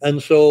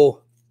 And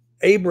so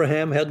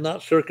Abraham had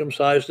not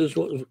circumcised his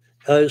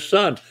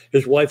son.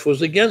 His wife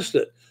was against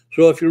it.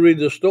 So if you read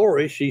the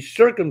story, she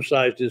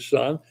circumcised his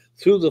son,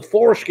 threw the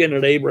foreskin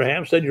at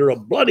Abraham, said, you're a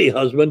bloody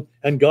husband,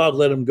 and God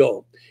let him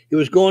go. He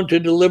was going to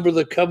deliver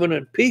the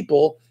covenant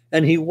people,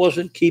 and he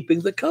wasn't keeping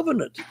the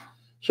covenant.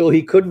 So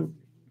he couldn't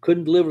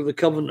deliver the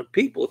covenant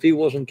people. If he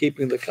wasn't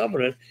keeping the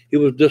covenant, he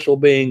was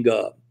disobeying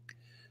God.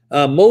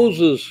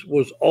 Moses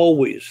was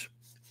always,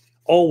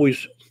 you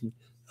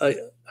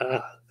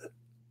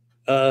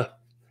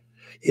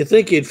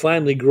think he'd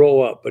finally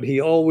grow up, but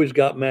he always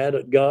got mad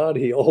at God.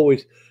 He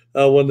always,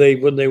 when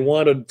they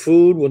wanted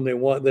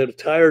food, they're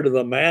tired of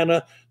the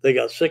manna, they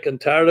got sick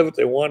and tired of it.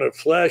 They wanted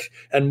flesh.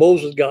 And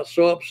Moses got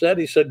so upset.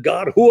 He said,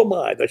 God, who am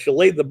I that shall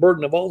lay the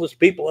burden of all this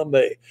people on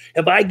me?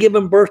 Have I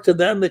given birth to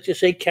them that you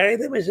say, carry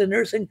them as a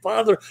nursing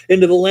father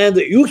into the land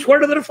that you swear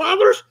to their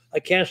fathers?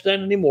 I can't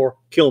stand anymore.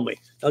 Kill me.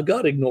 Now,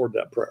 God ignored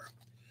that prayer.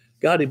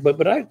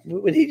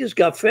 But he just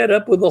got fed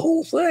up with the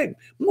whole thing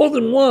more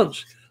than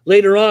once.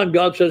 Later on,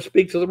 God said,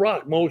 speak to the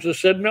rock. Moses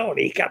said no, and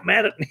he got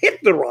mad at and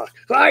hit the rock.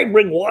 I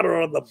bring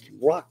water out of the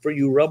rock for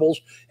you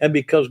rebels. And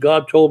because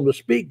God told him to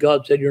speak,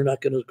 God said, you're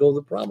not going to go to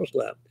the promised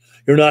land.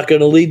 You're not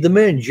going to lead them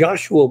in.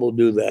 Joshua will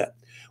do that.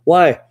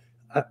 Why?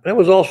 That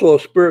was also a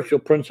spiritual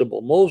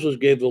principle. Moses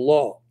gave the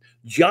law.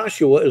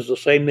 Joshua is the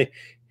same name.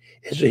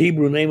 It's the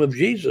Hebrew name of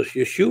Jesus,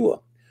 Yeshua.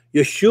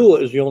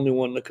 Yeshua is the only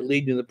one that can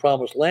lead you in the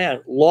promised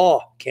land.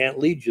 Law can't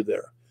lead you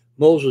there.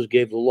 Moses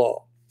gave the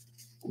law.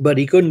 But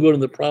he couldn't go to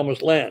the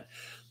promised land.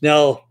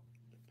 Now,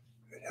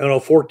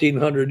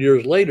 1,400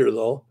 years later,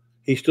 though,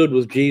 he stood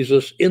with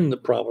Jesus in the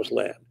promised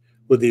land,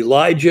 with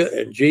Elijah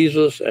and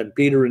Jesus and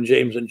Peter and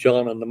James and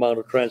John on the Mount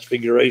of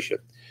Transfiguration.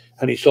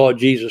 And he saw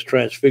Jesus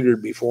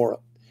transfigured before him.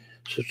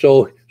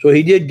 So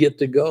he did get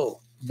to go,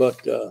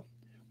 but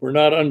we're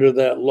not under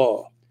that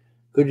law.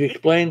 Could you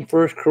explain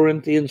 1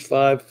 Corinthians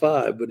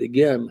 5:5? But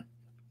again,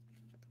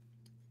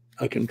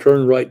 I can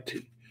turn right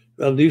to.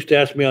 Well, they used to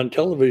ask me on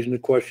television a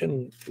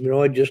question.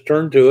 I just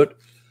turned to it,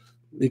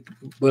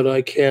 but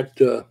I can't.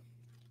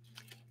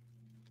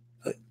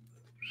 I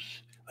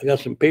got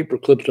some paper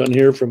clips on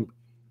here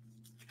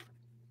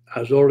I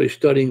was already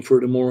studying for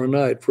tomorrow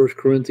night. 1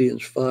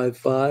 Corinthians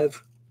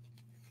 5:5.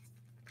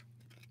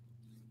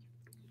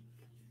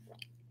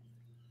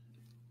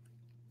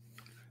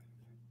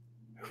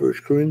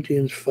 First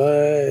Corinthians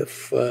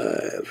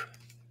 5:5.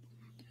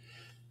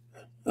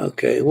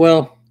 Okay,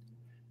 well.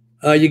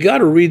 You got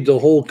to read the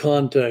whole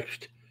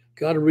context.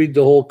 Got to read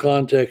the whole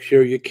context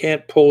here. You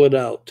can't pull it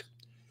out.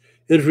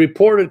 It is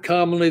reported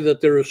commonly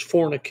that there is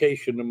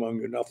fornication among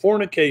you. Now,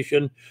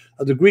 fornication,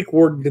 the Greek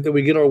word that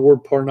we get our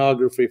word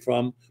pornography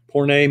from,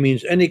 porne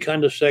means any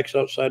kind of sex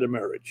outside of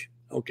marriage.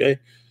 Okay?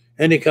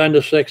 Any kind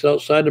of sex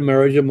outside of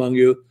marriage among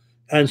you.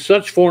 And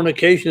such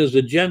fornication as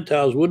the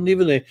Gentiles wouldn't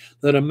even think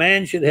that a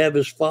man should have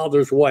his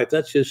father's wife.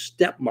 That's his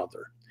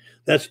stepmother.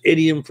 That's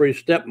idiom for his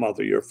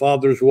stepmother, your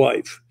father's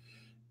wife.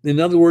 In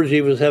other words,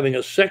 he was having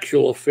a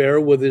sexual affair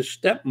with his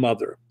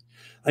stepmother.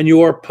 And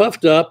you are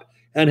puffed up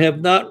and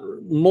have not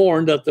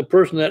mourned that the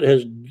person that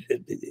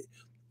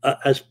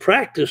has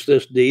practiced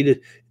this deed,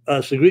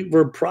 the Greek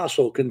verb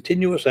proso,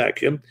 continuous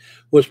action,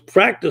 was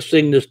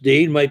practicing this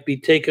deed, might be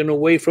taken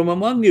away from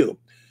among you,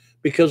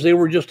 because they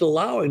were just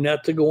allowing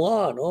that to go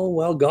on. Oh,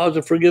 well, God's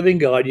a forgiving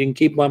God. You can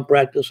keep on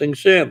practicing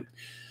sin.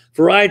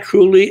 For I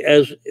truly,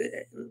 as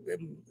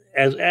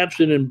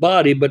absent in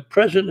body, but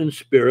present in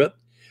spirit,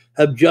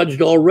 have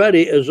judged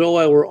already, as though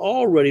I were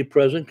already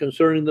present,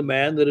 concerning the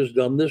man that has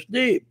done this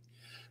deed.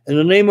 In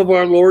the name of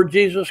our Lord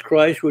Jesus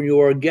Christ, when you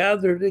are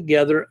gathered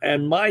together,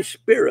 and my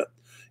spirit,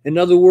 in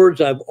other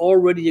words, I've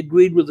already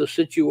agreed with the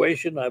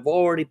situation. I've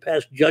already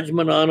passed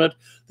judgment on it.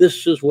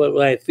 This is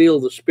what I feel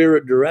the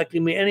Spirit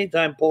directing me.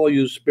 Anytime Paul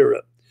used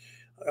spirit.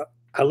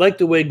 I like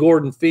the way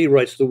Gordon Fee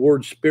writes the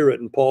word spirit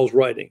in Paul's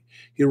writing.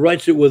 He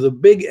writes it with a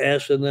big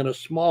S and then a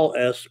small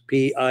s,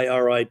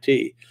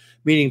 P-I-R-I-T,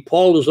 meaning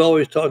Paul is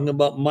always talking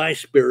about my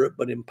spirit,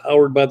 but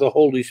empowered by the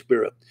Holy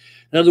Spirit.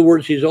 In other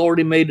words, he's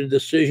already made a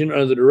decision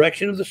under the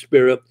direction of the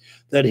Spirit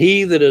that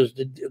he that is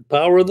the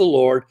power of the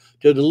Lord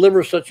to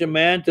deliver such a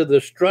man to the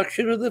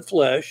destruction of the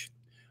flesh,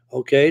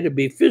 okay, to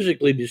be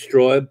physically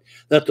destroyed,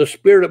 that the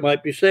spirit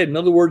might be saved. In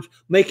other words,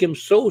 make him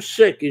so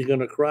sick he's going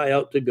to cry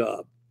out to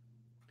God.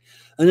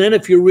 And then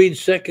if you read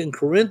 2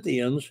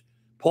 Corinthians,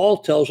 Paul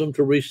tells him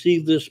to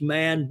receive this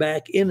man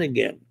back in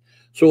again.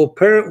 So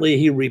apparently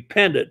he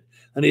repented,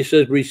 and he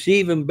says,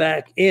 receive him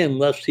back in,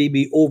 lest he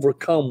be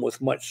overcome with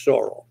much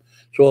sorrow.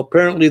 So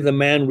apparently the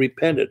man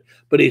repented,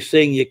 but he's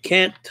saying you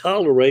can't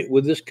tolerate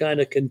with this kind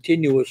of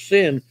continuous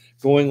sin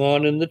going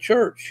on in the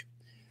church.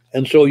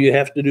 And so you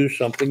have to do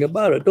something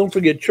about it. Don't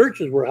forget,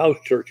 churches were house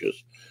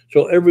churches.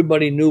 So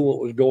everybody knew what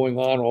was going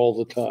on all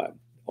the time,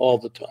 all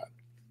the time.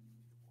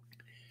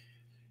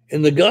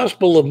 In the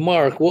Gospel of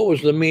Mark, what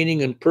was the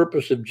meaning and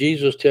purpose of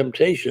Jesus'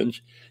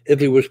 temptations if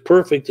he was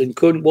perfect and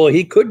couldn't? Well,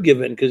 he could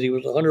give in because he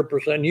was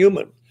 100%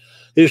 human.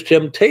 His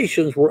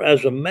temptations were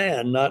as a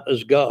man, not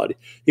as God.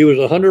 He was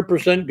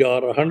 100%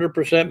 God,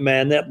 100%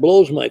 man. That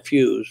blows my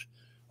fuse.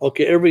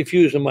 Okay, every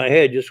fuse in my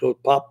head just goes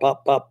pop,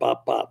 pop, pop,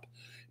 pop, pop.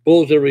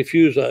 Blows every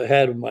fuse I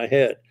had in my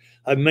head.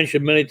 I've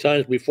mentioned many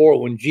times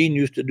before when Gene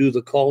used to do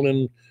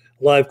the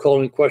live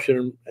call-in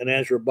question and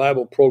answer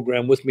Bible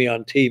program with me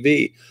on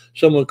TV.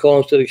 Someone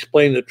called and said,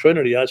 explain the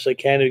Trinity. I said,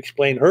 can't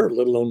explain her,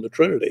 let alone the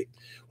Trinity.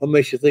 What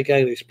makes you think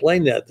I can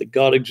explain that? That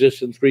God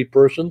exists in three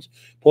persons.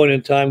 Point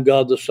in time,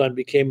 God the Son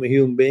became a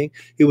human being.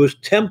 He was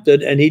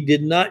tempted, and he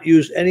did not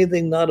use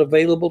anything not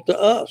available to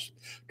us.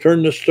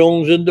 Turn the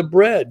stones into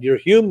bread. You're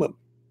human,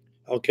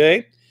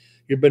 okay?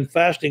 You've been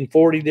fasting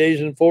 40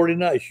 days and 40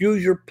 nights.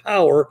 Use your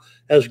power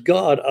as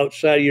God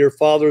outside of your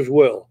Father's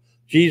will.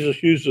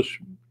 Jesus used this.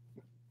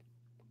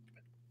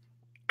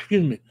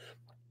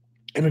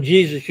 And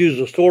Jesus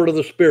used the sword of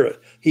the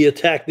Spirit. He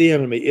attacked the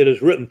enemy. It is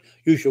written,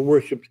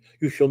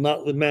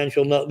 man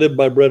shall not live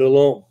by bread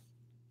alone,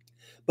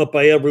 but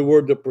by every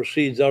word that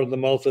proceeds out of the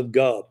mouth of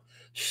God.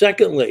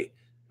 Secondly,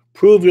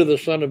 prove you're the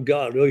Son of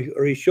God.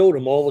 Or he showed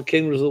him all the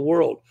kingdoms of the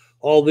world.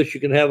 All this you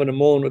can have in a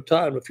moment of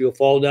time if you'll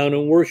fall down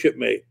and worship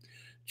me.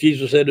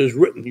 Jesus said, it is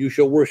written, you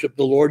shall worship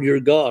the Lord your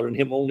God, and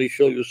him only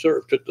shall you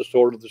serve. Took the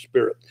sword of the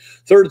Spirit.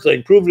 Third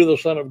thing, prove you're the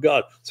Son of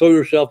God. Throw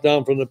yourself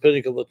down from the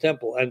pinnacle of the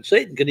temple. And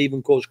Satan can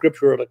even quote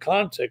scripture out of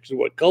context of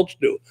what cults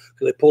do,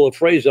 because they pull a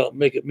phrase out and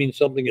make it mean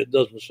something it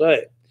doesn't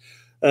say.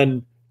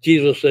 And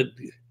Jesus said,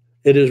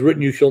 it is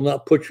written, you shall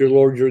not put your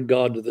Lord your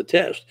God to the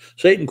test.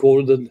 Satan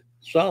quoted the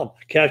Psalm,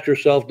 cast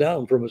yourself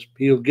down from his,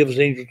 he'll give his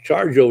angels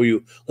charge over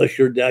you, lest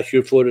you dash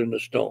your foot in a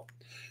stone.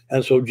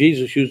 And so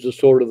Jesus used the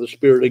sword of the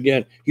Spirit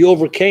again. He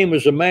overcame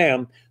as a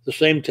man the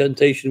same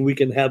temptation we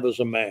can have as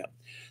a man.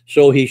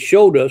 So he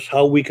showed us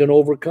how we can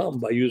overcome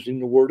by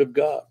using the word of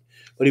God.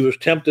 But he was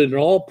tempted in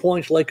all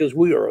points like as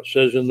we are, it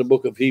says in the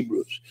book of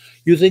Hebrews.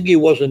 You think he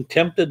wasn't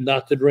tempted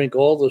not to drink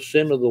all the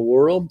sin of the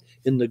world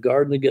in the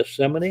Garden of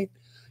Gethsemane?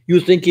 You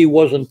think he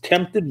wasn't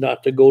tempted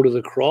not to go to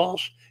the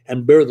cross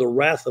and bear the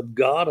wrath of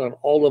God on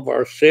all of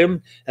our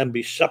sin and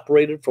be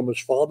separated from his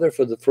Father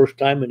for the first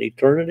time in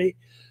eternity?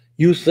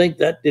 You think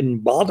that didn't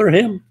bother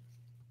him?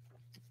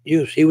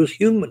 Yes, he was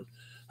human,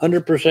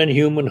 100%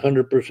 human,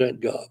 100%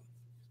 God.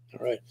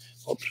 All right.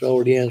 Oops, I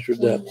already answered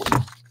that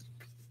one.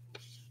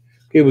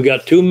 Okay, we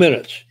got 2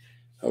 minutes.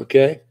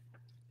 Okay.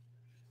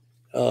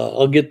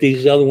 I'll get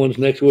these other ones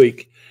next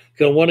week.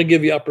 Because I want to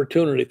give you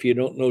opportunity, if you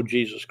don't know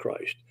Jesus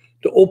Christ,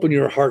 to open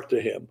your heart to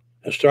him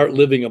and start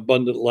living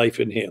abundant life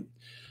in him.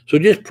 So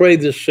just pray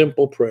this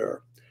simple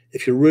prayer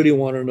if you really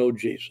want to know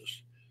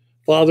Jesus.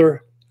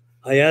 Father,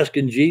 I ask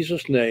in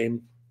Jesus'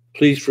 name,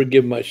 please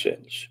forgive my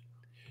sins.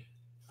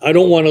 I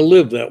don't want to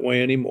live that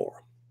way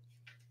anymore.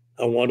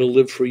 I want to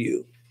live for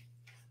you.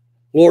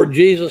 Lord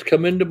Jesus,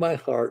 come into my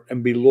heart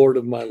and be Lord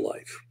of my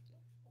life.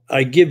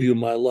 I give you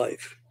my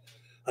life.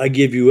 I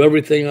give you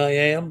everything I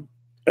am,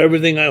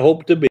 everything I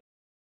hope to be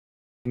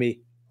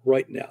me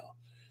right now.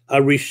 I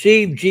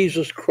receive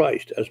Jesus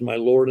Christ as my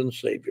Lord and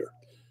Savior.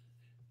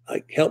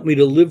 Help me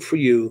to live for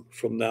you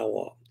from now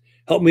on.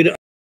 Help me to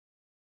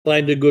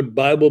find a good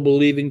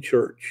Bible-believing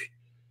church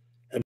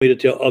and me to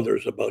tell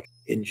others about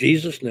you. In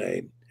Jesus'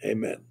 name,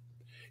 amen.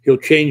 He'll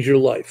change your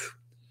life.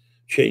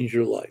 Change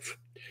your life.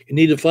 You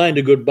need to find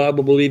a good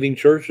Bible-believing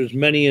church. There's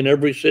many in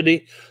every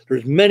city.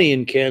 There's many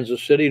in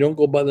Kansas City. Don't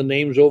go by the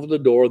names over the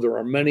door. There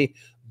are many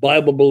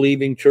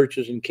Bible-believing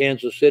churches in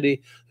Kansas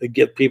City that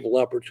give people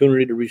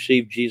opportunity to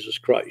receive Jesus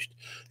Christ.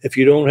 If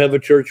you don't have a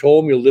church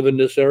home, you live in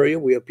this area,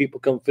 we have people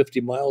come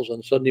 50 miles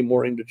on Sunday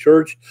morning to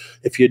church.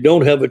 If you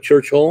don't have a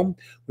church home,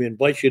 we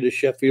invite you to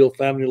Sheffield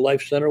Family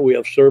Life Center. We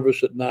have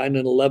service at 9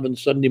 and 11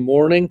 Sunday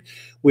morning.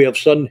 We have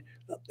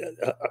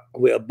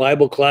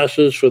Bible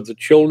classes for the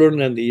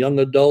children and the young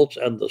adults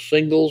and the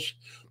singles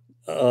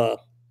and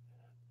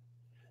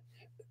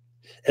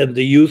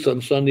the youth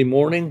on Sunday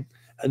morning.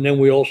 And then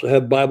we also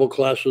have Bible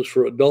classes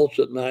for adults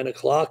at 9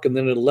 o'clock. And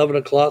then at 11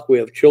 o'clock, we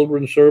have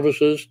children's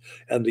services,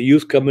 and the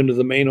youth come into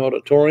the main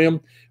auditorium.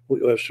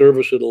 We have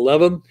service at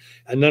 11.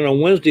 And then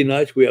on Wednesday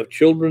nights, we have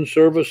children's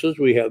services,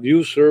 we have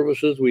youth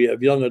services, we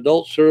have young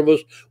adult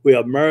service, we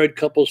have married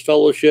couples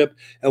fellowship,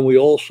 and we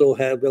also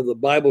have the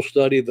Bible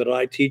study that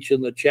I teach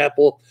in the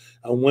chapel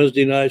on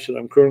Wednesday nights. And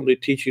I'm currently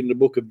teaching the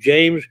book of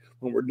James.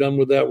 When we're done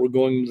with that, we're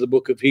going into the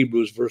book of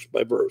Hebrews verse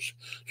by verse.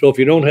 So if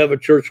you don't have a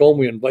church home,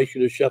 we invite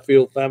you to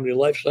Sheffield Family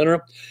Life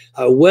Center.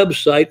 Our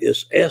website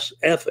is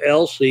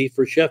SFLC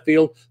for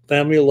Sheffield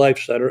Family Life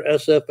Center,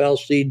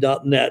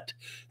 sflc.net,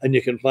 and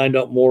you can find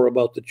out more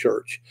about the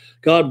church.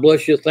 God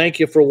bless you. Thank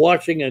you for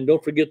watching, and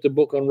don't forget the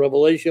book on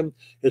Revelation.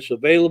 It's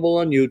available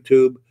on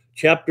YouTube,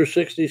 Chapter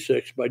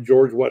 66 by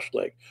Gerorge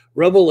Westlake.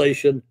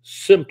 Revelation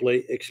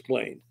Simply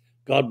Explained.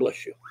 God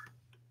bless you.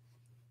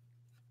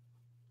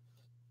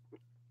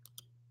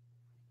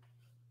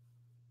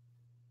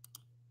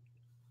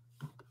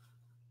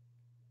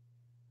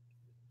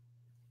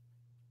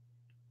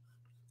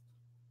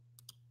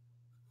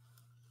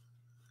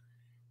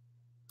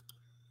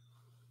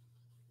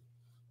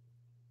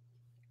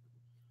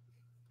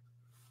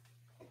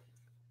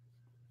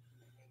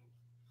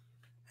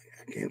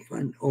 I can't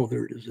find, oh,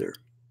 there it is there.